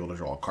actually be able to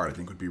draw a card, I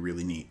think would be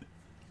really neat.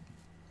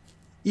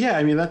 Yeah,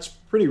 I mean, that's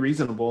pretty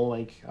reasonable.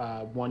 Like,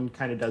 one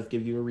kind of does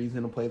give you a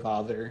reason to play the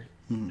other.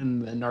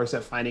 And the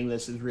Narset finding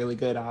this is really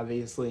good,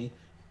 obviously.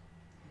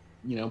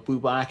 Blue,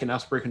 black, and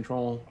Esper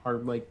Control are,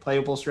 like,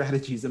 playable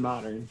strategies in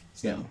Modern.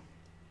 So.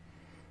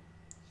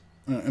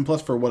 Yeah. And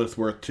plus, for what it's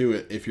worth,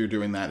 too, if you're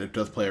doing that, it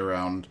does play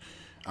around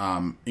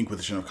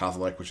Inquisition of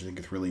Kozilek, which I think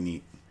is really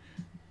neat.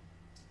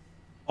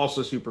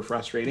 Also super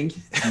frustrating.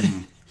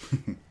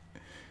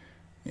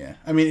 Yeah.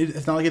 I mean,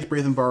 it's not like it's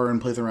Brazen Borrower and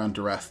plays around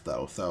Duress,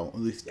 though, so at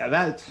least... Yeah,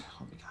 that...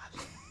 Oh, my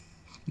God.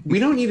 We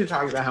don't need to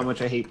talk about how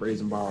much I hate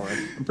Brazen Borrower.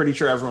 I'm pretty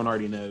sure everyone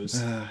already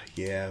knows.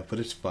 Yeah, but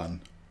it's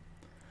fun.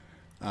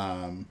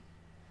 All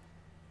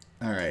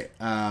right.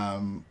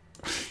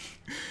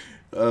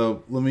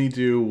 Let me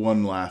do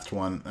one last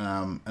one.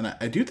 And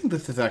I do think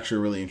this is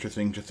actually really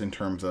interesting just in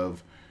terms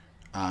of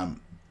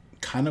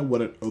kind of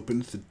what it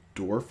opens the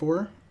door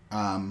for.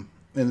 And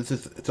this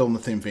is still in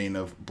the same vein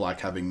of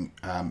black having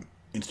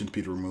instant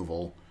speed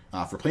removal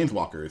for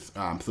Planeswalkers.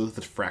 So this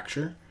is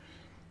Fracture.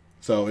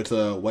 So it's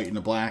a white and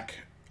a black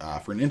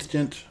for an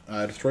instant.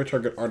 Destroy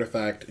target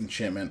artifact,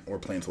 enchantment, or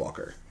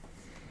Planeswalker.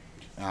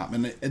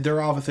 And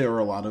there obviously are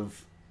a lot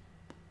of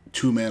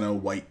 2-mana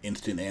white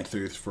instant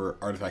answers for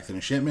artifacts and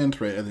enchantments,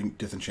 right? I think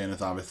Disenchant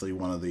is obviously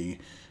one of the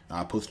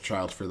poster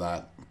childs for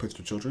that.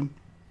 Poster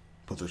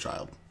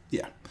child.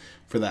 Yeah,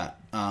 for that.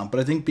 But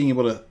I think being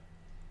able to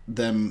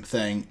them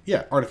saying,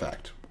 yeah,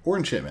 artifact or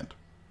enchantment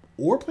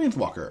or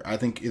Planeswalker, I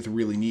think is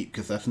really neat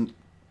because that's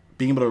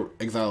being able to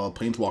exile a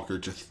Planeswalker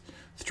just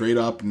straight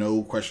up,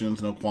 no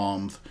questions, no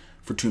qualms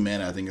for 2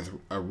 mana. I think is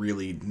a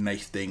really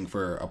nice thing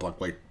for a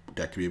black-white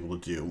deck to be able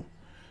to do,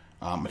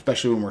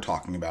 especially when we're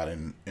talking about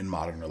in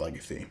Modern or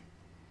Legacy.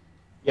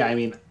 Yeah, I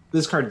mean,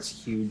 this card is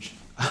huge.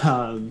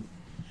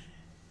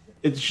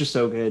 It's just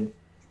so good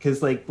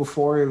because, like,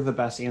 before the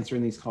best answer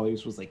in these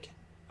colors was like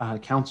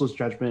Council's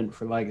Judgment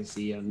for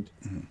Legacy, and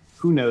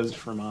who knows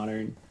for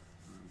Modern.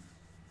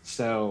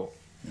 So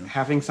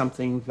having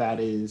something that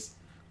is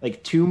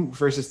like 2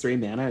 versus 3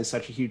 mana is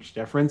such a huge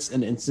difference,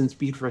 and instant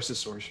speed versus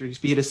sorcery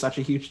speed is such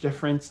a huge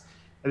difference.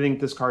 I think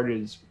this card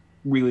is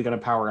really going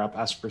to power up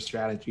Esper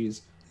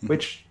strategies,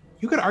 which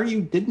you could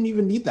argue didn't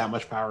even need that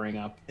much powering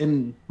up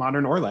in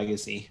Modern or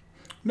Legacy.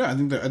 No, I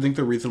think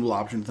they're reasonable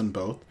options in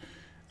both.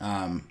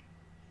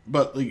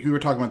 But like we were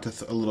talking about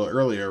this a little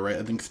earlier, right?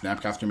 I think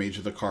Snapcaster Mage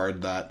is a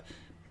card that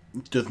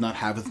does not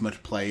have as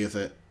much play as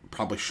it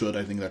probably should.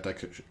 I think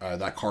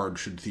that card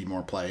should see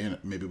more play, and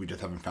maybe we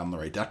just haven't found the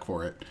right deck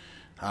for it.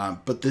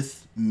 But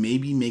this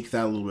maybe makes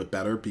that a little bit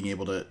better, being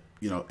able to,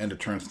 end of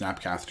turn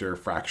Snapcaster,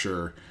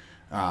 Fracture,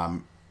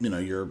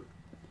 your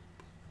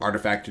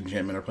artifact,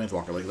 enchantment, or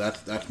Planeswalker. Like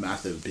that's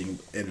massive. Being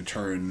end of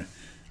turn,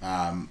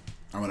 I'm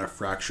gonna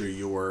Fracture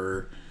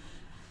your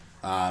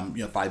 5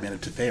 mana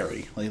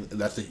Teferi. Like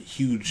that's a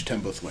huge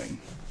tempo swing.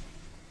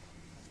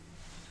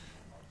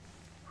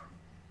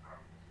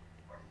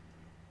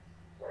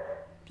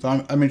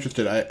 So I'm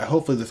interested.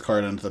 Hopefully this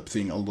card ends up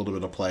seeing a little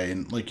bit of play,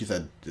 and like you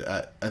said,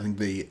 I think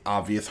the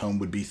obvious home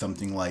would be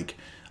something like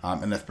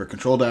an Esper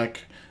Control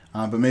deck,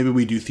 but maybe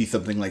we do see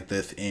something like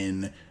this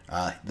in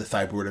the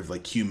sideboard of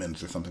like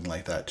Humans or something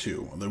like that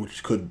too,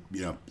 which could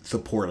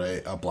support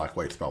a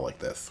black-white spell like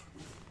this.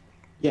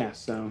 Yeah,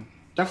 so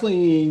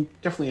definitely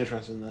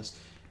interested in this.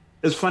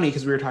 It's funny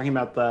because we were talking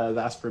about the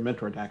Esper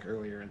Mentor deck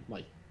earlier, and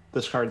like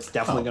this card's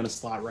definitely going to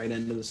slot right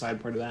into the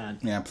sideboard of that.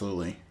 Yeah,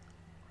 absolutely.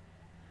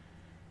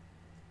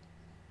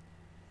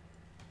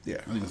 Yeah,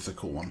 I think that's a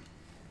cool one.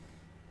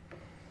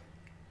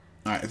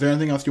 All right, is there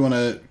anything else you want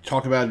to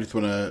talk about? Or you just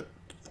want to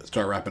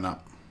start wrapping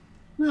up?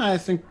 No, I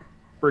think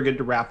we're good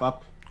to wrap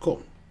up.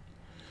 Cool.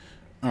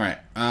 All right.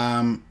 I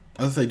was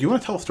gonna say, do you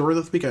want to tell a story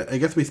this week? I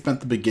guess we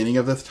spent the beginning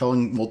of this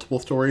telling multiple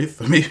stories.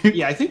 So maybe...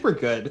 Yeah, I think we're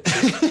good. I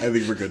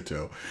think we're good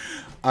too.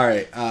 All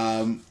right.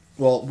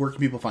 Well, where can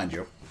people find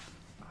you?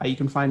 You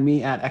can find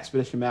me at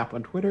Expedition Map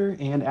on Twitter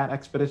and at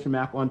Expedition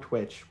Map on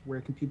Twitch. Where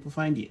can people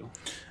find you?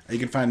 You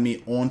can find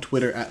me on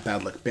Twitter at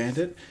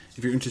BadluckBandit.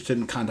 If you're interested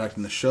in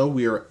contacting the show,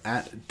 we are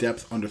at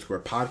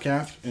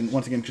depth_podcast. And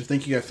once again, just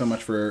thank you guys so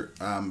much for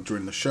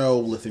joining the show,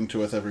 listening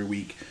to us every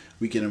week,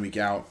 week in and week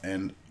out.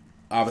 And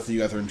obviously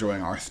you guys are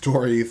enjoying our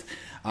stories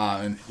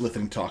and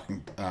listening to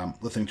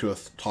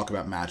us talk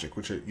about Magic,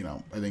 which I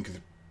think is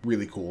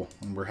really cool.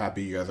 And we're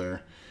happy you guys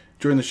are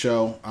during the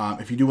show.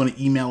 If you do want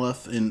to email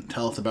us and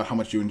tell us about how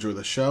much you enjoy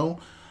the show,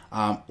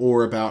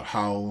 or about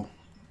how,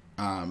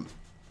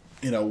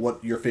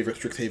 what your favorite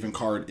Strixhaven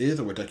card is,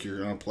 or what deck you're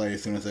going to play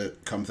as soon as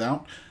it comes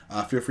out,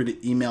 feel free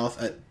to email us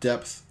at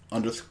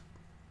depth_podcast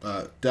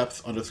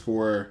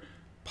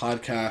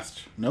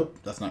podcast. Nope,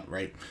 that's not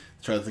right.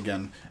 Let's try this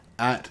again.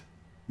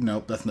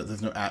 Nope, that's not.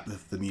 There's no at.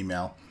 This is an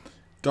email.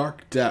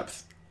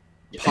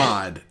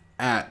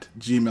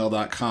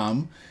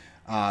 darkdepthpod@gmail.com,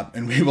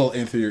 and we will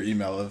answer your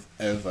email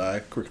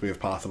as quickly as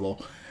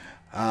possible.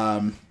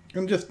 And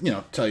just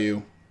tell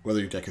you whether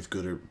your deck is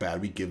good or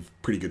bad. We give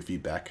pretty good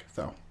feedback.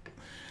 So,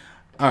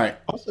 all right.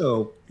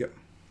 Also, yep.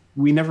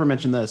 We never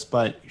mentioned this,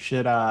 but you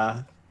should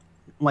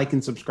like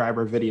and subscribe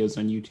our videos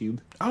on YouTube.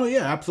 Oh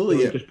yeah,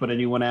 absolutely. We just put a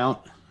new one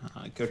out.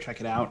 Go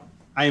check it out.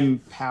 I'm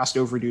past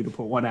overdue to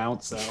put one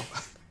out, so.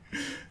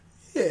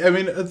 Yeah, I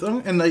mean,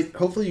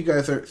 hopefully you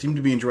guys seem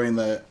to be enjoying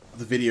the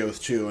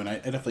videos too, and I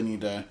definitely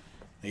need to,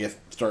 I guess,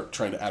 start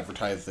trying to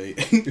advertise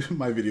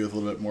my videos a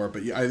little bit more.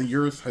 But yeah, I think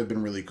yours have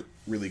been really,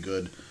 really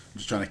good. I'm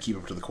just trying to keep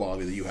up to the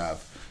quality that you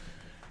have.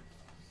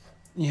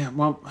 Yeah,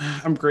 well,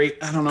 I'm great.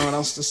 I don't know what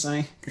else to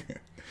say.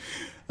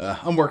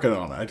 I'm working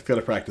on it. I just got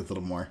to practice a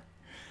little more.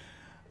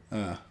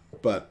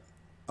 But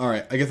all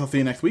right, I guess I'll see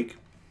you next week.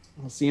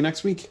 I'll see you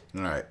next week.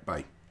 All right,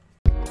 bye.